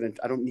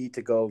don't need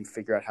to go and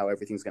figure out how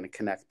everything's going to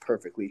connect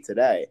perfectly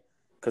today.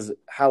 Because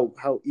how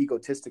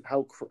egotistic,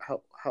 how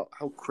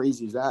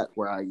crazy is that?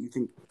 You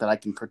think that I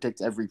can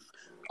predict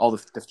all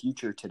the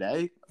future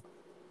today?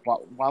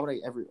 Why would I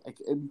ever?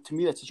 To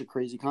me, that's such a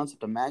crazy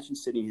concept. Imagine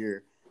sitting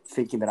here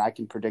thinking that I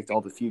can predict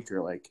all the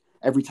future. Like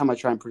every time I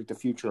try and predict the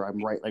future,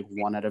 I'm right like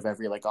 1 out of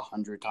every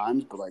 100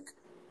 times. But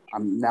I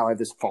have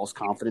this false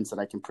confidence that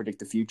I can predict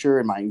the future,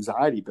 and my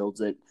anxiety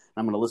builds it. And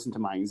I'm going to listen to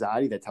my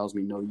anxiety that tells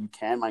me, no, you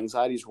can. My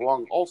anxiety is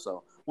wrong.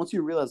 Also, once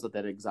you realize that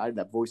anxiety,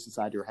 that voice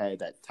inside your head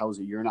that tells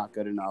you you're not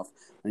good enough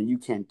and you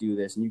can't do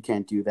this and you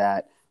can't do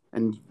that.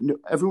 And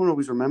everyone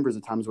always remembers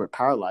the times where it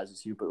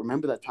paralyzes you, but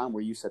remember that time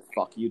where you said,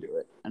 fuck, you do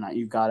it. And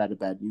you got out of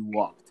bed, you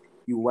walked,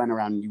 you went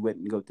around and you went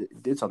and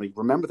did something.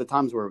 Remember the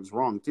times where it was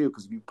wrong too,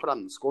 because if you put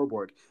on the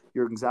scoreboard,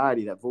 your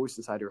anxiety, that voice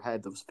inside your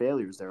head, those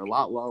failures, they're a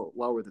lot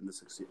lower than the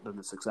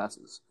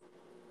successes.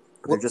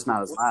 But they're just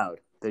not as loud.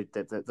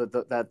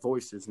 That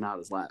voice is not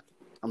as loud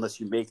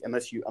unless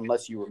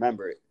you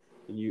remember it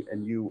and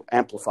you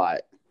amplify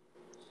it.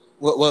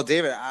 Well,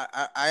 David,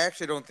 I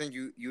actually don't think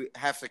you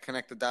have to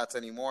connect the dots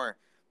anymore,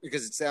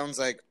 because it sounds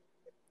like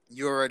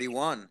you already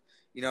won.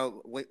 You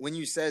know, when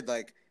you said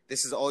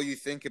this is all you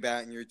think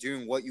about and you're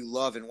doing what you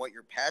love and what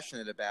you're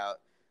passionate about,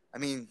 I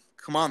mean,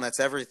 come on, that's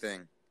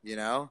everything, you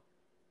know?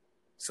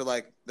 So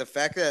the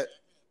fact that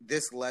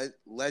this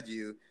led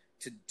you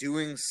to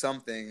doing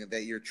something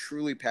that you're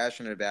truly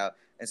passionate about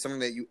and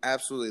something that you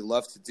absolutely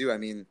love to do, I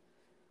mean,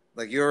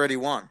 you already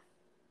won.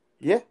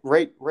 Yeah,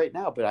 right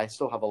now, but I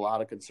still have a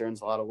lot of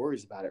concerns, a lot of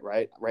worries about it,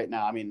 right? Right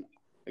now, I mean,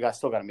 I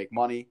still got to make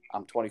money.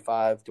 I'm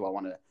 25. Do I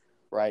want to,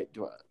 right?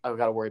 I've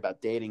got to worry about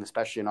dating,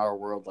 especially in our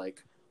world,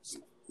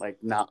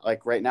 not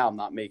right now, I'm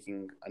not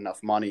making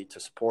enough money to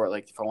support,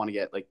 if I want to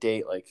get,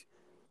 date,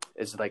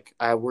 it's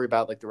I worry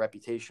about, the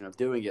reputation of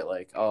doing it,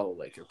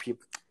 your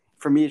people,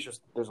 for me, it's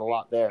just, there's a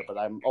lot there, but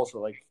I'm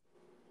also,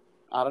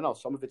 I don't know,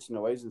 some of it's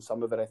noise and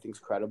some of it I think is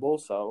credible,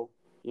 so,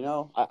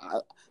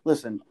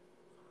 listen,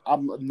 I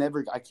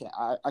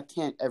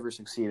can't ever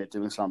succeed at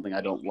doing something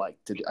I don't like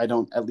to do. I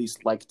don't at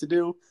least like to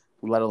do,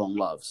 let alone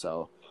love.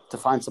 So to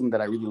find something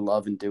that I really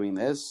love in doing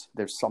this,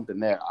 there's something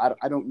there.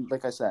 I don't,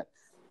 like I said,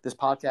 this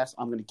podcast,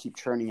 I'm going to keep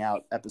churning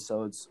out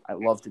episodes. I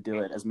love to do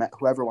it.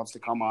 Whoever wants to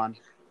come on,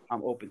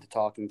 I'm open to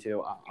talking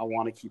to. I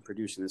want to keep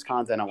producing this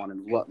content. I want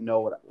to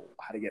know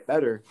how to get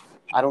better.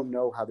 I don't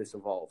know how this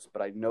evolves,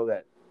 but I know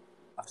that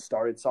I've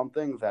started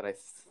something that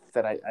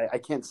I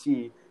can't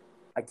see.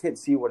 I can't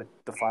see what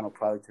the final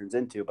product turns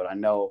into, but I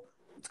know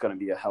it's going to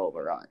be a hell of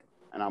a ride,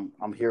 and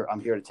I'm here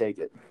to take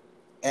it.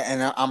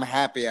 And I'm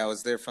happy I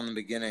was there from the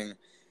beginning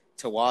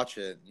to watch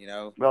it.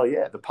 Well,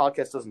 yeah, the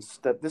podcast doesn't.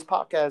 This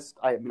podcast,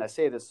 I mean, I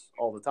say this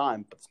all the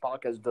time, but this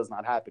podcast does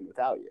not happen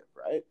without you,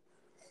 right?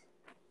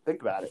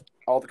 Think about it.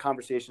 All the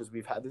conversations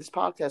we've had. This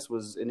podcast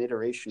was an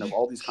iteration of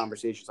all these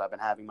conversations I've been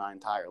having my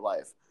entire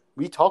life.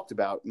 We've been talking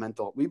about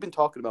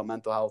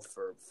mental health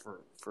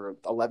for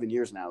 11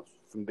 years now,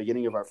 from the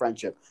beginning of our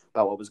friendship,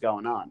 about what was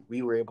going on.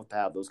 We were able to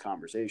have those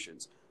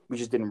conversations. We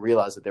just didn't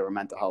realize that they were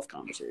mental health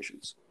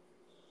conversations.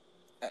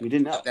 We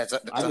didn't know. That's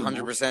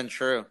 100%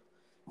 true.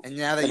 And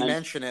now that you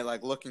mention it,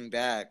 looking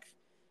back,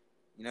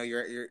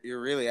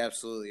 you're really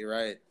absolutely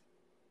right.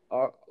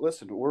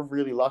 Listen, we're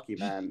really lucky,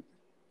 man.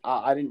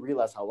 I didn't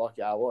realize how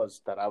lucky I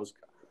was that I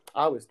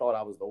always thought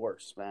I was the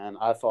worst, man.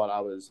 I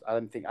always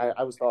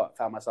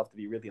found myself to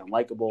be really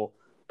unlikable,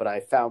 but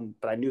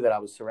I knew that I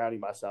was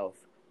surrounding myself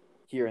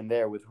here and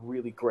there with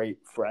really great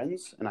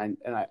friends. And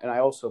I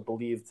also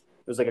believed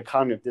it was a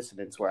cognitive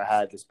dissonance where I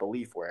had this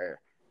belief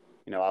where,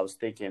 I was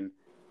thinking,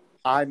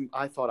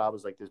 I thought I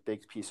was this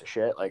big piece of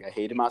shit. I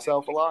hated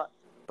myself a lot,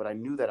 but I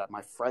knew that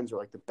my friends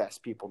were the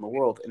best people in the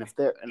world. And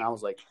I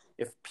was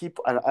if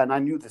people, and I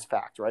knew this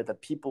fact, right,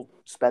 that people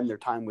spend their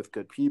time with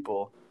good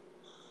people,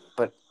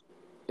 but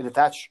if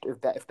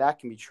that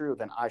can be true,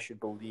 then I should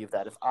believe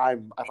that if I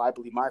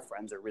believe my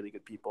friends are really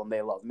good people and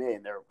they love me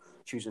and they're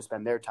choosing to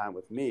spend their time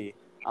with me,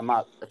 I'm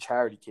not a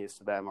charity case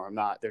to them, or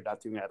they're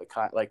not doing it out of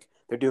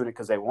they're doing it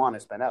because they want to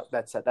spend out.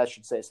 That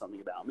should say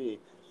something about me.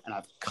 And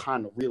I've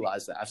kind of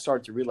realized that. I've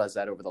started to realize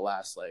that over the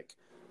last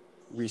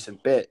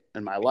recent bit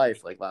in my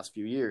life, last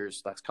few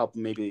years, last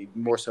couple, maybe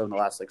more so in the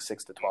last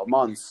 6 to 12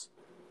 months.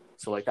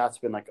 So that's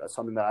been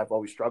something that I've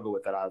always struggled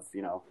with, that I've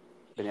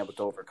been able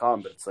to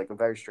overcome. But it's a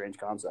very strange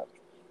concept.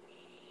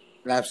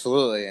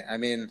 Absolutely. I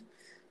mean,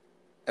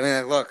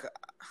 look,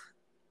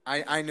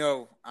 I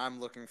know I'm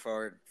looking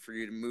forward for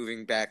you to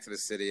moving back to the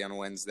city on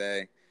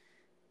Wednesday.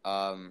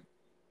 Um,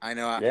 I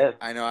know Yeah.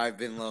 I know I've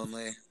been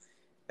lonely.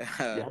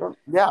 Yeah, I don't,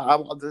 yeah.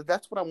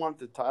 That's what I wanted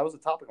to talk. That was the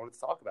topic I wanted to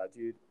talk about,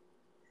 dude.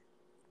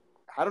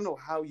 I don't know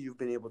how you've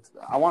been able to.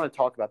 I want to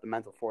talk about the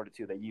mental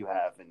fortitude that you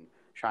have and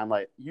shine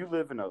light. You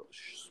live in a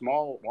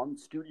small one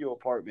studio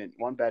apartment,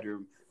 one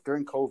bedroom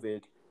during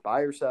COVID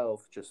by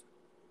yourself. Just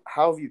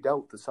how have you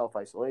dealt with the self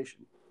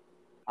isolation?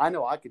 I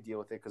know I could deal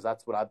with it because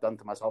that's what I've done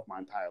to myself my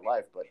entire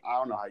life. But I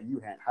don't know how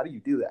how do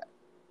you do that?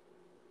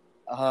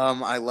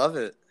 I love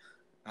it.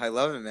 I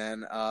love it,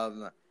 man.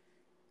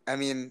 I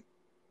mean,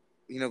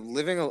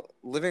 living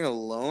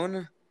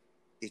alone,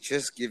 it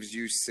just gives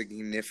you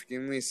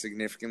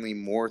significantly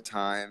more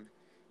time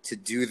to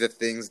do the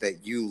things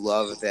that you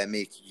love that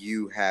make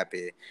you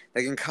happy.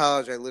 Like in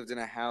college, I lived in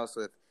a house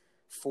with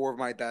four of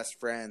my best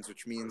friends,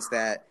 which means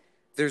that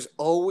there's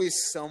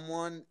always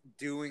someone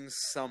doing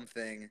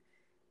something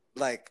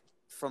like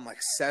from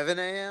like 7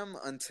 a.m.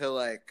 until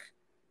like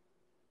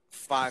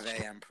 5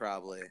 a.m.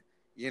 probably.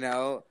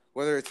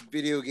 Whether it's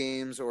video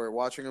games or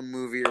watching a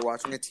movie or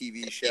watching a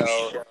TV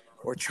show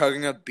or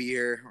chugging a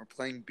beer or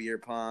playing beer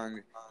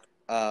pong,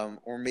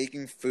 or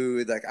making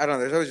food. Like I don't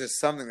know, there's always just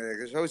something.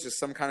 There's always just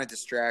some kind of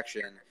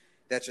distraction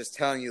that's just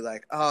telling you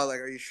like, oh, like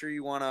are you sure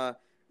you want to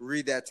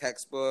read that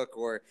textbook,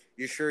 or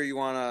you sure you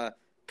want to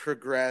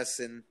progress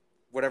in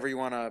whatever you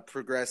want to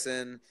progress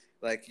in?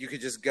 Like you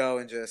could just go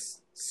and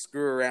just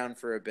screw around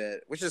for a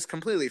bit, which is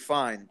completely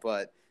fine.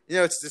 But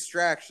it's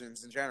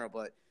distractions in general.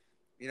 But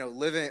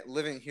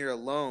living here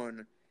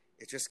alone,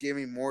 it just gave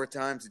me more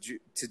time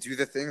to do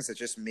the things that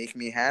just make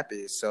me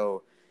happy.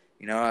 So,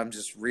 I'm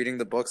just reading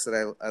the books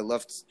that I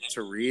love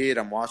to read.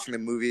 I'm watching the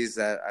movies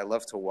that I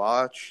love to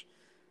watch.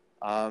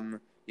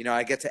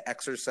 I get to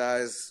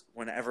exercise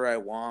whenever I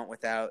want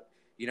without,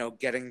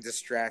 getting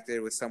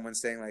distracted with someone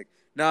saying like,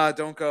 "Nah,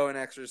 don't go and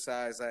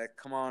exercise. Like,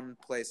 come on,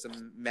 play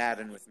some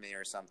Madden with me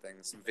or something,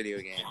 some video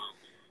game."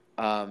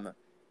 Um,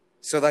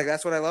 so like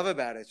that's what I love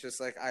about it. It's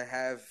just like I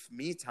have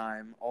me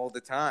time all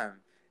the time,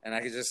 and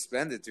I can just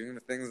spend it doing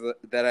the things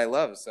that I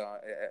love. So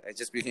I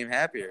just became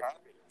happier.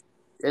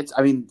 It's,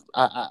 I mean,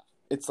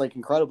 it's like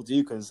incredible to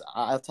you because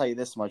I'll tell you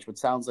this much. What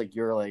sounds like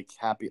you're like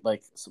happy,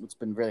 like so it's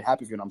been really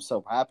happy for you, and I'm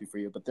so happy for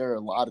you. But there are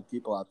a lot of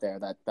people out there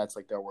that's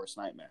like their worst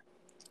nightmare.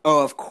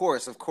 Oh, of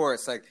course, of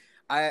course. Like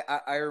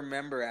I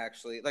remember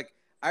actually, like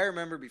I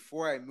remember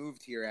before I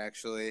moved here.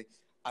 Actually,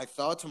 I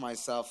thought to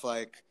myself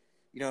like,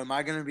 am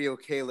I gonna be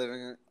okay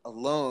living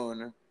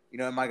alone?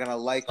 Am I gonna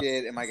like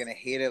it? Am I gonna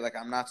hate it? Like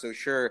I'm not so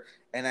sure.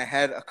 And I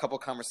had a couple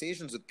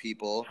conversations with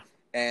people,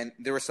 and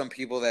there were some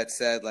people that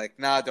said like,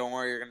 "Nah, don't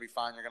worry, you're gonna be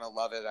fine. You're gonna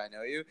love it. I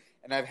know you."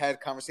 And I've had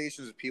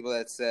conversations with people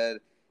that said,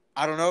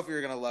 "I don't know if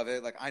you're gonna love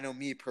it. Like I know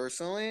me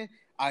personally,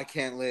 I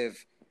can't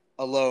live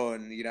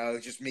alone, it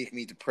would just make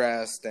me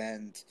depressed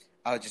and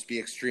I would just be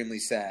extremely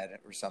sad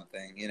or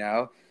something.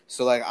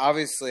 So like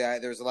obviously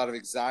there was a lot of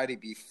anxiety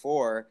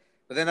before,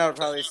 but then I would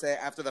probably say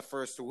after the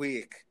first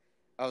week,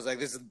 I was like,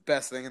 this is the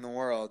best thing in the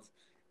world.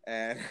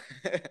 And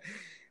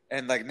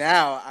and like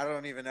now I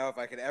don't even know if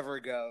I could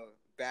ever go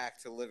back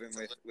to living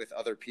with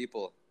other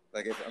people.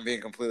 Like if I'm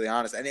being completely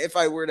honest. And if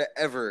I were to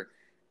ever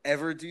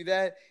do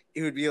that,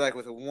 it would be like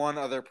with one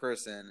other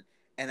person,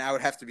 and I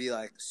would have to be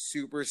like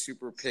super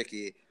super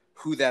picky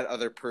who that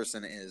other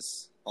person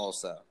is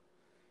also.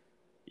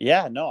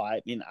 Yeah, no,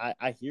 I mean,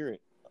 I hear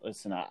it.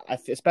 Listen,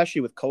 especially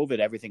with COVID,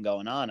 everything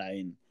going on. I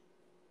mean,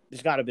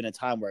 there's got to have been a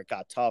time where it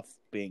got tough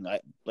being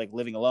like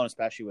living alone,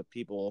 especially with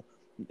people.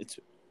 It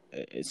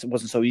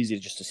wasn't so easy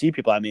just to see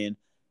people. I mean,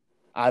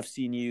 I've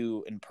seen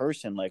you in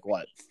person like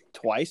what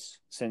twice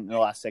in the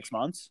last 6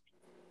 months.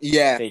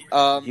 Yeah. Face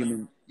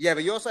human. Yeah,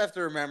 but you also have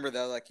to remember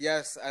though, like,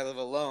 yes, I live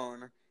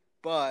alone,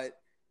 but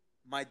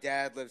my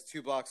dad lives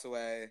 2 blocks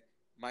away.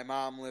 My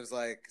mom lives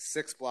like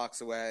 6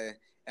 blocks away,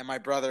 and my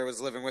brother was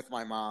living with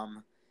my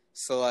mom.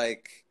 So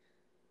like,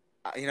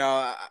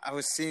 I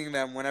was seeing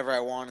them whenever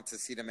I wanted to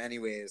see them,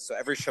 anyways. So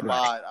every Right.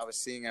 Shabbat, I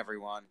was seeing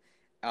everyone,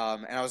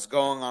 and I was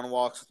going on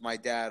walks with my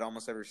dad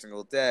almost every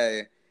single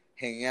day,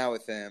 hanging out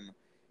with him.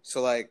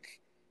 So like,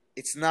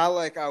 it's not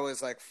like I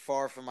was like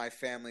far from my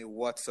family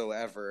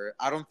whatsoever.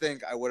 I don't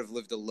think I would have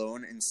lived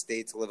alone and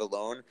stayed to live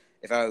alone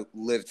if I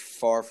lived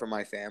far from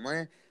my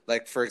family.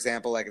 Like for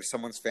example, like if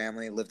someone's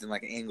family lived in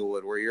like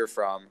Inglewood, where you're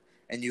from,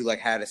 and you like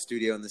had a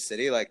studio in the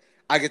city, like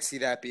I could see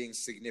that being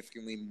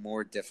significantly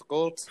more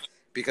difficult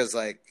because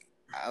like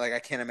I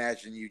can't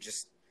imagine you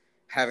just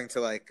having to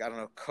like I don't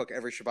know cook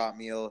every Shabbat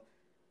meal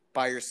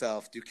by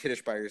yourself, do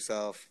kiddush by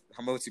yourself,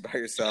 hamotzi by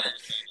yourself,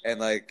 and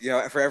like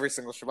for every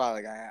single Shabbat,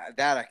 like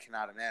I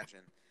cannot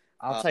imagine.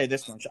 I'll tell you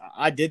this much.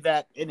 I did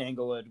that in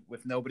Englewood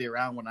with nobody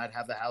around when I'd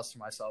have the house to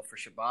myself for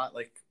Shabbat,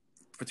 like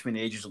between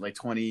the ages of like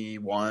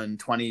 21,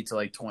 20 to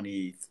like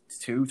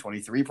 22,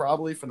 23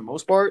 probably for the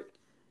most part.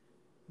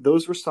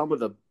 those were some of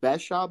the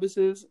best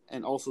Shabbases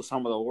and also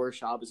some of the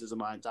worst Shabbases of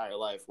my entire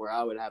life, where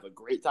I would have a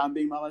great time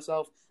being by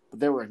myself,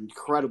 but there were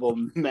incredible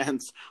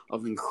moments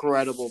of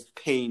incredible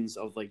pains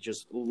of like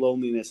just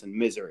loneliness and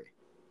misery.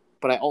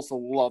 But I also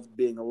loved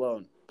being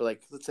alone. But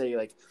like, let's say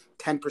like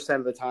 10%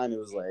 of the time, it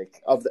was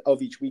like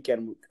of each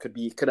weekend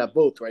could have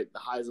both, right? The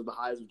highs of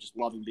just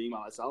loving being by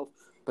myself,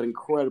 but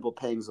incredible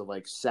pangs of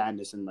like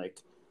sadness and like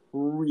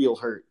real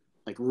hurt,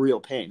 like real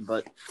pain.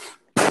 But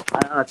I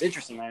don't know, it's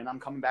interesting, man.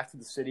 I'm coming back to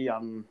the city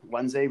on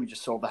Wednesday. We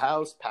just sold the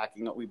house,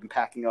 packing up. We've been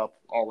packing up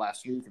all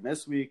last week and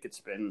this week. It's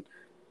been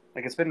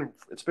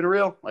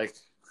real. Like,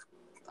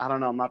 I don't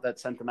know. I'm not that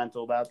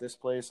sentimental about this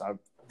place. I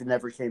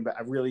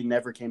really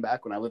never came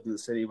back when I lived in the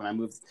city when I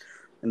moved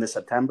in the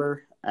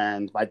September.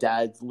 And my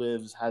dad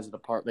has an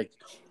apartment. Like,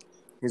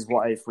 his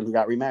wife, when he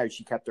got remarried,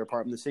 she kept their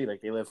apartment in the city. Like,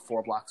 they live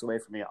 4 blocks away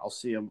from me. I'll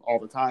see them all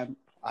the time.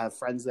 I have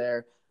friends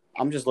there.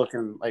 I'm just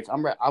looking like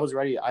I was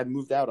ready. I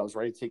moved out. I was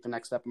ready to take the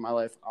next step in my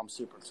life. I'm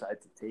super excited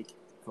to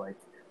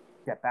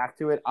get back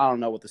to it. I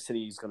don't know what the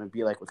city is going to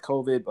be like with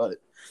COVID,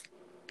 but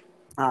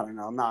I don't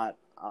know.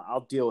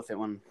 I'll deal with it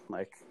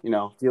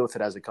deal with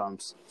it as it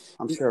comes.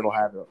 I'm sure it'll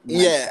have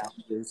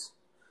challenges.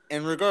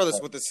 And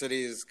regardless what the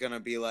city is going to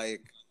be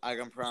like, I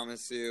can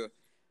promise you,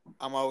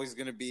 I'm always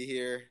going to be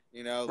here.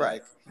 Right.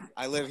 Like,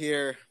 I live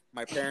here.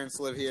 My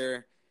parents live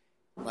here.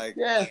 Like,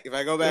 if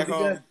I go back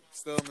home,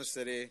 still in the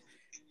city.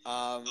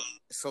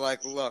 So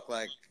like, look,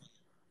 like,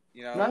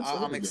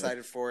 I'm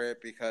excited for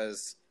it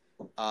because,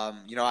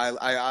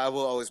 I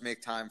will always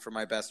make time for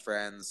my best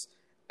friends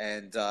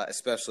and,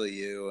 especially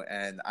you.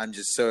 And I'm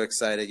just so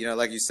excited.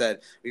 Like you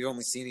said, we've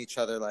only seen each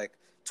other like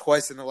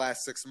twice in the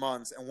last 6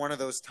 months. And one of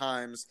those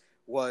times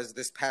was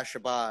this past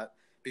Shabbat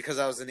because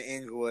I was in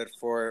Inglewood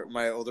for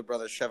my older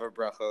brother, Sheva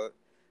Brachot,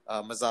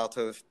 Mazal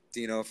Tov,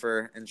 Dean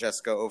Ofer and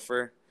Jessica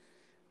Ofer.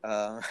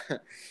 But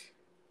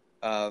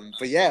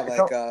yeah,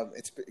 like,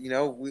 it's,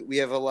 we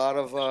have a lot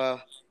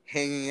of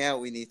hanging out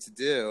we need to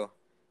do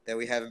that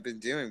we haven't been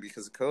doing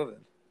because of COVID.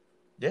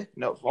 Yeah,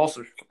 no,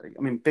 also,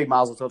 I mean, big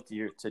mazel tov to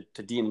you,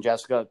 to Dean and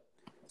Jessica.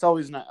 It's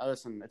always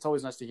it's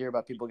always nice to hear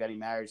about people getting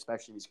married,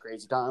 especially in these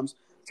crazy times.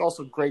 It's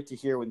also great to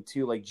hear when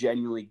two like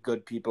genuinely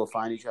good people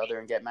find each other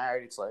and get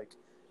married. It's like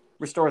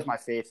restores my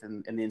faith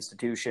in the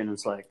institution.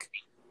 It's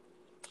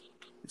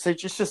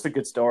just a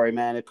good story,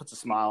 man. It puts a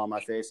smile on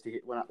my face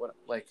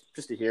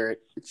just to hear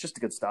it. It's just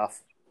good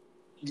stuff.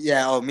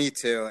 Yeah, me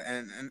too.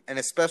 And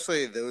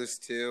especially those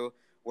two.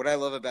 What I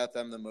love about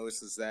them the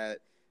most is that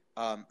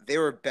they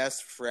were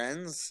best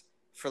friends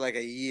for like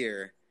a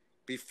year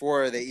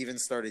before they even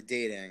started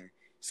dating.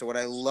 So what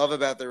I love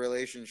about their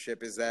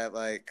relationship is that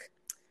like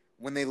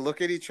when they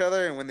look at each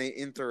other and when they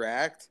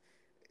interact,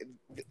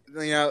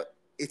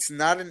 it's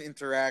not an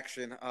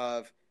interaction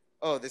of,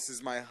 oh, this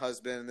is my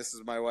husband, this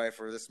is my wife,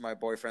 or this is my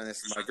boyfriend,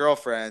 this is my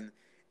girlfriend.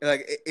 And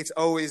like it's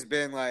always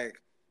been like,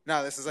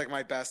 no, this is like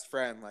my best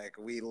friend. Like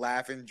we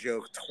laugh and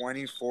joke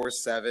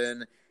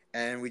 24/7,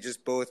 and we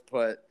just both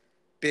put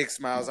big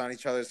smiles on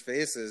each other's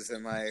faces.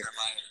 And like,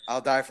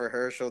 I'll die for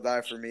her, she'll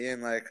die for me,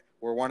 and like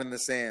we're one and the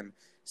same.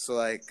 So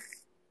like,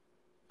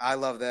 I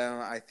love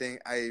them.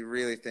 I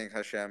really thank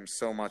Hashem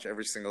so much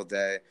every single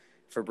day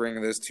for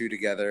bringing those two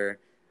together.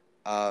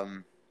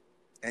 And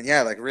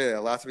yeah, like really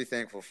a lot to be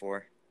thankful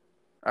for.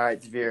 All right,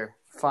 Dvir.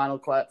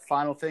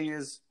 Final thing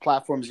is,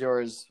 platform's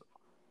yours.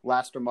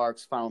 Last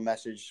remarks, final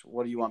message.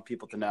 What do you want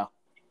people to know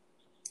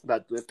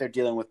about if they're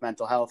dealing with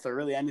mental health or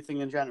really anything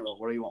in general?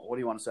 What do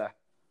you want to say?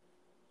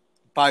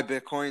 Buy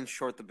Bitcoin,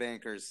 short the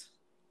bankers.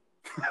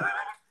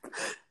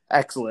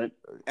 Excellent.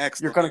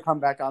 You're going to come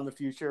back on in the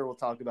future. We'll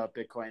talk about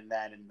Bitcoin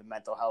then and the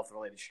mental health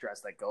related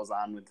stress that goes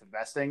on with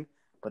investing.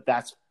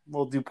 But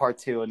we'll do part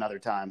 2 another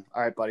time.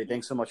 All right, buddy.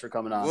 Thanks so much for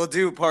coming on. We'll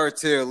do part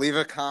 2. Leave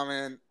a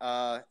comment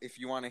if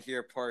you want to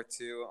hear part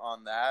 2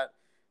 on that.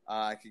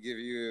 I could give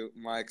you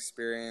my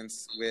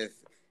experience with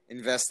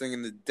investing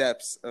in the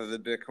depths of the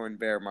Bitcoin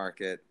bear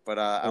market. But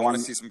I want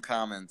to see some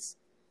comments.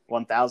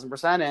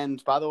 1,000%.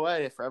 And by the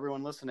way, for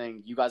everyone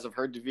listening, you guys have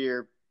heard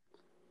Dvir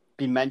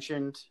be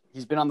mentioned.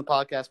 He's been on the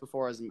podcast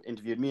before, has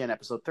interviewed me in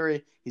episode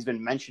 3. He's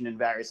been mentioned in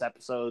various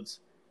episodes.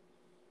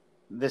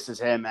 This is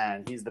him,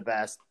 man. He's the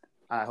best.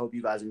 I hope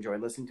you guys enjoyed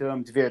listening to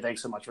him. Dvir,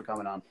 thanks so much for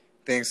coming on.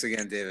 Thanks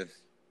again, David.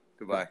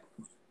 Goodbye.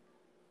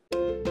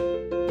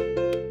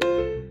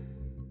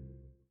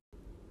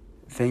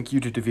 Thank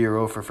you to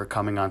Dvir Ofer for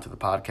coming onto the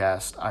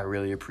podcast. I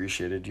really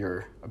appreciated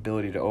your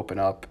ability to open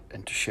up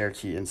and to share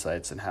key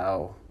insights and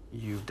how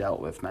you've dealt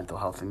with mental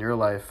health in your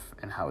life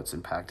and how it's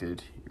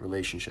impacted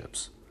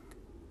relationships.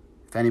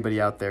 If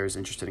anybody out there is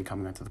interested in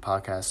coming onto the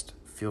podcast,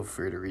 feel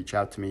free to reach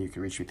out to me. You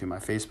can reach me through my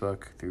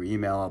Facebook, through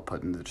email. I'll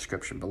put in the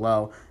description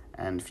below.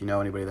 And if you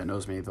know anybody that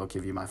knows me, they'll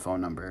give you my phone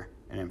number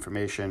and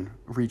information.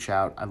 Reach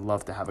out. I'd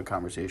love to have a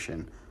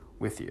conversation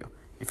with you.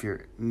 If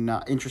you're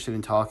not interested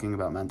in talking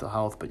about mental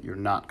health, but you're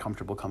not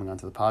comfortable coming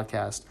onto the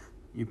podcast,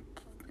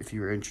 if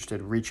you're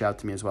interested, reach out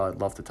to me as well. I'd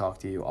love to talk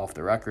to you off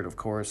the record, of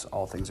course.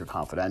 All things are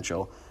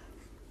confidential.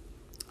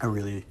 I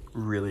really,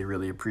 really,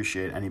 really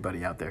appreciate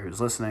anybody out there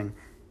who's listening.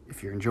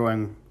 If you're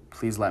enjoying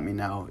Please let me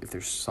know if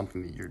there's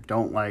something that you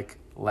don't like.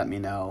 Let me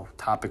know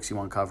topics you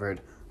want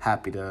covered.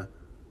 Happy to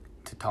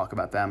talk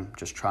about them.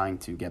 Just trying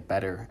to get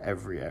better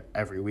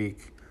every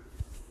week.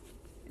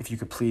 If you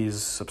could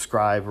please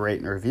subscribe, rate,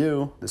 and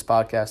review this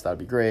podcast, that would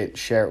be great.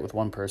 Share it with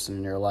one person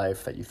in your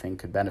life that you think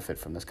could benefit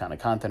from this kind of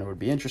content or would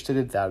be interested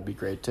in. That would be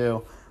great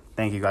too.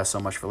 Thank you guys so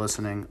much for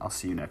listening. I'll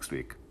see you next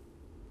week.